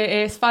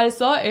 que es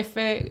falso,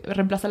 F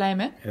reemplaza la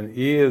M. and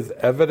E is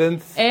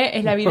evidence, E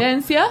es la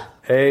evidencia,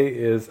 A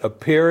is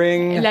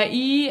appearing, la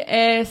I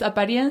es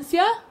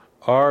apariencia,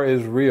 R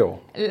is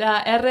real.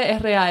 la R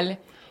es real.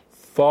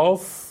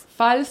 False,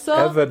 Falso,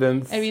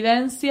 evidence,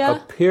 evidencia,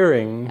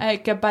 appearing,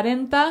 que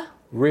aparenta,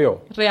 real.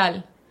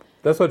 real.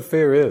 That's what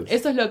fear is.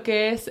 Eso es lo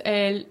que es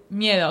el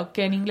miedo,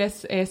 que en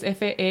inglés es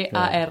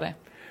F-E-A-R.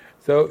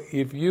 So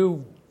if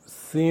you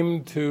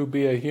seem to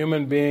be a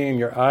human being and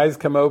your eyes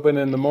come open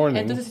in the morning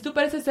Entonces, si tú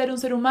pareces ser un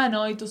ser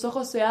humano y tus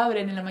ojos se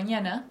abren en la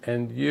mañana,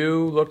 and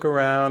you look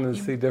around and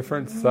see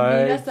different miras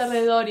sights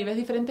alrededor y ves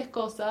diferentes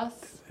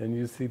cosas, and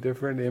you see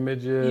different y ves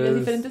images,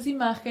 diferentes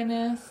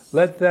imágenes,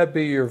 let that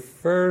be your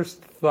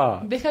first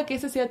thought deja que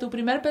ese sea tu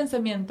primer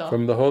pensamiento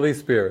from the Holy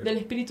Spirit. del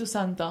Espíritu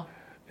Santo.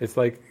 It's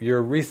like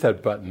your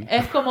reset button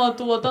Es como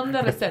tu botón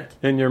de reset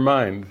in your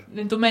mind.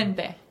 en tu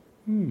mente.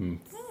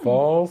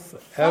 False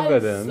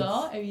evidence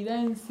Falso,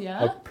 evidencia,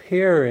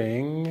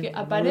 appearing que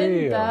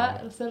aparenta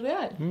real. ser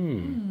real.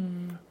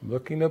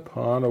 Looking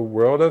upon a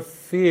world of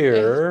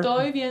fear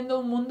Estoy viendo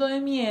un mundo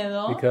de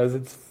miedo because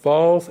it's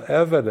false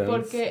evidence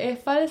porque es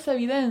falsa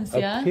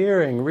evidencia,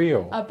 appearing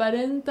real.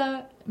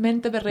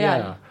 aparentemente real.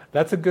 Yeah.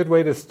 That's a good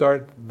way to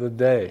start the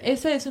day.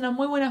 Esa es una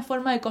muy buena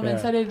forma de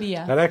comenzar el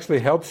día. That actually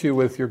helps you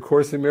with your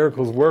Course in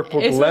Miracles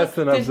workbook Eso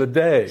lesson of the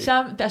day.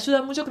 te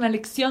ayuda mucho con la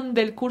lección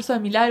del curso de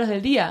milagros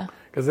del día.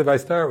 Because if I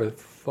start with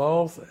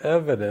false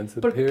evidence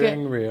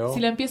appearing Porque real, si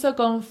la empiezo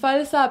con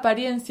falsa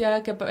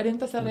apariencia que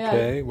aparenta ser real,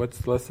 okay,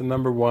 what's lesson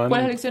number 1?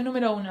 ¿cuál es la lección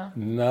número 1?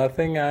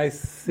 Nothing I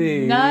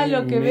see Nada de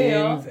lo que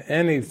veo means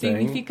anything.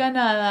 significa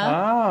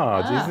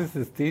nada. Jesus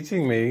is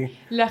teaching me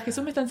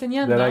Jesús me está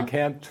enseñando that I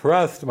can't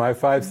trust my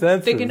 5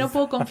 senses de que no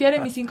puedo confiar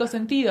en mis 5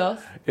 sentidos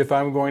if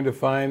I'm going to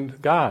find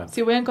God.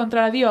 si voy a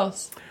encontrar a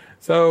Dios.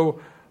 So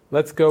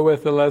let's go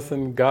with the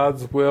lesson,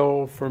 God's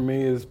will for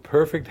me is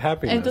perfect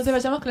happiness. Entonces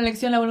vayamos con la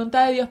lección, la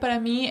voluntad de Dios para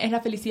mí es la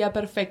felicidad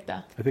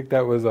perfecta. I think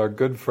that was our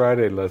Good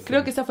Friday lesson.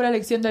 Creo que esa fue la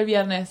lección del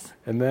viernes.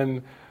 And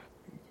then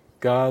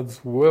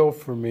God's will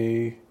for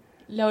me,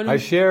 La I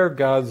share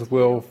God's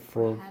will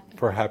for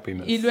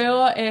happiness. Y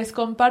luego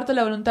comparto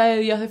la voluntad de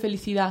Dios de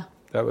felicidad.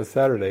 That was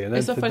Saturday. And then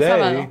Eso fue el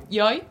sábado. today, ¿Y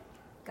hoy?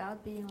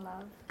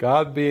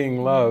 God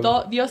being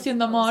love. Dios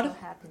siendo amor Also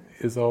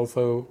happiness. is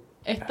also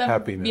es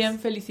happiness. también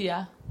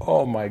felicidad.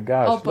 Oh my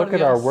gosh, Oh, por look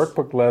at our Dios.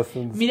 workbook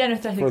lessons Mira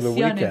nuestras for the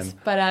lecciones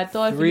weekend. para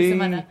todo el fin de 3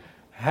 semana.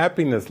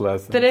 happiness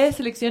lessons. 3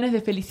 lecciones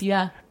de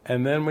felicidad.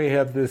 And then we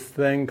have this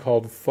thing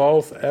called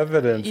false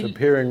evidence Y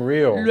appearing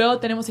real. Luego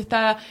tenemos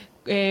esta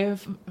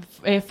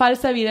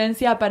falsa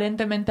evidencia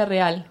aparentemente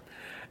real.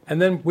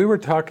 And then we were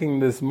talking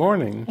this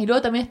morning. Y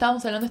luego también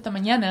estábamos hablando esta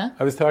mañana.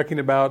 I was talking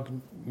about,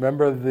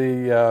 remember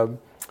the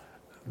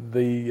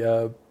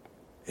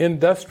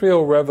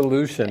Industrial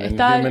Revolution in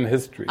human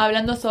history,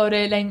 hablando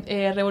sobre la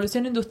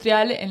revolución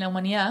industrial en la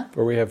humanidad,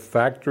 where we have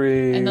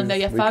factories, en donde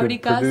había we could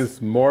fábricas,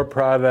 produce more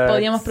products,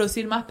 podíamos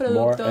producir más more,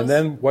 productos. and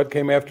then what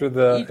came after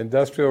the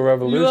Industrial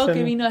Luego que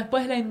Revolution? vino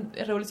después de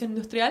la revolución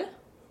industrial,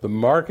 The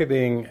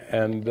marketing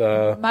and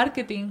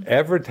marketing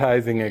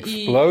advertising y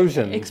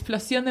explosion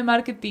explosión de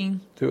marketing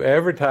to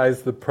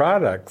advertise the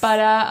products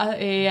para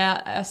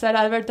hacer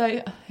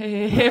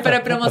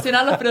para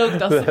promocionar los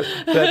productos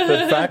that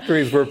the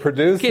factories were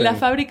producing. que las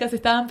fábricas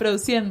estaban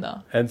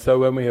produciendo. And so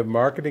when we have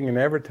marketing and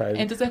advertising,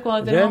 Entonces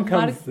cuando then tenemos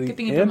comes the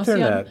marketing y promoción,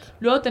 internet.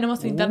 luego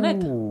tenemos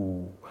internet.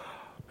 Ooh,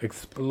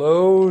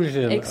 explosión.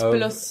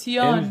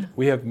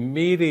 We have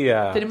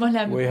media. Tenemos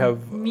la we have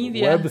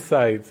media.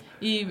 websites.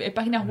 Y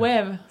páginas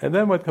web. And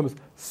then what comes?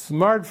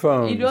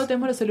 Smartphones. Y luego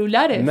tenemos los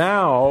celulares.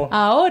 Now,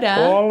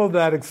 Ahora, all of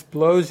that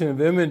explosion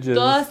of images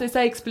toda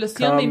esa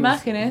explosión de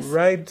imágenes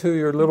right to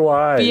your little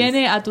eyes.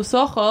 viene a tus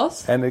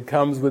ojos And it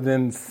comes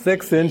within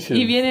 6 inches.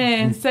 y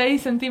viene en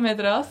 6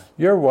 centímetros.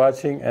 You're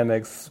watching an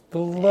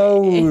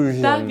explosion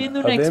Estás viendo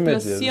una of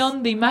explosión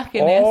images, de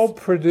imágenes, all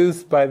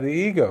produced by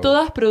the ego,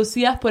 todas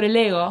producidas por el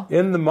ego,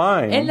 in the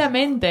mind, en la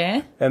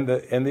mente, and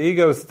the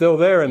ego is still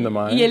there in the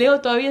mind, y el ego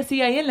todavía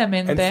sigue ahí en la and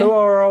mente, so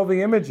are all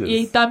the images.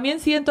 y también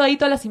siguen ahí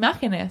todas las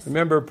imágenes.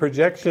 Remember,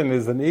 projection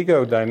is an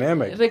ego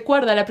dynamic.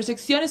 Recuerda, la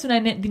proyección es una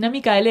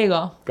dinámica del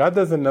ego. God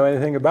doesn't know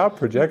anything about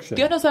projection.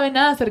 Dios no sabe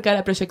nada acerca de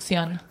la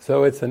proyección.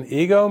 So it's an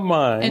ego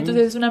mind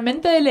Entonces es una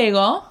mente del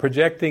ego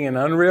projecting an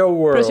unreal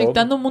world,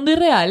 proyectando un mundo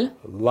irreal,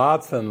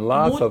 lots and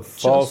lots of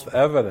false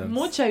evidence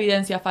mucha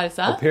evidencia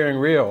falsa appearing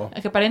real.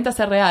 que aparenta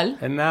ser real,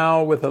 And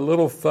now with a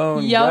little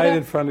phone y ahora right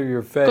in front of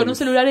your face, con un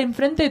celular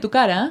enfrente de tu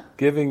cara,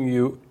 giving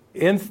you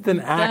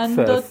instant access,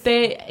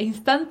 dándote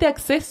instante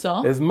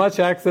acceso, as much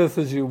access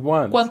as you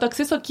want, cuanto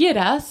acceso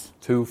quieras,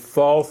 to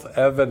false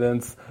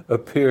evidence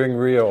appearing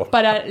real.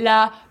 para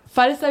la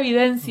falsa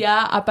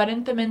evidencia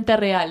aparentemente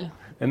real.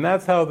 And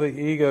that's how the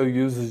ego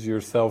uses your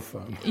cell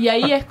phone. Y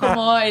ahí es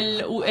como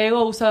el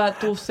ego usa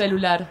tu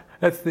celular.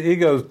 That's the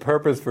ego's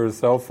purpose for a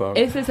cell phone.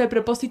 Ese es el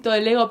propósito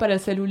del ego para el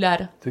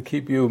celular. To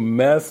keep you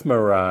Para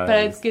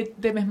mesmerized, que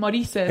te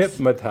mesmorices,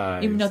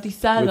 hypnotized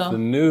hipnotizado with the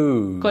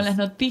news con las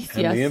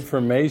noticias and the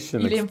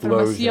information y la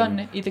información explosion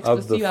of the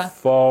explosiva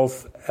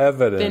false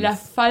evidence de la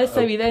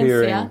falsa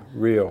evidencia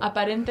appearing real.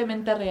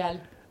 aparentemente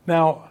real.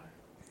 Now,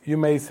 you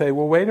may say,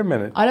 well, wait a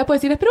minute. Ahora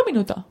puedes decir, espera un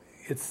minuto.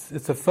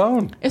 It's a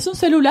phone. Es un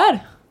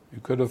celular. You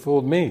could have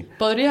fooled me.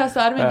 Podrías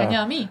haberme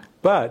engañado a mí.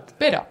 But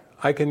Pero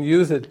I can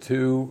use it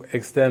to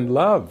extend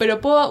love.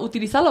 puedo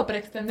utilizarlo para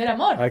extender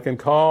amor. I can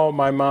call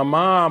my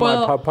mama, my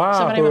Puedo papa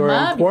llamar a mi who mamá,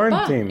 are a in mi papá,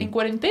 en quarantine.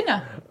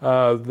 cuarentena.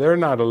 They're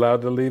not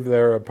allowed to leave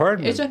their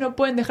apartment. Ellos no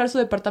pueden dejar su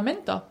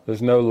departamento.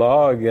 There's no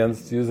law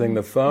against using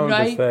the phone No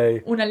to hay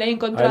say, una ley en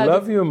contra I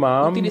love de you,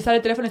 Mom. utilizar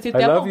el teléfono y decir I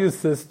te love amo, you,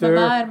 sister.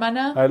 mamá,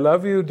 hermana, I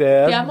love you, te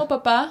Dad. amo,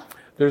 papá.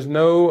 There's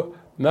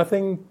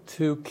nothing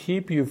to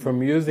keep you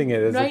from using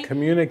it as No a hay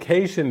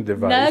communication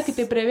Nada que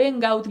te device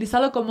prevenga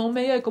utilizarlo como un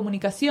medio de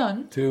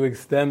comunicación to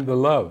extend the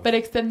love, para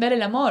extender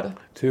el amor,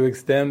 to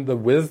extend the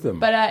wisdom,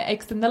 para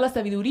extender la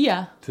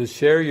sabiduría, to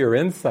share your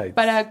insights,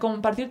 para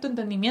compartir tu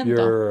entendimiento,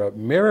 your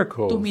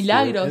miracles, tus your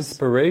milagros, tu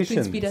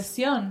inspirations.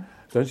 inspiración.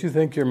 Don't you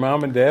think your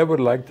mom and dad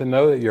would like to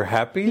know that you're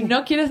happy?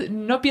 ¿No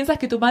piensas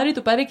que tu madre y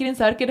tu padre quieren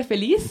saber que eres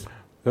feliz?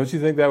 Don't you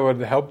think that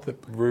would help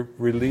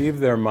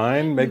relieve their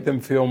mind, make them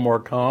feel more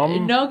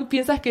calm? ¿No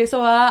piensas que eso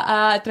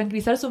va a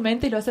tranquilizar su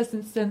mente y lo hace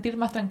sentir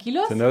más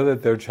tranquilos? To know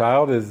that their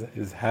child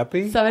is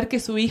happy? Saber que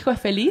su hijo es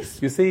feliz.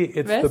 You see,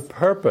 it's ¿Ves? the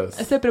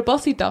purpose. Es el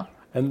propósito.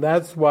 And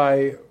that's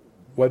why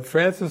what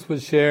Francis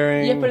was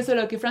sharing, Y es por eso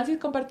lo que Francis you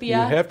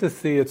compartía. have to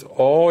see it's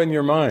all in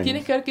your Tienes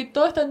mind que ver que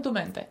todo está en tu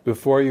mente.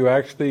 before you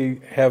actually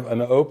have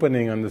an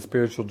opening on the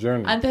spiritual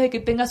journey. Antes de que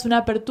tengas una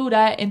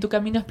apertura en tu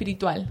camino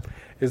espiritual.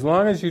 As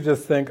long as you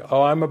just think,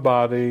 oh, I'm a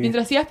body,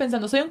 Mientras sigas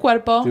pensando, soy un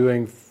cuerpo,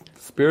 doing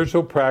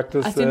spiritual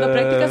practices, haciendo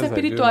prácticas I do my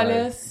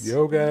espirituales,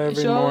 yoga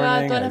every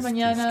morning, todas las I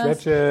mañanas,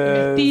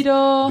 stretches,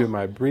 estiro, do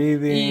my y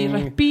breathing,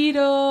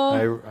 respiro,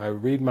 I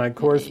read my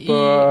course y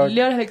book,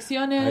 leo las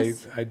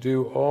lecciones, I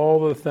do all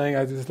the things,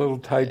 I do this little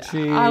tai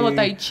chi. hago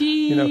tai chi.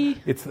 You know,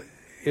 it's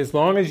as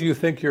long as you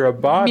think you're a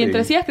body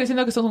Mientras sigas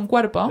creciendo que sos un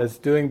cuerpo, that's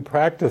doing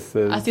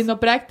practices haciendo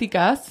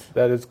prácticas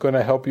that is going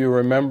to help you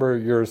remember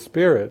your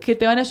spirit, que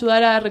te van a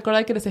ayudar a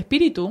recordar que eres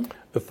espíritu,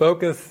 the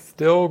focus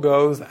still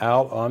goes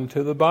out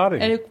onto the body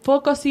el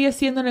foco sigue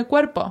siendo en el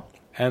cuerpo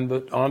and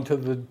onto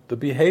the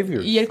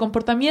behaviors. y el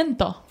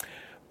comportamiento.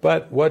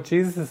 But what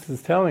Jesus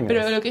is telling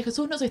Pero us lo que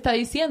Jesús nos está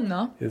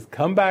diciendo is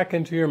come back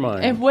into your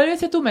es mind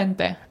vuélvese a tu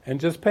mente and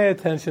just pay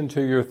attention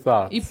to your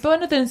thoughts y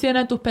pon atención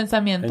a tus and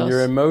pensamientos your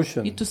y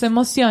emotions. tus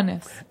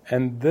emociones.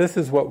 And this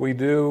is what we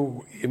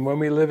do when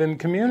we live in Y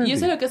community.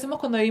 eso es lo que hacemos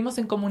cuando vivimos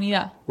en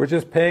comunidad. We're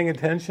just paying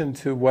attention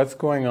to what's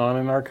going on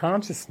in our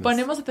consciousness.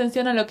 Ponemos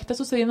atención a lo que está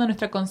sucediendo en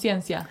nuestra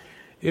conciencia.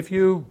 If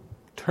you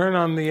turn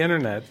on the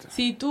internet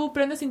Si tú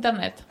prendes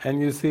internet and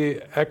you see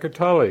Eckhart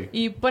Tolle,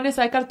 y pones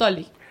a Eckhart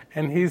Tolle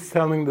and he's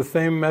telling the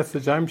same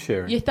message I'm y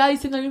sharing, está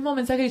diciendo el mismo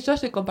mensaje que yo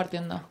estoy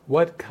compartiendo,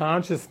 what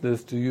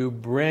consciousness do you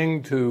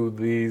bring to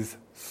these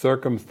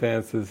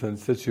circumstances and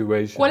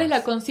situations? ¿cuál es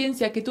la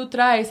conciencia que tú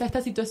traes a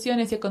estas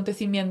situaciones y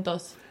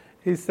acontecimientos?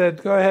 He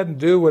said, go ahead and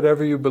do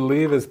whatever you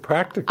believe is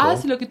practical.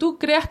 Haz lo que tú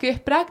creas que es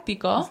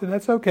práctico. I said,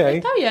 that's okay.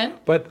 Está bien,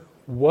 But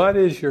what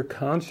is your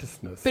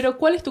consciousness? pero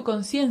 ¿cuál es tu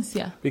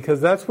conciencia?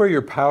 Because that's where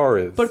your power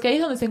is. Porque ahí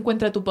es donde se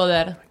encuentra tu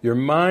poder. Your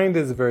mind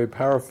is very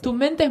powerful. Tu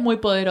mente es muy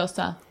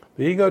poderosa.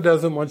 The ego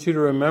doesn't want you to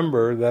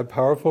remember that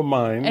powerful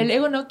mind. El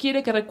ego no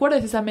quiere que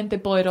recuerdes esa mente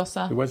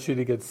poderosa. It wants you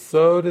to get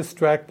so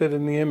distracted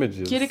in the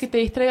images Quiere que te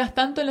distraigas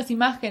tanto en las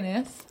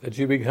imágenes that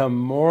you become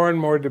more and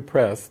more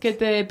depressed, que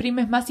te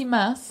deprimes más y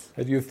más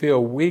that you feel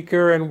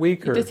weaker and y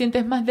weaker, te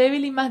sientes más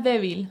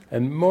débil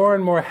and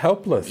more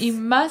helpless, y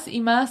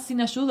más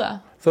sin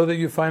ayuda so that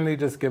you finally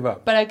just give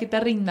up. para que te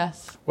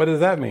rindas. What does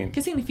that mean?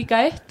 ¿Qué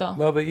significa esto?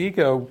 Well, the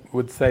ego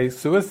would say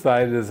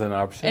suicide is an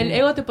option. El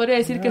ego te podría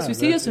decir que el Yeah,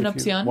 suicidio es that una if you-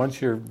 opción. Once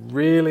you're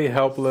really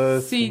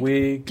helpless, Si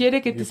weak,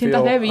 quiere que te you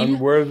sientas feel débil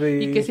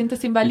unworthy, y que sientas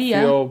sin you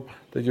valía, feel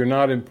that you're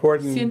not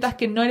important. sientas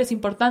que no eres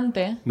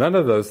importante. None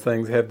of those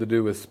things have to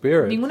do with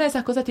spirit. Ninguna de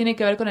esas cosas tiene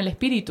que ver con el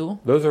espíritu.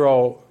 Those are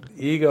all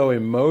ego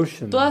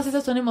emotions Todas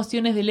esas son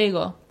emociones del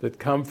ego, that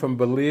come from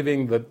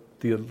believing the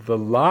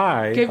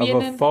lie que of a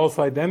vienen false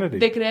identity,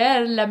 de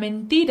creer la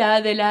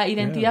mentira de la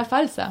identidad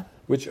falsa.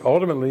 which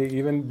ultimately,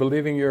 even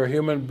believing you're a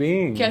human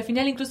being, Que al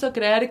final incluso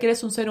creer que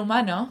eres un ser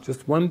humano,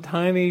 just one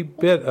tiny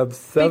bit of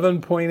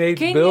 7.8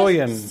 pequeño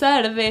billion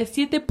ser de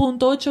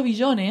 7.8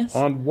 billones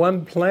on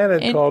one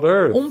planet en called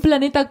Earth, un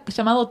planeta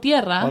llamado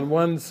Tierra, on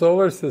one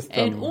solar en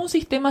system, un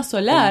sistema in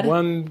solar,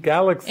 one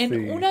galaxy,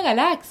 en una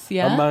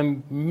galaxia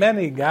among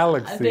many de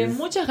galaxies.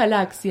 muchas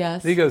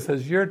galaxias. The ego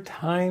says you're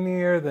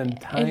tinier than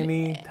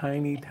tiny.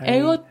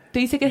 Ego te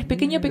dice que eres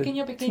pequeño.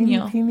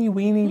 Teeny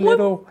weeny Muy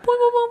little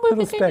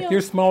speck. pequeño.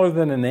 You're smaller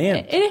than an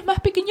ant. Eres más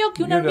pequeño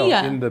que una You know,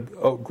 hormiga. in the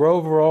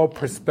overall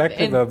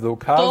perspective En of the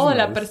toda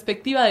la cosmos.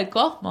 perspectiva del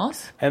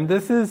cosmos. And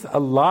this is a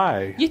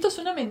lie Y esto es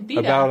una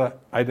mentira about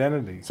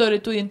identity. sobre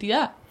tu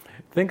identidad.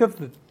 Think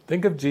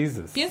of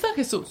Jesus, Piensa en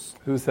Jesús.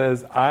 who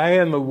says, "I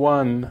and the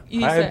one, Y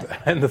dice,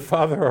 and the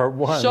Father are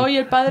one." Yo y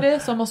el Padre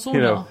somos You know,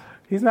 uno.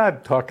 he's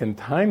not talking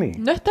tiny.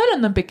 No está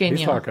hablando en He's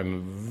pequeño.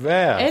 talking Él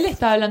vast,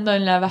 está hablando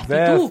en la vast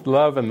vastitud,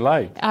 love and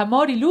light.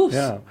 amor y luz.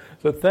 Yeah.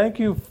 So thank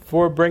you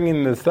for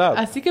bringing this up,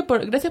 Así que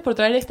gracias por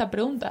traer esta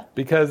pregunta.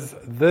 because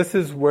this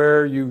is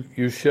where you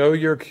show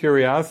your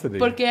curiosity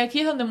Porque aquí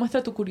es donde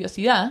muestra tu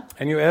curiosidad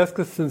and you ask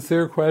a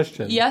sincere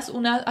question, y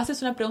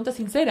haces una pregunta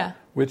sincera.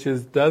 which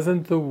is,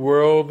 doesn't the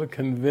world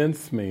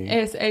convince me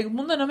 ¿El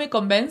mundo no me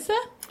convence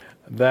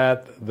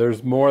that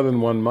there's more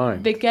than one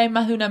mind? de que hay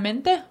más de una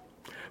mente?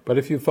 But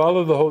if you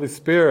follow the Holy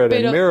Spirit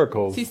and Pero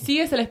miracles, si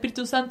sigues al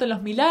Espíritu Santo en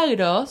los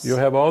milagros, you'll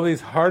have all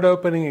these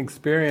heart-opening tienes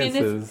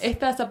experiences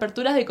estas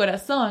aperturas de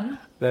corazón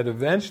that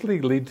eventually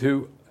lead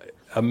to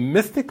a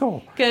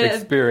mystical que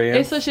experience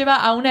eso lleva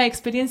a una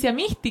experiencia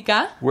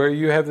mística where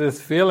you have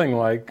this feeling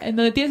like en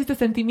donde tienes este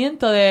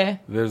sentimiento de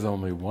there's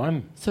only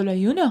one. solo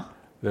hay uno,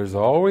 There's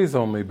always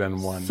only been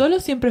one. solo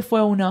siempre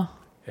fue uno.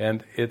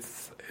 And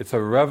it's a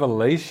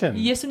revelation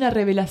Y es una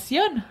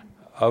revelación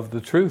of the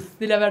truth.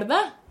 de la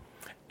verdad.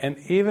 And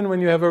even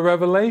when you have a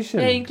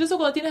revelation, E incluso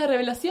cuando tienes la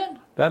revelación,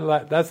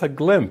 that's a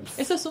glimpse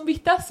eso es un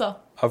vistazo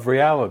of de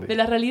reality.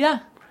 la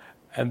realidad.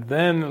 And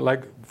then,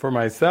 like for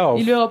myself,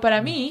 Y luego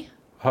para mí,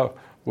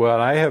 Well,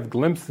 I have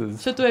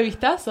glimpses. Yo tuve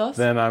vistazos.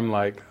 Then I'm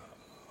like,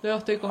 Luego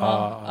estoy como,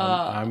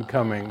 I'm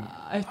coming.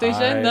 estoy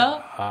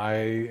yendo.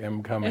 I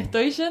am coming.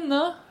 Estoy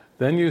yendo.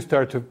 Then you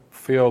start to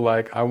feel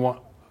like I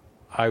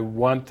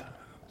want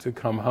to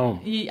come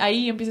home. Y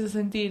ahí empiezas a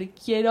sentir,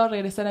 quiero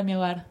regresar a mi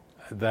hogar.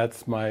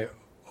 That's my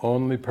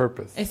only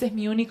purpose. Ese es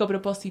mi único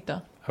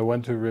propósito. I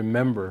want to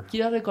remember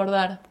Quiero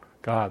recordar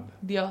God.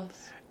 Dios.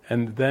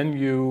 And then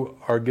you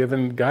are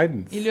given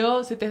guidance, Y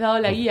luego se te ha dado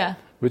la guía,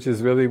 which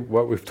is really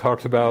what we've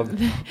talked about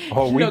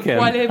all lo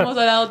cual weekend. hemos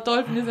hablado todo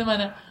el fin de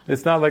semana.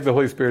 It's not like the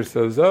Holy Spirit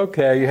says,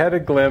 okay, you had a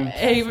glimpse.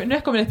 No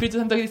es como el Espíritu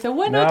Santo que dice,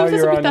 bueno, Now tuviste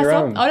you're un on your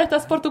vistazo, own. ahora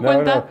estás por tu No,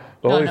 cuenta. no.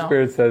 The Holy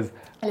Spirit says,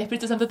 El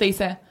Espíritu Santo te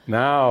dice,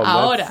 now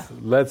Ahora.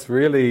 let's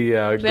really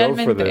go for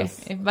realmente,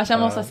 this.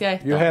 vayamos hacia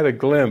esto. You had a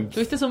glimpse.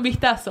 Tuviste un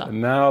vistazo,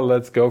 Now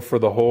let's go for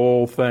the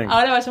whole thing.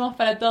 ahora vayamos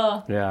para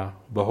todo, Yeah,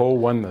 the whole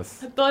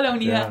oneness. toda la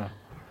unidad. Yeah.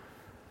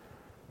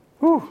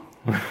 Whew.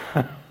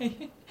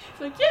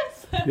 It's like,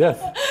 yes. Yes.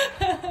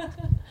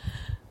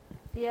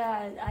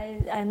 Yeah,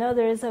 I know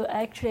there is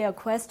actually a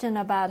question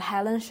about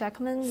Helen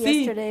Shackman Sí.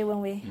 yesterday when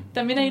we,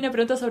 También hay una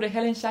pregunta sobre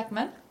Helen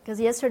Shackman, because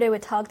yesterday we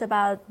talked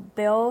about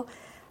Bill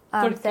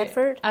porque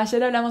Thetford,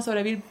 ayer hablamos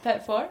sobre Bill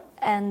Thetford,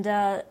 and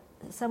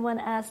someone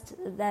asked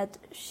that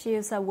she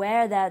is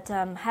aware that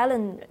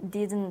Helen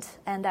didn't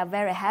end up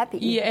very happy,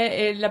 y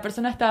la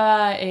persona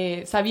estaba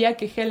sabía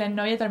que Helen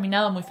no había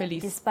terminado muy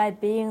feliz,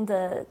 despite being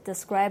the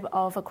scribe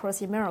of A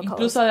Course in Miracles.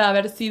 incluso de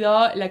haber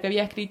sido la que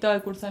había escrito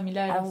el curso de And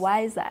milagros.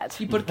 why is that?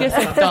 ¿Y por qué es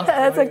esto?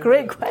 That's a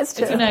great Es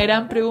question. una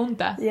gran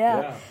pregunta.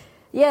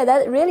 Yeah,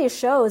 that really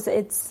shows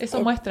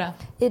Eso muestra.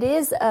 it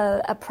is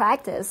a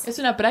practice, Es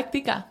una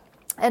práctica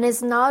and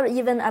it's not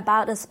even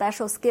about a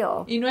special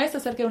skill. y no es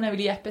acerca de una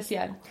habilidad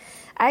especial.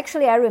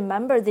 Actually, I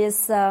remember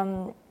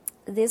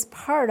this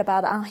part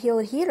about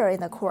unhealed healer in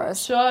the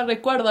Course. Yo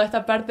recuerdo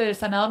esta parte del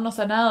sanador no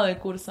sanado del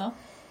curso.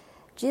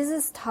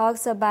 Jesus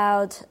talks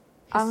about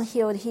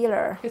unhealed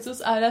healer.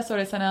 Jesús habla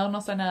sobre el sanador no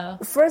sanado.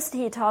 First,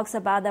 he talks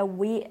about that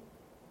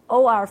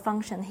all our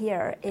function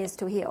here is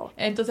to heal.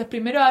 Entonces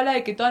primero habla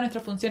de que toda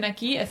nuestra función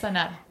aquí es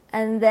sanar.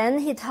 And then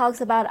he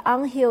talks about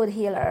unhealed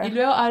Y healer.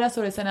 luego habla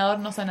sobre el sanador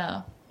no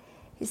sanado.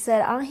 He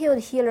said unhealed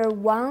healer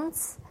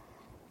wants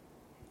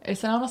El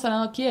sanador no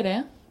sanado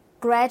quiere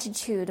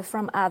gratitude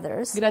from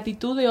others,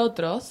 gratitud de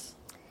otros,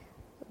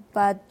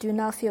 but do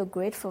not feel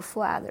grateful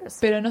for others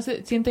pero no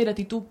se siente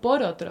gratitud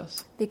por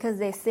otros. because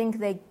they think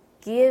they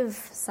give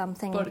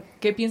something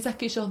Porque piensas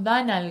que ellos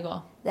dan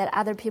algo that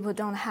other people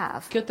don't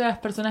have. que otras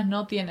personas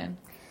no tienen.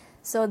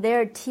 So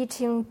they're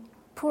teaching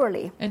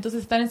poorly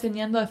Entonces están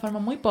enseñando de forma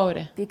muy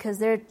pobre. because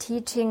they're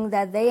teaching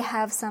that they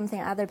have something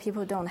other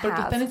people don't Porque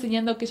están have.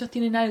 enseñando que ellos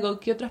tienen algo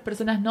que otras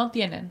personas no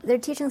tienen. They're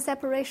teaching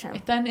separation.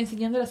 Están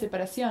enseñando la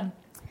separación.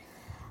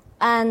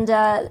 And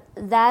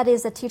that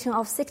is a teaching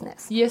of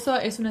sickness. Y eso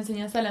es una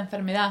enseñanza de la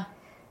enfermedad.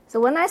 So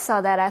when I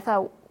saw that, I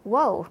thought,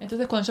 whoa,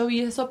 Entonces cuando yo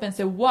vi eso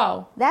pensé,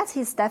 wow, that's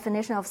his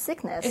definition of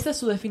sickness. esa es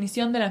su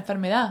definición de la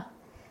enfermedad.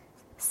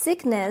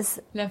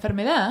 Sickness, La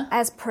enfermedad,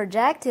 as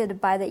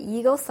projected by the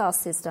ego thought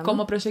system,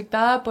 como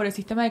proyectada por el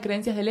sistema de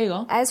creencias del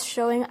ego as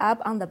showing up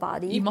on the y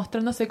body,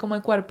 mostrándose como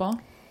el cuerpo,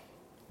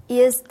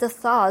 is the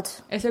thought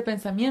es el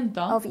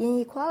pensamiento of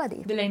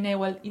inequality, de la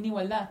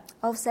inigualdad,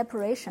 of de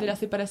separation. la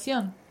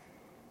separación.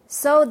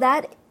 So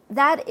that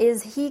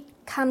is, he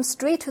comes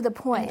straight to the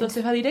point,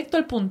 Entonces va directo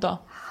al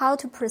punto. how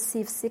to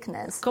perceive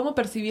sickness. ¿Cómo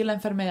percibir la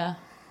enfermedad?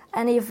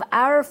 And if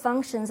our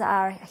functions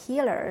are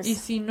healers Y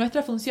si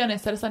nuestra función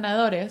es ser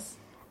sanadores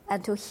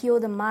and to heal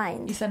the y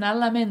mind, sanar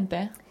la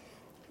mente,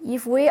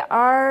 if we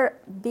are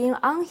being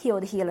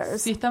unhealed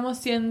healers, si estamos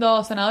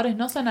siendo sanadores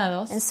no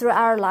sanados and through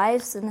our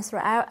lives and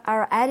through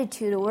our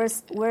attitude,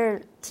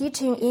 we're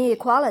teaching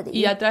inequality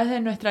y a través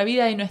de nuestra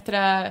vida y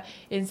nuestras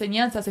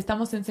enseñanzas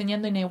estamos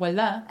enseñando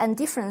inigualdad and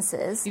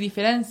differences, y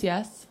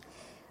diferencias,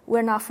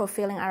 we're not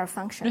fulfilling our no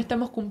function.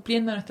 estamos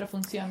cumpliendo nuestra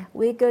función.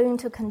 We're going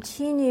to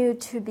continue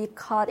to be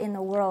caught in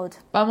a world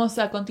Vamos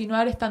a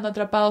continuar estando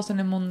atrapados en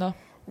el mundo,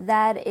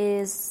 that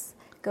is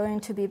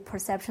going to be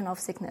perception of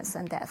sickness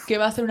and death. que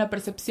va a ser una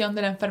percepción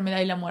de la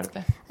enfermedad y la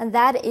muerte. And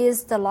that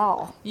is the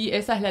law. Y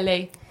esa es la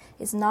ley.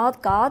 It's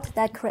not God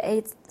that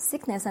creates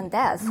sickness and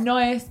death. No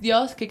es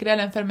Dios que crea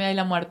la enfermedad y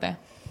la muerte.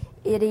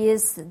 It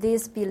is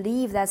this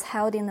belief that's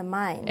held in the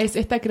mind Es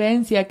esta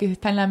creencia que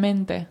está en la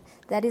mente,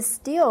 that is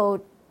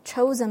still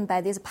chosen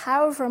by this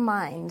powerful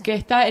mind, que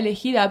está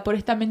elegida por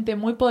esta mente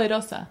muy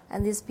poderosa.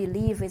 and this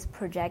belief is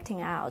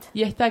projecting out.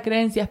 Y esta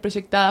creencia es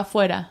proyectada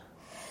afuera.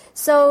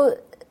 So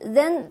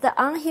then the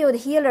unhealed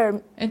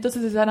healer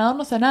Entonces el sanador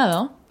no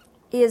sanado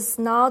is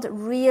not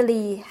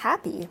really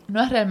happy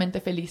no es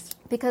realmente feliz,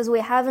 because we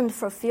haven't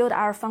fulfilled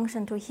our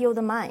function to heal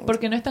the mind,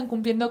 porque no están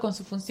cumpliendo con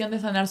su función de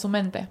sanar su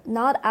mente.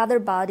 not other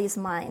body's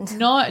mind,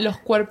 No los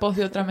cuerpos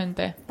de otra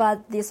mente, but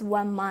this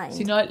one mind.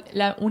 sino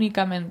la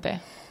única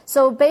mente.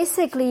 So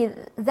basically,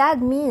 that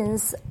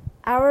means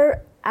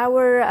our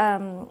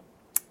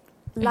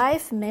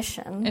life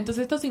mission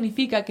Entonces esto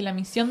significa que la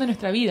misión de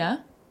nuestra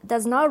vida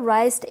does not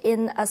rest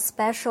in a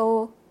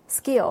special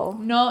skill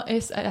no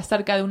es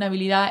acerca de una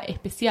habilidad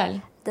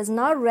especial, does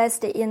not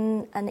rest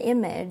in an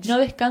image, no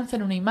descansa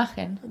en una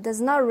imagen, does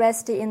not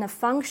rest in a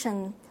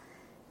function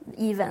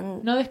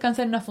even, no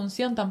descansa en una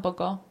función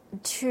tampoco,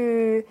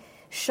 to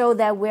show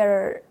that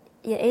we're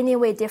in any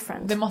way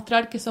different.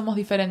 demostrar que somos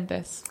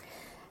diferentes.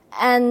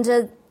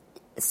 And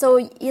so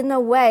in a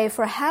way,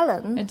 for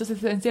Helen,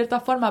 Entonces, en cierta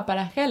forma,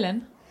 para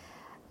Helen,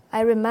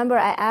 I remember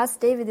I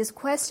asked David this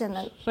question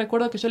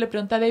recuerdo que yo le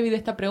pregunté a David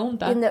esta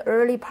pregunta in the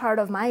early part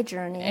of my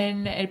journey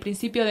en el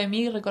principio de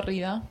mi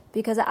recorrido,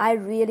 because I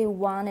really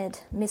wanted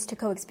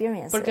mystical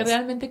experiences. porque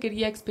realmente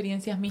quería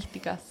experiencias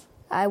místicas.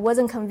 I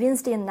wasn't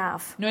convinced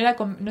enough. No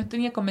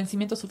tenía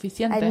convencimiento I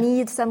suficiente.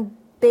 need some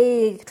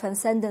big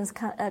transcendence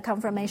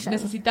confirmation.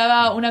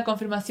 Necesitaba una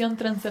confirmación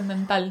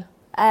trascendental.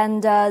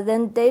 And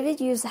then David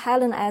used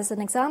Helen as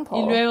an example.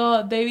 Y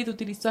luego David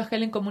utilizó a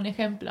Helen como un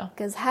ejemplo.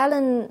 Because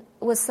Helen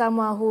was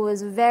someone who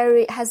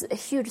has a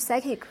huge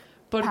psychic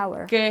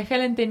power. Porque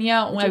Helen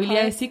tenía una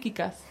habilidades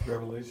psíquicas,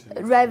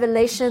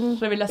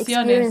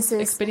 Revelaciones,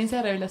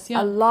 experiencias de a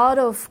revelación, lot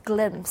of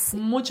glimpses,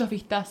 muchos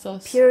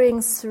vistazos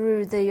peering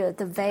through the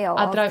veil of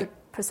Atra- the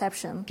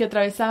perception. que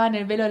atravesaban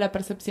el velo de la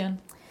percepción.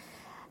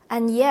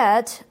 And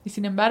yet, Y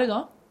sin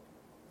embargo,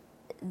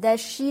 that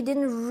she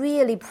didn't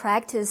really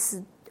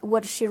practice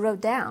what she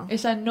wrote down.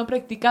 ella no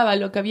practicaba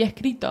lo que había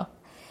escrito.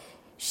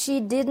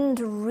 She didn't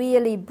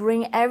really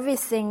bring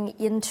everything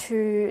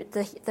into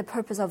the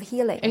purpose of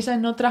healing. Ella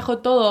no trajo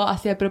todo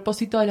hacia el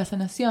propósito de la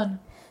sanación.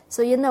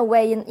 So in a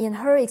way, in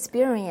her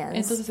experience,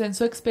 Entonces, en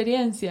su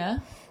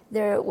experiencia,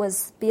 there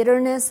was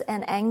bitterness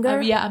and anger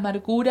había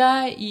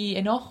amargura y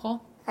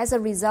enojo as a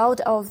result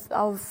of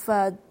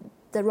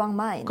the wrong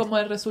mind. como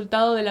el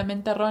resultado de la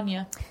mente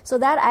errónea. So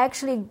that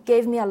actually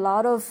gave me a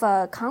lot of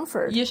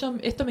comfort. Y esto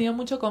me dio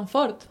mucho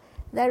confort.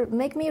 That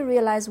made me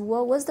realize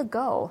what was the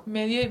goal.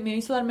 Me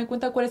hizo darme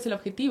cuenta cuál es el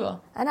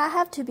objetivo. And I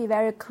have to be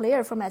very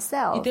clear for Y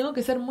myself. tengo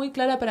que ser muy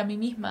clara para mí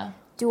misma.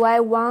 Do I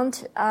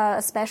want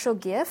special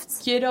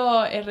gifts,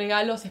 ¿Quiero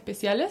regalos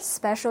especiales?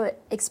 special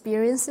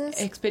experiences?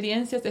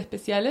 ¿Experiencias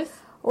especiales?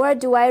 Or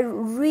do I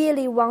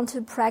really want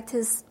to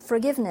practice ¿O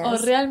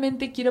forgiveness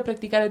realmente quiero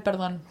practicar el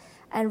perdón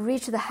and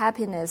reach the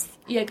happiness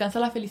y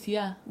alcanzar la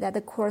felicidad that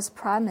the Course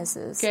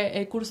promises? que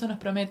el curso nos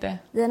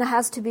promete? Then it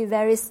has to be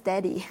very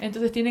steady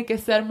Entonces tiene que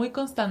ser muy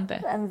constante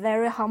and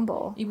very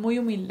humble. y muy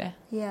humilde.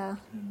 Yeah,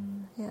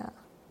 yeah.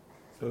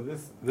 So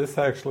this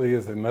actually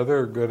is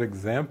another good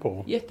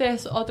example Y este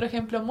es otro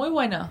ejemplo muy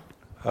bueno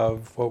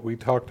of what we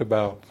talked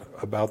about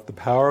the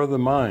power of the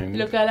de mind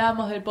lo que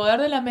hablábamos del poder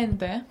de la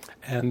mente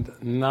and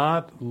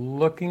not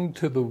looking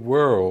to the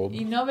world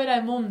y no ver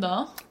al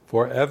mundo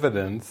for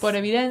evidence por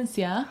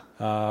evidencia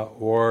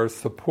or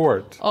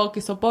support o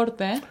que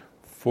soporte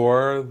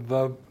for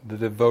the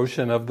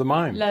devotion of the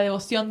mind. la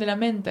devoción de la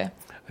mente.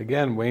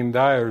 Again, Wayne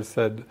Dyer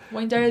said,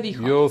 Wayne Dyer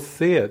dijo, you'll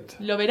see it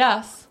lo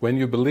verás when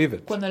you believe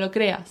it. cuando lo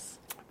creas.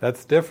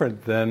 That's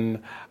different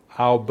than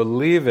I'll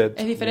believe it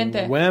Es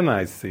diferente. when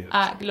I see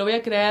it. Lo voy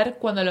a creer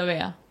cuando lo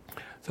vea.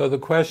 So the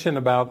question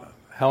about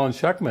Helen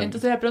Schuckman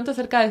Entonces la pregunta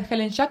acerca de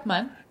Helen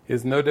Schuckman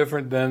is no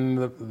different than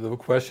the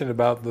question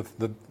about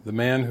the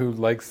man who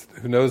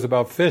knows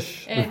about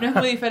fish. no es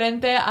muy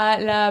diferente a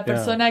la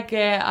persona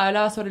que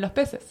hablaba sobre los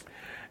peces.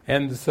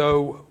 And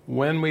so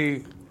when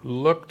we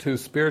look to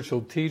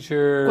spiritual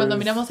teachers Cuando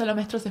miramos a los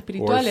maestros or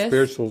espirituales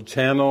spiritual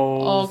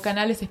channels o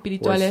canales or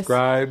espirituales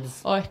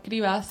scribes, o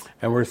escribas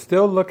and we're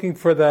still looking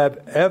for that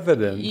y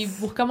evidence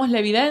buscamos la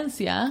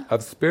evidencia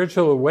of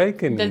spiritual del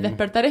awakening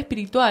despertar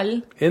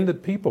espiritual in the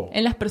people,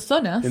 en las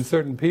personas, in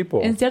certain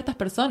people, en ciertas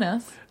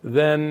personas,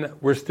 then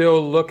we're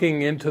still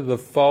looking into the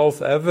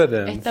false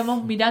evidence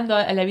estamos mirando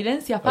a la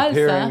evidencia falsa,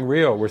 appearing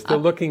real. We're still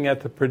Ah. looking at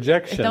the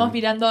projection estamos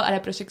mirando a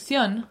la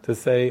proyección to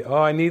say,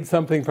 oh, I need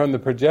something from the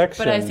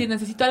projection para decir,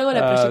 necesito algo de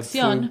la to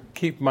proyección,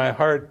 keep my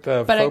heart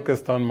para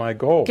focused on my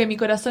goal. que mi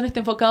corazón esté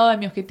enfocado en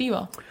mi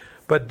objetivo.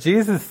 But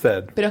Jesus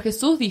said, Pero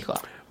Jesús dijo,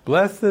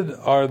 blessed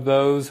are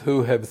those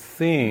who have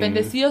seen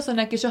bendecidos son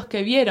aquellos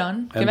que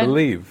vieron, que and ven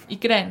believe. y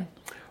creen,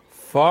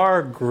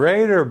 Far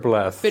greater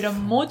blessed pero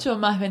mucho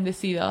más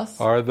bendecidos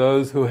are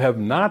those who have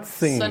not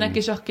seen son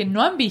aquellos que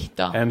no han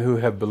visto and who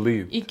have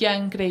believed. y que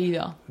han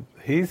creído.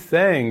 He's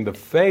saying the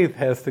faith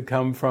has to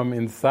come from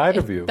inside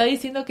of you. Está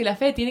diciendo que la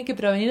fe tiene que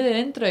provenir de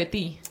dentro de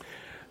ti.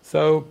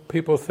 So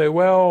people say,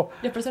 well,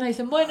 Las personas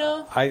dicen,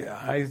 bueno,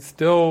 I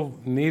still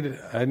need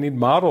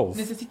models.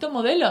 necesito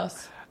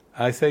modelos.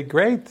 I say,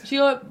 great.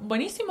 Yo digo,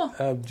 buenísimo.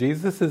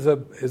 Jesus is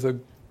a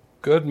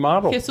good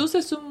model. Jesús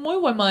es un muy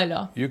buen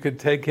modelo. You could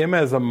take him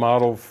as a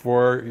model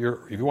for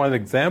if you want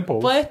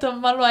examples. Puedes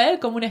tomarlo a él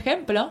como un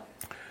ejemplo.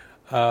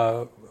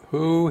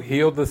 Who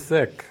healed the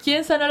sick?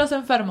 ¿Quién sanó a los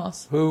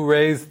enfermos? Who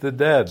raised the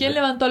dead? ¿Quién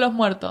levantó a los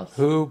muertos?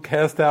 Who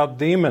cast out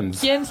demons?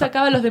 ¿Quién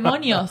sacaba a los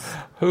demonios?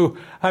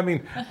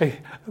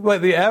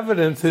 But the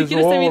evidence Si is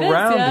quieres all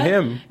around evidencia,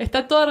 him.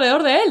 está todo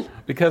alrededor de él.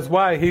 Because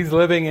why? He's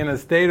living in a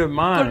state of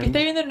Porque está mind.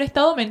 viviendo en un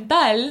estado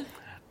mental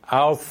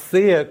I'll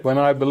see it when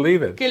I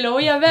believe it. que lo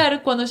voy a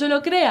ver cuando yo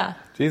lo crea.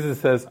 Jesus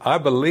says, I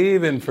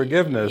believe in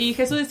forgiveness. Y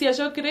Jesús decía,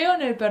 yo creo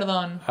en el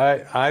perdón.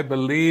 I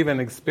believe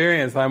and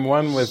experience I'm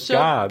one with Yo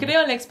God.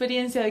 creo en la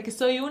experiencia de que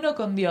soy uno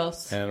con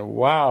Dios. And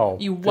wow,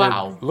 Y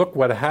wow. look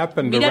what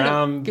happened Mira lo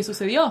around que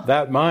sucedió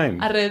that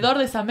mind. alrededor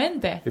de esa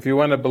mente. If you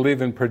want to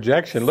believe in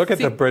projection, look at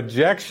Si the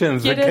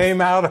projections that quieres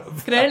came out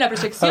of, creer en la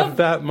proyección, of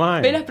that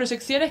ve las mind.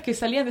 proyecciones que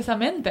salían de esa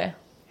mente.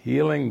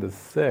 Healing the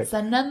sick,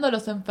 Sanando a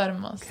los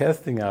enfermos,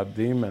 casting out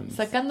demons,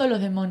 sacando a los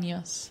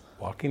demonios,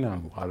 walking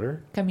on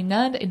water.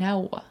 caminar en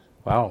agua.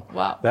 Wow.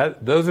 Wow.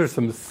 Those are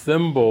some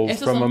symbols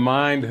Esos from son a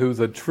mind who's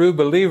a true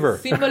believer.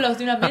 Símbolos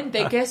de una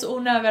mente que es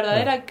una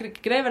verdadera, que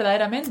cree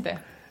verdaderamente.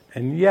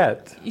 And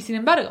yet, Y sin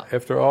embargo,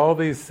 after all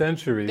these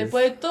centuries,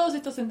 después de todos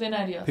estos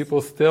centenarios, people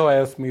still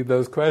ask me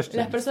those las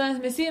questions. personas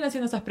me siguen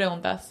haciendo esas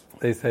preguntas.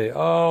 They say,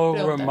 oh,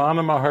 Preguntan.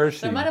 Ramana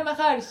Maharshi, Ramana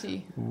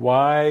Maharshi,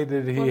 why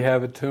did he ¿Por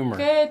have a tumor?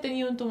 ¿qué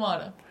tenía un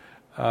tumor?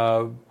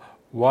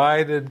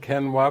 Why did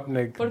Ken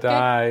Wapnick ¿Por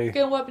die qué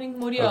Ken Wapnick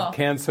murió? of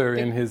cancer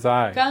in his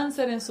eye?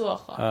 Cáncer en su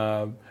ojo.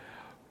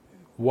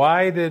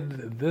 Why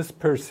did this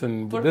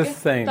person, ¿Por qué this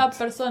saint, esta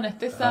persona,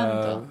 este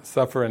santo,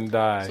 suffer and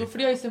die?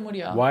 sufrió y se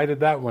murió? Why did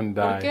that one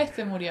 ¿Por qué die?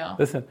 este murió?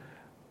 Listen,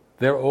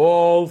 they're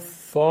all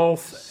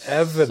false Son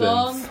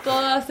evidence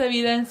todas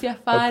evidencias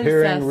falsas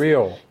appearing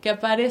real. que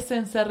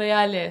aparecen ser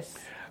reales.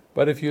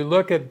 But if you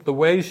look at the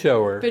way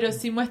shower, Pero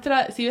si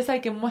ves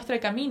al que muestra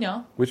el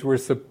camino, which we're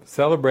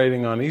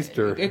celebrating on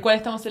Easter, el cual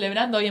estamos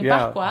celebrando hoy en the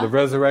Pascua,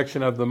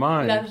 resurrection of the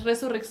la mind,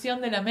 resurrección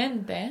de la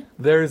mente,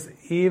 there's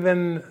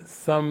even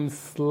some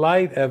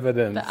slight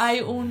evidence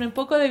hay un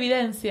poco de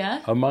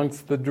evidencia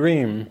amongst the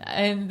dream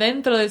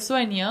dentro del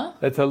sueño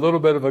that's a little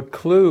bit of a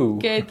clue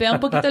que te da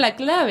un poquito la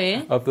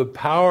clave of the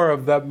power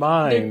of that del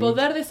mind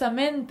poder de esa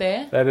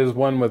mente that is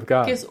one with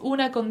God. que es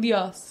una con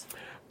Dios.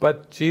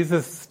 But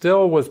Jesus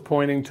still was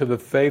pointing to the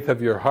faith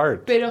of your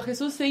heart. Pero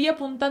Jesús seguía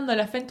apuntando a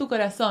la fe en tu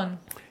corazón.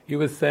 He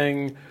was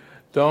saying,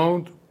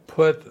 don't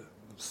put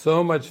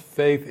so much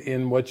faith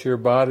in what your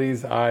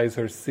body's eyes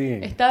are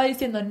seeing. Estaba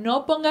diciendo,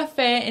 no pongas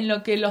fe en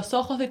lo que los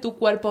ojos de tu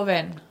cuerpo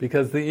ven.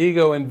 Because the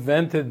ego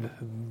invented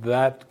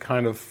that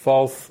kind of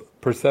false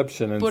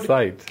perception and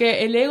sight.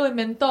 Porque el ego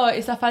inventó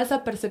esa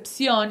falsa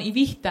percepción y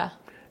vista.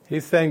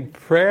 He's saying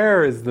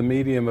prayer is the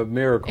medium of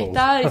miracles.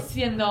 Estaba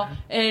diciendo,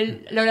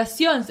 la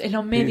oración es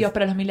los medios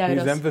para los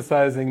milagros. He's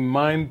emphasizing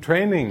mind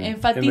training in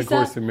the Enfatiza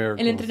Course of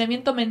Miracles. el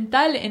entrenamiento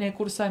mental en el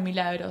curso de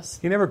milagros.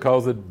 He never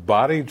calls it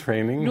body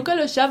training Nunca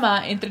lo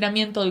llama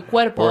entrenamiento del or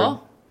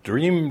cuerpo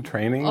dream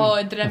training. o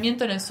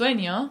entrenamiento en el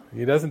sueño.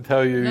 He doesn't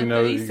tell you, No you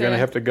know, te you're dice, going to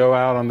have to go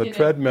out on the Tienes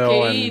treadmill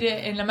que ir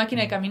and en la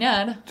máquina de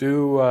caminar.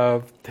 do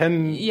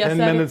 10 Y hacer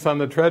minutes on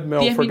the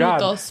treadmill 10 for God.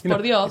 minutos You know,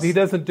 por Dios. he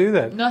doesn't do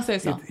that. No hace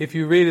eso. If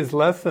you read his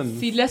lessons,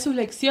 Si lees sus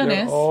they're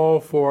lecciones, all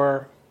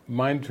for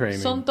mind training.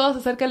 son todas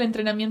acerca del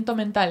entrenamiento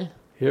mental.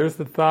 Here's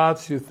the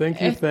thoughts you think.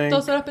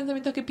 Estos son los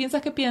pensamientos que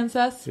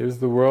piensas. Here's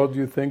the world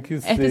you think you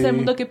Este es el see.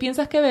 mundo que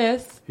piensas que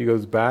ves. He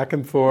goes back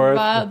and forth.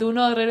 Va de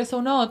uno de regreso a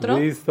uno a otro.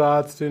 These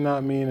thoughts do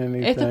not mean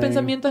anything. Estos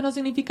pensamientos no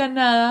significan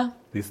nada.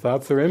 These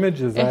thoughts are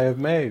images I have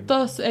made.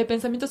 Estos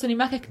pensamientos son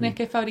imágenes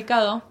que he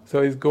fabricado.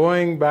 So he's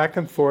going back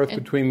and forth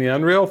between the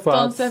unreal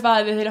thoughts Entonces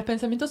va desde los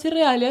pensamientos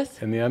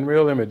irreales and the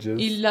unreal images,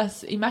 y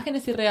las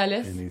imágenes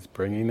irreales and he's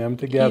bringing them y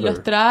together.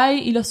 los trae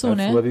y los That's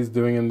what une. he's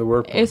doing in the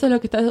workbook. Eso es lo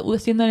que está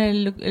haciendo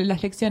en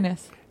las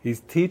lecciones.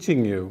 He's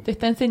teaching you Te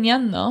está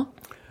enseñando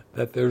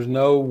that there's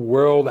no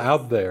world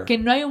out there. que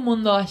no hay un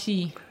mundo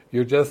allí.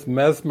 You're just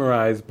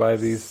mesmerized by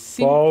these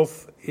Sim-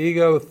 false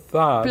ego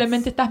thoughts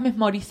Simplemente estás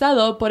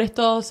mesmorizado por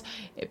estos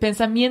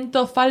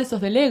pensamientos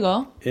falsos del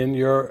ego in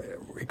your,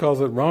 he calls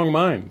it wrong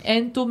mind.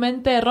 en tu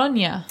mente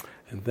errónea.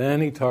 And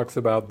then he talks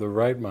about the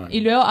right Y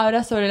mind. luego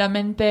habla sobre la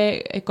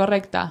mente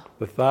correcta.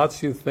 The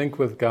thoughts you think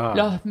with God.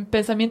 Los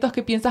pensamientos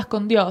que piensas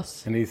con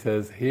Dios. And he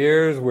says,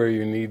 here's where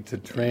you need to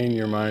train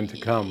your mind to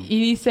come. Y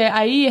dice,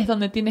 ahí es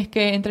donde tienes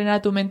que entrenar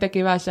a tu mente a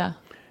que vaya.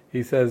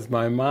 He says,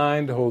 my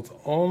mind holds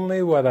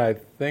only what I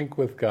think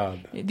with God.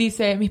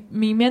 Dice,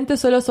 mi mente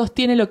solo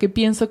sostiene lo que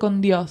pienso con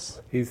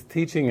Dios. He's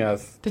teaching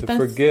us Te to está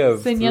forgive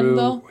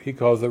enseñando through, he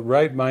calls it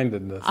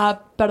right-mindedness.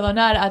 A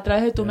perdonar a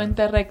través de tu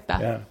mente recta.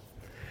 Yeah.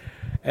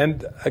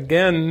 And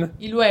again,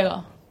 Y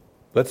luego,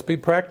 let's be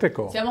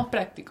practical. seamos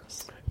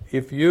prácticos.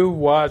 If you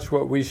watch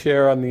what we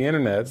share on the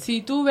internet,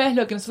 Si tú ves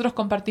lo que nosotros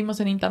compartimos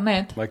en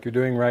internet, like you're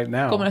doing right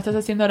como lo now, estás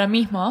haciendo ahora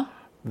mismo,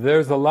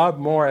 there's a lot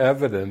more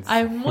evidence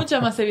hay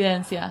mucha más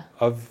evidencia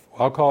of,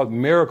 I'll call it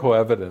miracle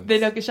evidence. de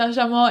lo que yo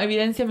llamo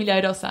evidencia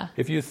milagrosa.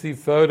 If you see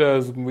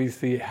photos, we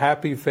see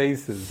happy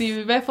faces,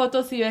 Si ves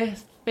fotos y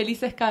ves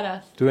felices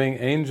caras, doing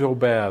angel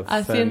baths,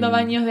 haciendo and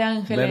baños de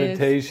ángeles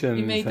meditations,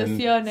 y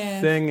meditaciones,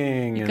 and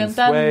singing y and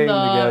swaying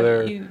cantando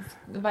together.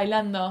 y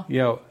bailando, You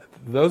know,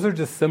 those are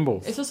just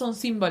symbols. esos son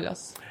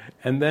símbolos.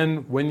 And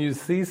then when you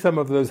see some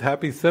of those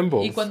happy Y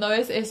symbols, cuando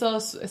ves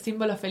esos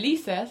símbolos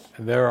felices,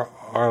 there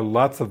are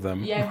lots of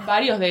them, y hay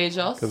varios de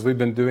ellos, because we've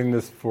been doing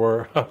this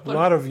for a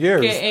lot of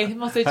years. que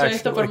hemos hecho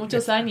esto por actually.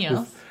 muchos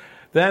años,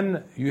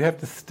 Then you have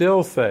to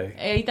still say,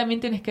 ahí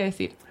también tienes que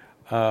decir,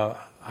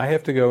 I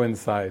have to go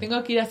inside.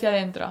 Tengo que ir hacia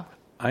adentro.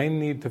 I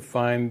need to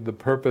find the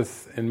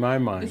purpose in my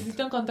mind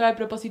Necesito encontrar el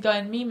propósito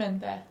en mi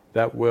mente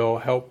that will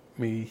help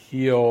me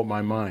heal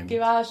my mind que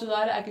va a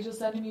ayudar a que yo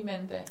sane mi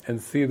mente and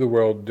see the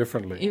world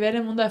differently. y ver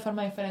el mundo de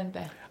forma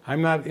diferente.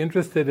 I'm not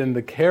interested in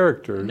the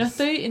characters. No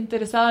estoy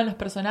interesado en los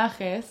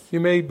personajes. You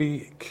may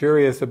be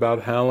curious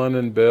about Helen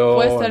and Bill.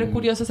 Puedes ser and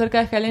curioso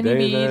acerca de Helen y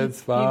Bill, David,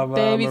 Svava,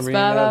 y David, Marina,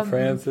 Svava,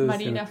 Francis.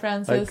 Marina,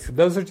 Francis. Like,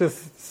 those are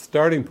just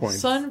starting points.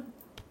 Son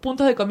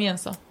puntos de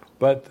comienzo.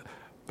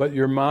 But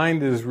your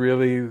mind is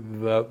really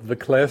the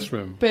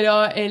classroom.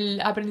 Pero el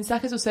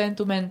aprendizaje sucede en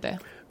tu mente.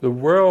 The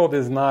world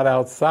is not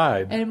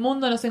outside. El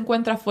mundo no se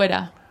encuentra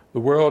afuera. The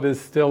world is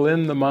still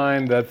in the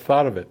mind that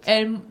thought of it.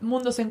 El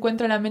mundo se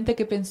encuentra en la mente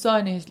que pensó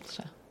en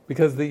ella.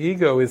 Because the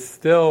ego is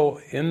still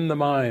in the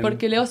mind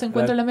Porque el ego se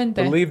encuentra en la that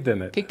mente believed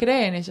in it. que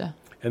cree en ella.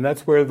 And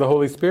that's where the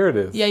Holy Spirit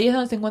is. Y ahí es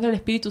donde se encuentra el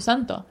Espíritu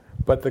Santo.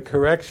 But the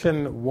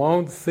correction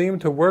won't seem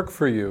to work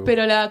for you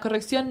Pero la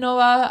corrección no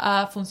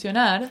va a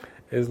funcionar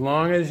as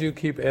long as you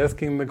keep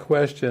asking the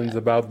questions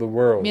about the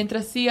world.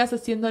 mientras sigas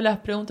haciendo las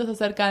preguntas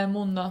acerca del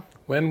mundo.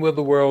 When will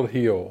the world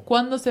heal?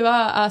 ¿Cuándo se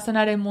va a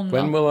sanar el mundo?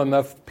 When will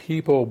enough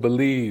people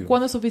believe?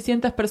 ¿Cuándo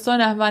suficientes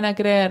personas van a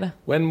creer?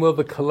 When will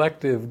the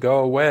collective go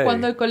away?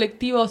 ¿Cuándo el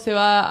colectivo se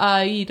va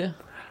a ir?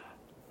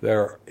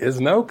 There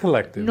is no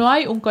collective. No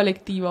hay un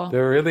colectivo.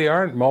 There really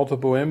aren't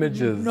multiple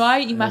images. No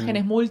hay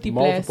imágenes and múltiples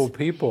multiple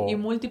people. y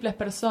múltiples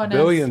personas,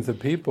 Billions of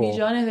people.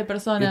 millones de It's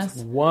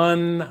personas.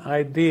 one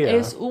idea.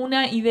 Es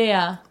una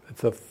idea,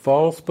 It's a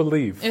false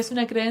belief es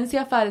una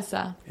creencia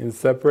falsa in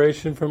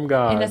separation from en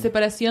la God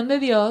separación de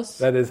Dios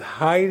that is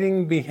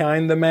hiding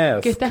behind the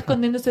mask que está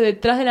escondiéndose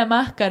detrás de la of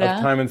máscara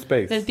time and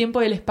space. del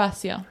tiempo y el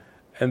espacio.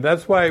 And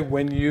that's why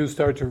when you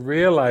start to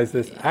realize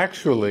this,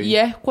 actually, Y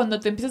es cuando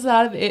te empiezas a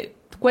dar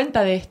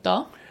cuenta de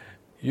esto,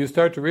 you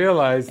start to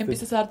realize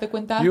empiezas a darte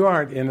cuenta that you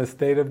aren't in a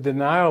state of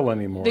denial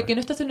anymore. de que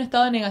no estás en un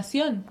estado de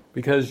negación,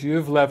 Because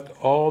you've let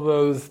all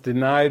those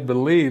denied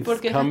beliefs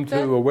porque come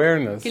dejaste to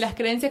awareness que las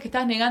creencias que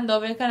estás negando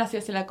vengan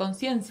hacia la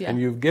conciencia and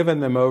you've given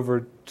them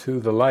over to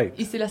the light.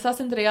 y se las has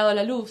entregado a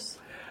la luz.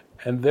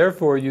 And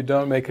therefore you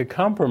don't make a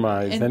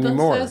compromise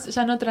anymore Entonces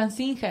ya no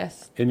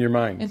transinges in your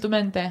en mind. tu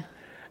mente.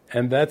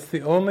 And that's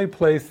the only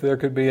place there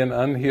could be an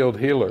unhealed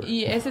healer,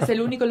 Y ese es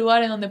el único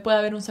lugar en donde puede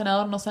haber un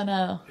sanador no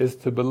sanado. is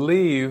to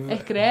believe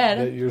Es creer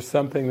that you're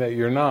something that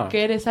you're not.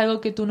 que eres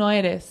algo que tú no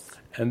eres.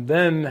 And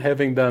then,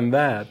 having done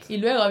that, Y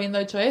luego, habiendo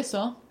hecho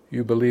eso,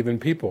 you believe in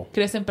people.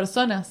 crees en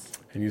personas.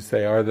 And you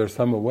say, are there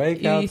some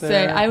awake Y out dice,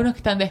 there? hay unos que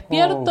están Oh,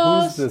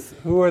 despiertos.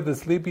 who are the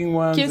sleeping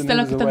ones? ¿Quiénes and están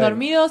los que who's están awake?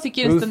 dormidos y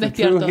quiénes Who's están the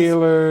true despiertos?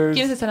 healers?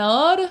 ¿Quién es el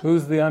sanador?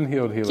 Who's the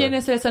unhealed healer? ¿Quién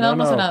es el sanador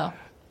no sanado?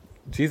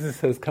 Jesus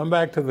says, come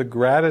back to the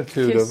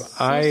gratitude of Jesús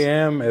I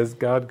am as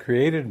God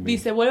created me,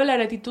 Dice, vuelve a la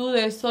gratitud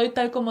de soy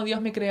tal como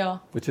Dios me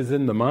creó, which is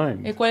in the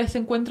mind. el cual se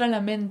encuentra en la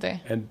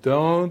mente. And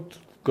don't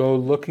go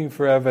looking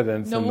for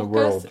evidence No in the busques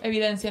world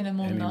evidencia en el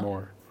mundo.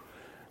 anymore.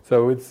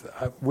 So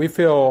we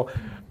feel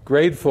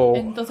grateful.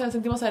 Entonces nos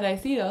sentimos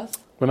agradecidos.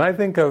 When I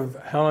think of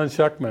Helen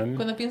Schuckman,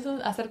 Cuando pienso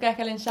acerca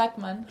de Helen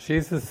Schuckman,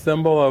 she's a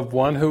symbol of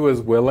one who is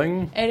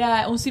willing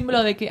era un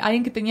símbolo de que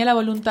alguien que tenía la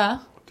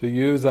voluntad to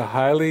use a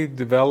highly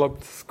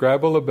developed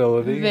Scrabble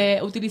ability de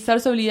utilizar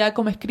su habilidad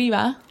como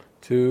escriba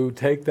to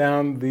take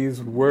down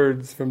these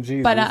words from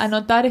Jesus, para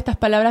anotar estas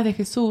palabras de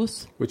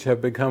Jesús, which have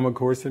become a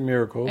Course in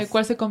Miracles. el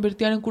cual se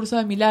convirtió en un curso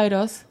de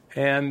milagros,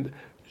 And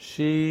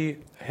she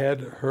had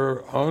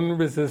her own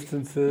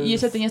resistances, y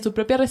ella tenía su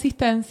propia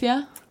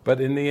resistencia, but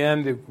in the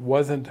end it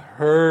wasn't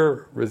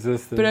her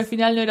resistance. pero al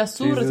final no era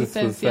su Jesus was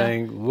resistencia.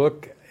 saying,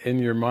 look in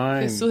your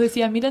mind Jesús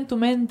decía, mira en tu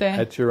mente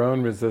at your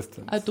own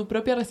resistance. a tu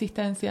propia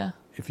resistencia.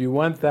 If you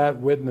want that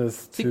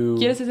witness Si to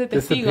quieres ese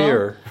testigo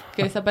disappear,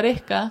 que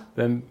desaparezca,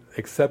 then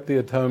accept the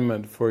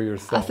atonement for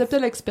yourself. acepta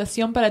la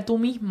expiación para tú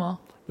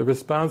mismo. The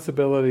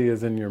responsibility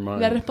is in your La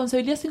mind.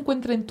 responsabilidad se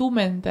encuentra en tu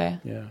mente.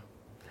 Yeah.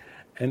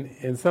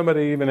 And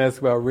somebody even asked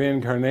about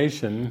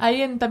reincarnation,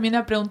 Alguien también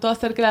me preguntó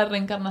acerca de la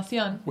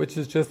reencarnación, which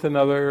is just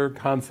another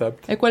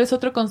concept el cual es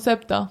otro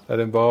concepto that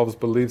involves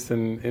beliefs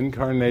in que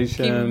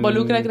incarnation,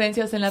 involucra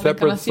creencias en la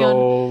separate reencarnación,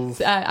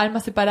 souls,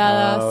 almas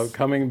separadas,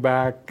 coming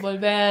back in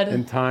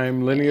volver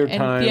time, linear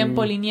en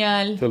tiempo time,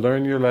 lineal to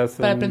learn your lessons.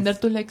 para aprender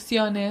tus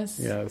lecciones.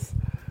 Yes.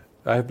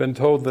 I've been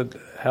told that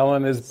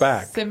Helen is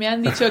back. Se me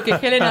han dicho que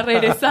Helen ha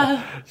regresado.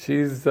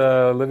 She's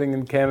living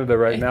in Canada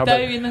right now, Está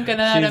but viviendo en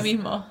Canadá ahora she's,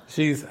 mismo.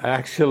 she's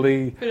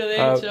actually, Pero de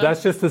hecho,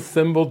 that's just a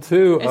symbol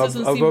too Eso es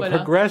un of a símbolo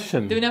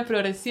progression. de una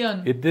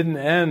progresión. It didn't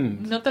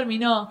end No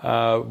terminó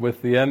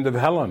with the end of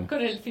Helen, con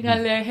el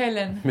final de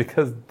Helen.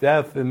 because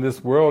death in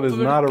this world is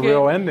not a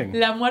real ending,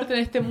 la muerte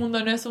en este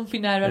mundo no es un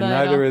final and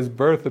neither verdadero. is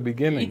birth a Y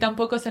beginning.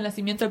 tampoco es el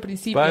nacimiento al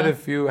principio. But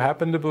if you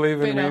happen to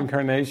believe in Pero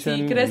reincarnation,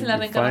 si crees en la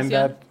you find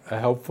that reencarnación a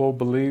helpful y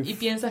belief.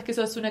 piensas que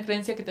eso es una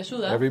creencia que te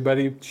ayuda,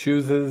 Everybody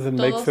chooses and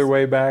Todos makes their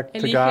way back to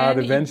God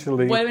eligen y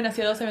eventually. vuelven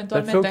hacia Dios That's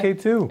eventualmente. okay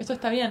too. Eso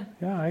está bien.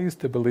 Yeah, I used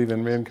to believe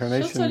in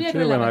reincarnation solía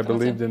creer too, en la and I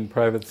believed reencarnación. in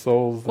private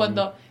souls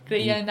Cuando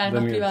creía en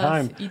almas linear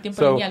privadas time. y tiempo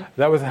So lineal.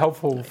 that was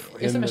helpful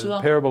Eso in me the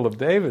ayudó parable of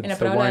David. en la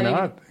So parábola why de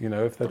David. not? You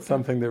know, if that's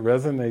something that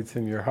resonates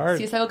in your heart.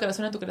 Si es algo que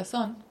resuena en tu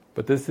corazón,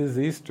 But this is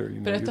Easter.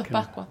 You know, Pero esto you es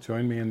can Pascua.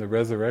 join me in the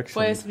resurrection.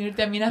 puedes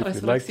unirte a mí en la if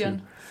you'd like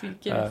resurrección, si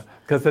quieres.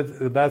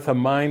 Because that's a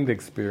mind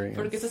experience.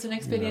 Porque eso es una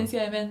you know.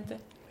 experiencia de mente.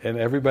 And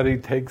everybody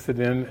takes it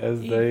in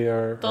as Y they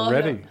are todos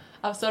ready.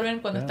 lo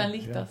absorben cuando Yeah, están yeah.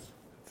 listos.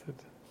 That's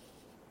it.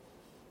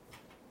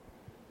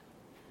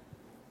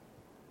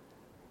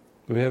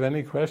 Do we have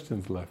any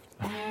questions left?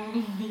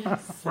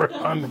 We're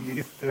on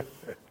Easter.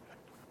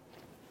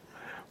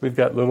 We've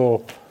got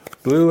little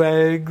blue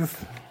eggs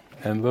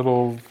and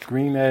little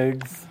green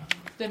eggs,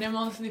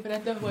 Tenemos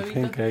diferentes huevitos.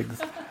 pink eggs.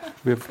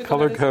 We have ¿Qué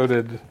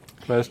color-coded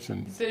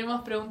questions.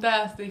 Tenemos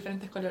preguntas de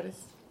diferentes colores.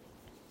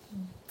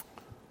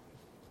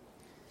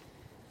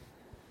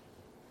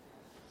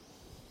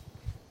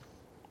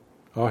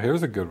 Oh,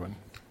 here's a good one.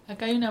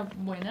 Acá hay una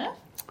buena.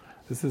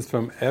 This is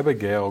from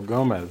Abigail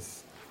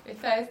Gomez.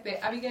 Esta es de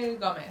Abigail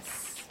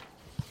Gómez.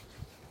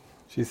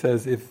 She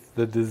says, if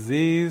the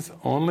disease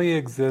only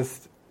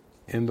exists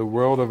in the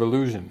world of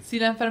illusion, Si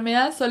la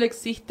enfermedad solo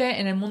existe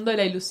en el mundo de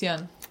la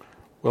ilusión,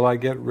 will I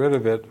get rid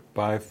of it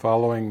by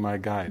following my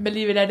guide? ¿me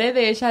liberaré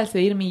de ella al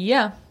seguir mi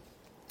guía?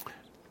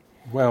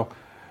 Well,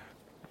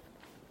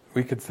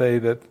 we could say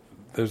that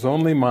there's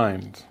only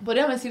mind.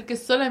 Podríamos decir que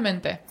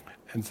solamente.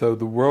 And so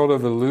the world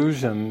of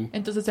illusion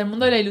Entonces el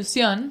mundo de la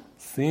ilusión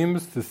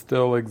seems to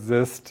still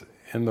exist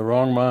in the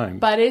wrong mind.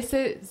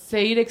 parece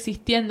seguir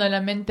existiendo en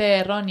la mente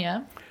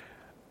errónea.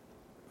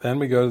 Then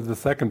we go to the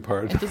second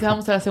part. Entonces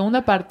vamos a la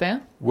segunda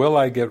parte. Will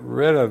I get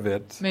rid of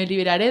it, Me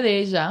liberaré de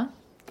ella,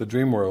 the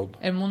dream world,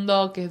 el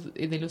mundo que es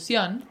de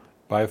ilusión,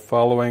 by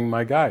following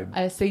my guide?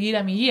 al seguir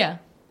a mi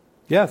guía?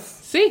 Yes.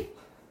 Sí.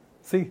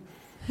 See.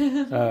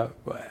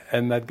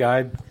 And that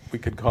guide, we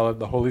could call it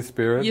the Holy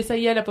Spirit. Y esa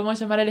guía la podemos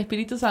llamar el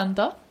Espíritu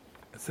Santo.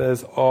 It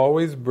says,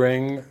 always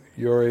bring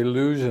your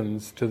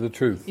illusions to the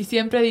truth. Y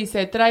siempre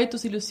dice, trae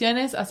tus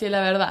ilusiones hacia la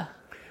verdad.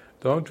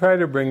 Don't try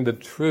to bring the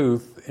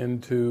truth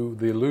into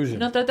the illusion.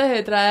 No trates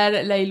de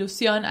traer la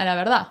ilusión a la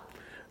verdad.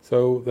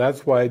 So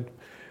that's why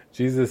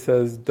Jesus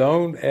says,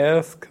 don't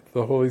ask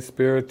the Holy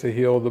Spirit to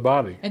heal the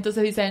body.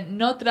 Entonces dice,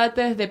 no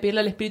trates de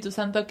pedirle al Espíritu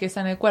Santo que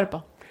sane el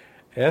cuerpo.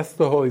 Ask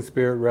the Holy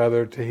Spirit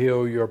rather to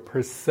heal your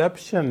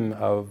perception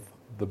of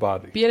the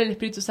body. Pide al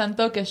Espíritu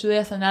Santo que ayude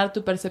a sanar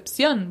tu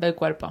percepción del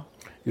cuerpo.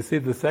 You see,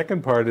 the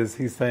second part is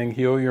he's saying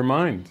heal your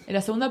mind, En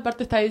la segunda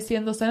parte está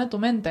diciendo, sana tu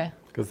mente.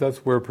 because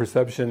that's where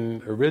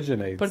perception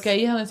originates. Porque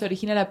ahí es donde se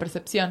origina la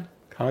percepción.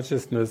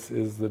 Consciousness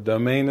is the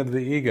domain of the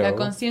La ego.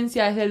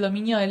 conciencia es del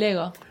dominio del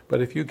ego.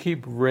 But if you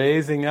keep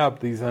raising up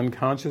these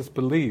unconscious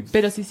beliefs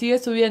Pero si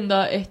sigues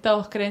subiendo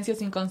estas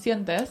creencias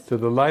inconscientes to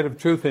the light of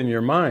truth in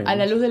your mind, a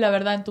la luz de la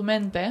verdad en tu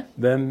mente,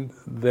 then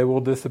they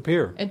will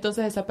disappear.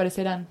 entonces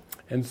desaparecerán.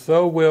 And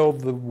so will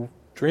the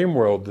dream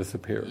world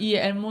disappear. Y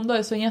el mundo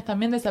de sueños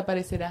también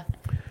desaparecerá.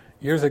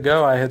 Years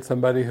ago, I had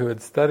somebody who had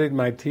studied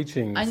my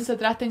teachings, Años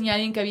atrás tenía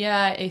alguien que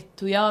había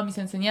estudiado mis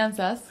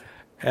enseñanzas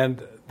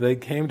and they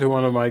came to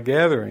one of my y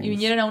gatherings,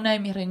 vinieron a una de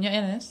mis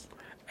reuniones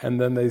and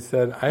then they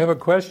said, I have a y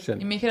question.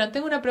 me dijeron,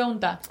 tengo una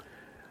pregunta.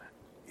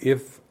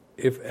 If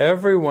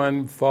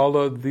everyone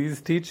followed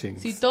these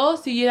teachings, Si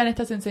todos siguieran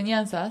estas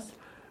enseñanzas,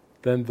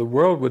 then the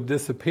world would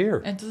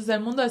disappear. entonces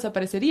el mundo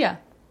desaparecería.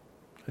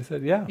 I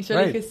said, yeah, Y yo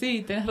le right. dije,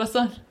 sí, tenés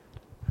razón.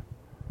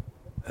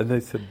 And they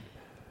said,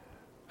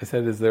 I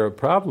said, is there a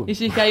problem? Y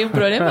yo dije, ¿hay un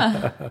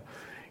problema?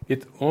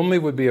 It only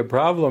would be a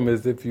problem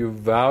is if you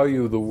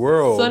value the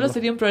world Solo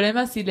sería un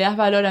problema si le das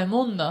valor al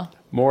mundo,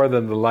 more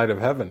than the light of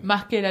heaven.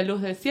 más que la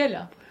luz del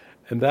cielo.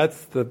 And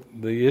that's the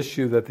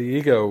issue that the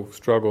ego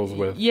struggles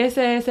with. Y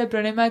ese es el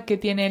problema que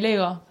tiene el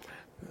ego.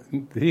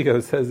 The ego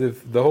says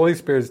if the Holy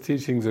Spirit's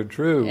teachings are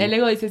true, El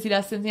ego dice, si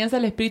las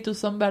enseñanzas del Espíritu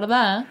son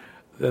verdad,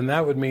 then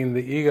that would mean the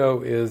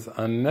ego is eso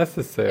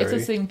unnecessary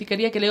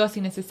significaría que el ego es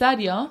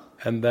innecesario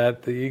and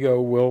that the ego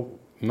will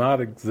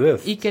not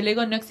exist y que el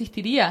ego no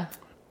existiría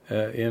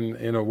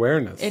in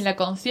awareness. en la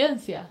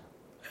conciencia.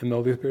 And the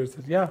Holy Spirit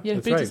says, yeah, Y el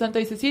that's Espíritu right. Santo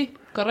dice, sí, You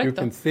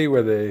correcto. can see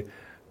where the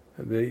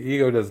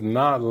ego does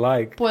not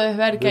like Puedes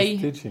ver que this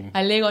ahí teaching.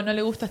 al ego no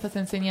le gustan estas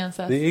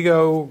enseñanzas. The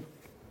ego,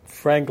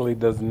 frankly,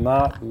 does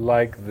not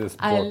like this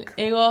Al book.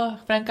 ego,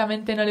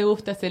 francamente, no le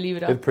gusta ese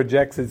libro. It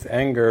projects its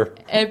anger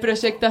Él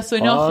proyecta su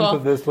onto enojo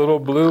this little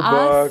blue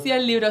book hacia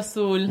el libro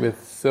azul with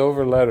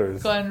silver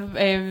letters. con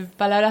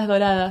palabras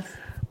doradas.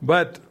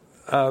 But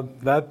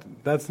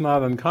that's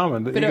not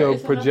uncommon. The Pero ego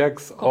eso no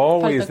projects falta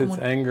always its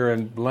común. anger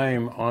and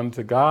blame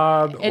onto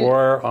God El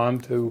or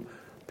onto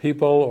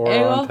people or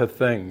ego onto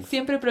things.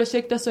 siempre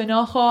proyecta su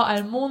enojo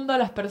al mundo, a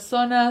las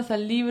personas,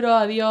 al libro,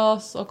 a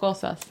Dios o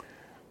cosas.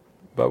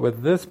 But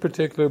with this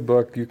particular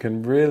book, you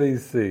can really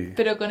see.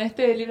 Pero con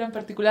este libro en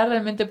particular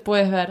realmente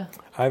puedes ver.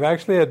 I've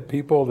actually had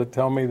people that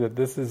tell me that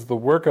this is the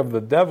work of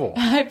the devil.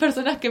 Hay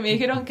personas que me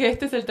dijeron que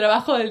este es el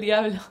trabajo del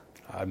diablo.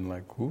 I'm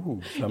like, ooh,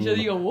 some Yo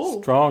digo,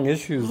 wow. strong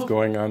issues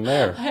going on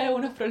there. Hay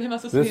algunos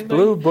problemas This sucediendo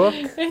blue ahí.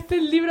 book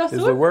Este libro is the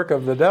azul work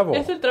of the devil.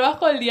 es el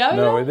trabajo del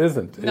diablo. No, it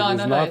isn't. No, It is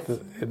no lo not.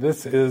 es.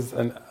 This is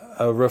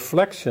a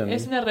reflection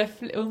Es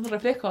un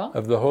reflejo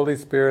of the Holy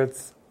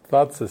Spirit's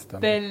thought system,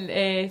 del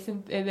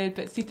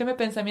sistema de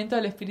pensamiento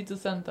del Espíritu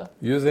Santo,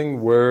 using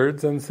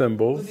words and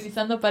symbols,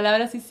 utilizando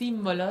palabras y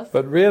símbolos,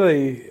 but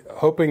really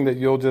hoping that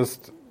you'll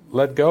just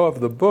let go of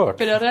the book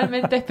pero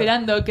realmente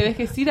esperando que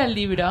dejes ir al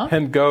libro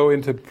and go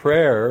into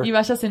prayer y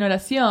vayas en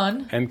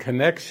oración and y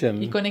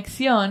connection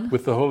conexión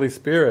with the Holy con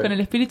Spirit.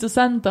 el Espíritu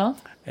Santo.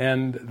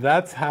 And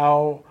that's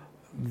how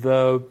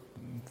the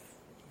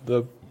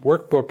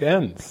workbook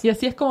ends. Y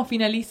así es como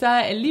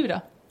finaliza el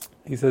libro.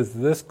 He says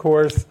this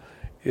course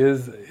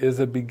is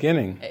a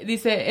beginning,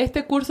 Dice,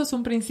 este curso es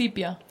un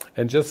principio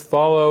and just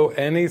follow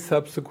any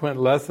subsequent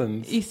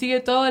lessons y sigue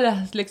todas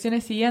las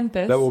lecciones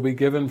siguientes that will be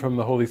given from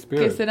the Holy que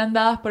Spirit. serán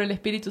dadas por el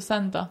Espíritu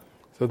Santo.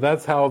 So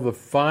that's how the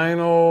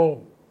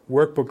final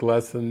workbook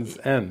lessons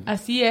end.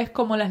 Así es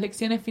como las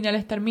lecciones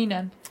finales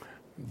terminan.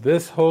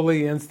 This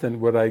holy instant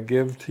would I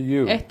give to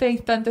you. Este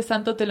instante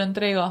santo te lo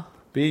entrego.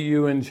 Be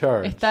you in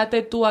charge,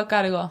 Estate tú a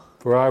cargo,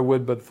 for I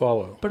would but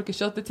follow. porque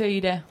yo te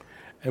seguiré.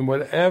 And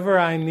whatever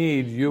I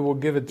need, you will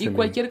give it Y to me.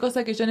 cualquier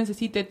cosa que yo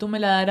necesite, tú me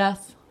la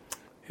darás.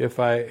 If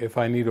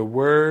I need a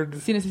word,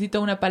 Si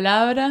necesito una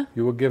palabra,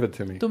 you will give it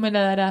to me. tú me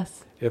la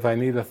darás. If I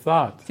need a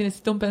thought, Si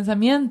necesito un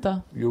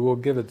pensamiento, you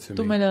will give it to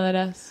tú me me. lo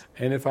darás.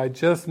 And if I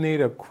just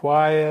need a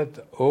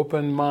quiet,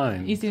 open Y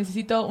mind, si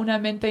necesito una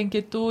mente en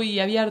quietud y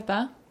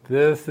abierta,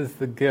 this is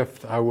the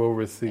gift I will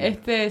receive.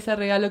 este es el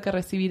regalo que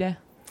recibiré.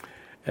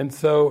 And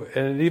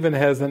it even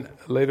has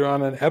later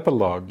on an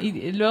epilogue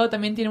Y luego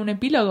también tiene un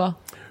epílogo,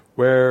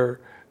 where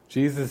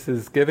Jesus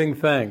is giving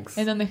thanks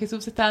en donde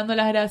Jesús está dando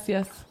las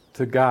gracias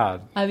to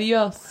God a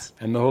Dios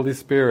and the Holy y al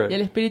Spirit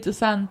Espíritu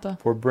Santo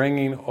for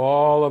bringing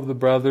all of the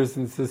brothers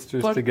and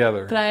sisters por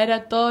together traer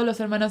a todos los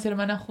hermanos y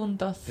hermanas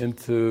juntos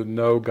into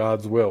know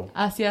God's will.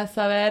 hacia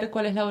saber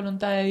cuál es la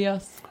voluntad de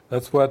Dios.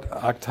 That's what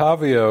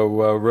Octavio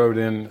wrote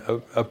in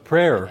a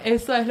prayer.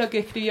 Eso es lo que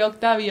escribió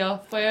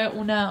Octavio, fue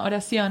una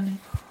oración.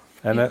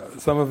 And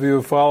some of you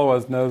who follow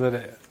us know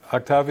that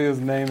Octavio's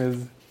name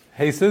is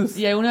Jesus.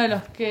 Y algunos de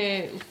los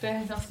que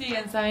ustedes nos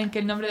siguen saben que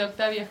el nombre de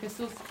Octavio es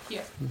Jesús.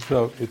 Here.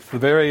 So it's the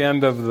very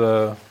end of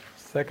the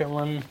second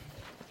one.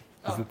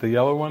 Is it the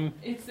yellow one?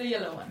 It's the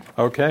yellow one,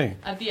 Okay,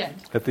 at the end.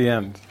 at the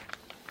end.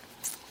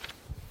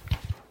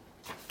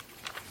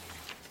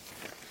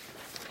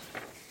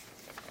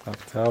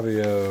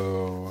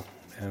 Octavio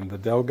and the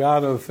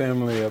Delgado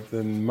family up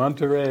in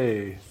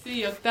Monterey.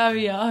 Sí,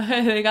 Octavio,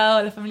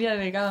 Delgado, la familia de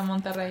Delgado en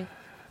Monterrey.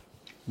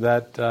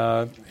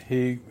 That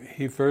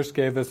he first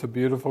gave us a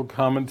beautiful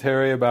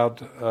commentary about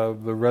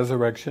the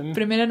resurrection,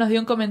 Primero nos dio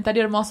un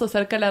comentario hermoso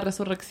acerca de la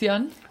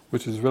resurrección,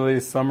 which is really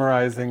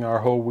summarizing our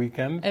whole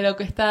weekend. en lo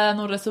que está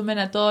dando un resumen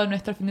a todo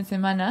nuestro fin de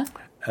semana.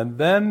 And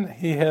then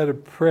he had a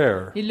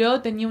prayer, Y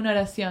luego tenía una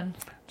oración,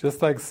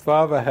 just like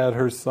Svava had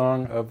her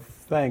song of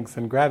thanks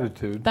and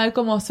gratitude tal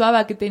como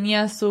Suava, que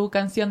tenía su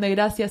canción de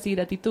gracias y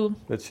gratitud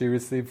that she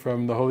received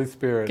from the Holy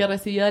Spirit. que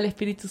recibió del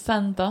Espíritu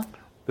Santo.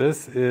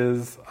 This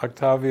is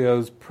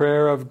Octavio's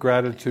prayer of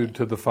gratitude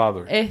to the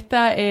Father.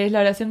 Esta es la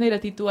oración de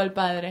gratitud al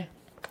Padre.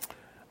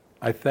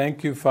 I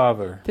thank you,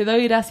 Father, Te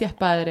doy gracias,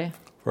 Padre,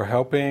 for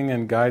helping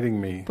and guiding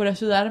me por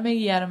ayudarme y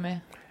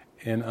guiarme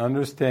in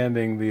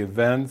understanding the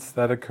events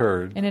that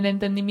occurred en el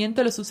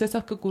entendimiento de los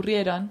sucesos que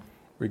ocurrieron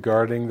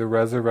regarding the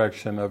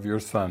resurrection of your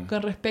Son,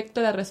 con respecto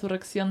a la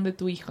resurrección de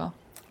tu Hijo,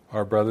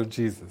 our brother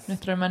Jesus.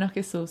 nuestro hermano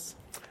Jesús.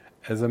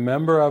 As a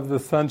member of the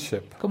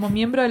sonship Como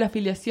miembro de la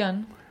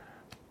filiación,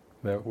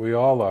 that we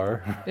all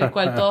are, del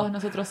cual todos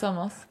nosotros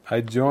somos,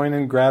 I join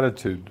in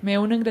gratitude me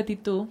uno en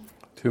gratitud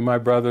to my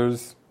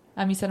brothers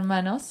a mis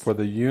hermanos for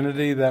the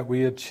unity that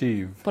we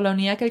achieve por la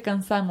unidad que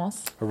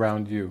alcanzamos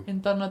around you.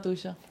 en torno a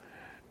tuyo.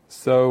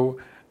 So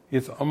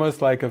it's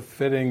almost like a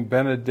fitting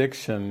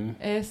benediction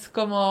Es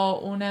como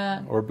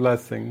una or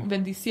blessing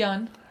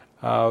bendición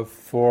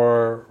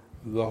for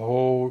the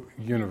whole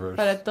universe,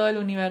 para todo el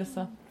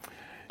universo,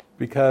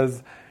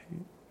 because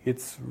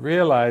it's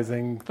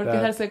realizing porque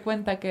es darse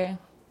cuenta que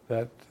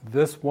that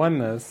this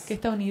oneness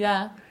esta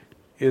unidad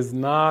is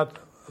not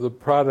the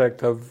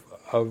product of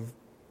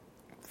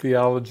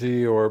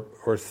theology or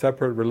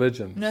separate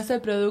religions. no es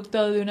el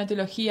producto de una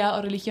teología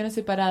o religiones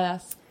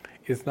separadas.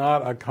 It's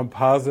not a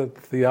composite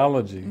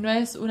theology. No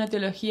es una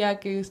teología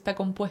que está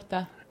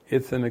compuesta.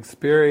 It's an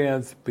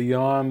experience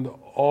beyond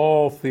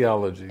all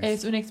theologies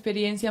Es una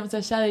experiencia más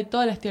allá de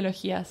todas las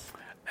teologías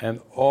and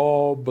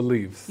all y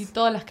beliefs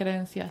todas las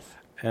creencias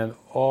and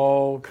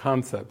all y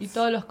concepts.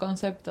 todos los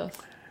conceptos.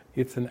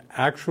 It's an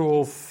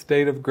actual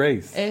state of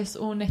grace Es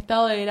un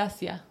estado de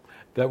gracia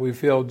that we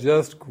feel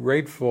just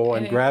grateful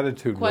and en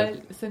gratitude el cual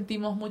with,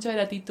 sentimos mucha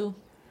gratitud,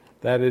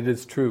 that it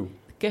is true.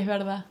 que es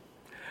verdad.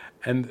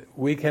 And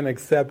we can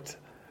accept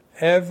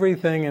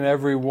everything and y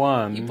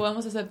everyone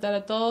podemos aceptar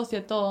a todos y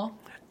a todo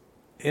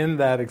in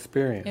that en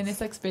experience.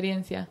 esa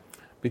experiencia.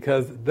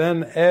 Because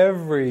then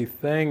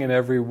everything and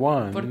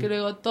everyone Porque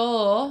luego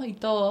todo y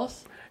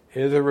todos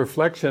is a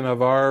reflection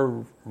of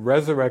our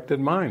resurrected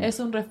mind. es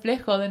un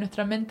reflejo de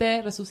nuestra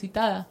mente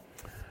resucitada.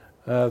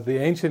 The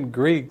ancient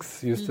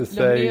Greeks used to Los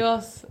say,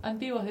 griegos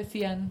antiguos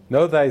decían,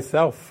 know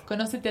thyself.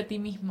 conócete a ti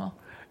mismo.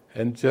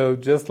 And so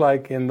just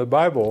like in the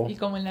Y Bible,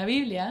 como en la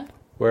Biblia,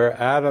 where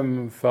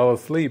Adam fell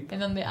asleep, en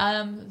donde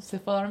Adam se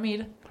fue a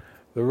dormir,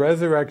 the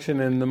resurrection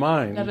in the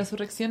la mind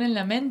resurrección en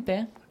la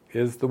mente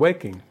is the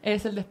waking.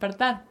 es el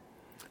despertar.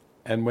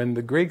 And when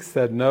the Greeks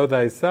said, know Y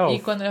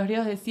thyself, cuando los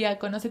griegos decían,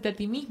 conócete a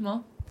ti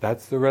mismo,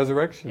 that's the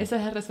resurrection. esa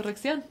es la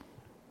resurrección.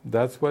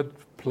 That's what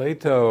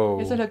Plato,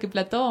 Eso es lo que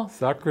Platón,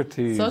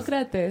 Socrates,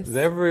 Sócrates,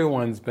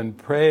 everyone's been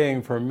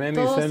praying for many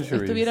todos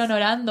centuries estuvieron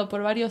orando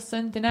por varios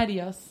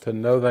centenarios. to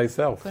know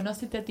thyself.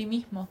 Conócete a ti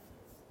mismo.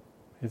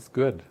 It's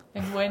good.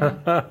 Es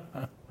bueno,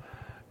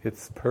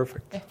 It's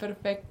perfect. es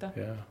perfecto.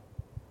 Yeah.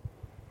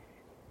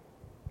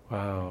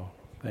 Wow.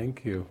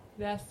 Thank you.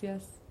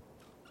 Gracias.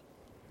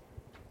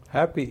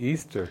 Happy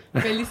Easter.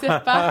 Felices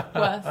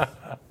Pascuas.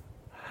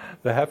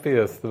 The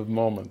happiest of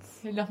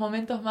moments. En los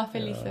momentos más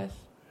felices.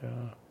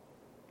 Yeah.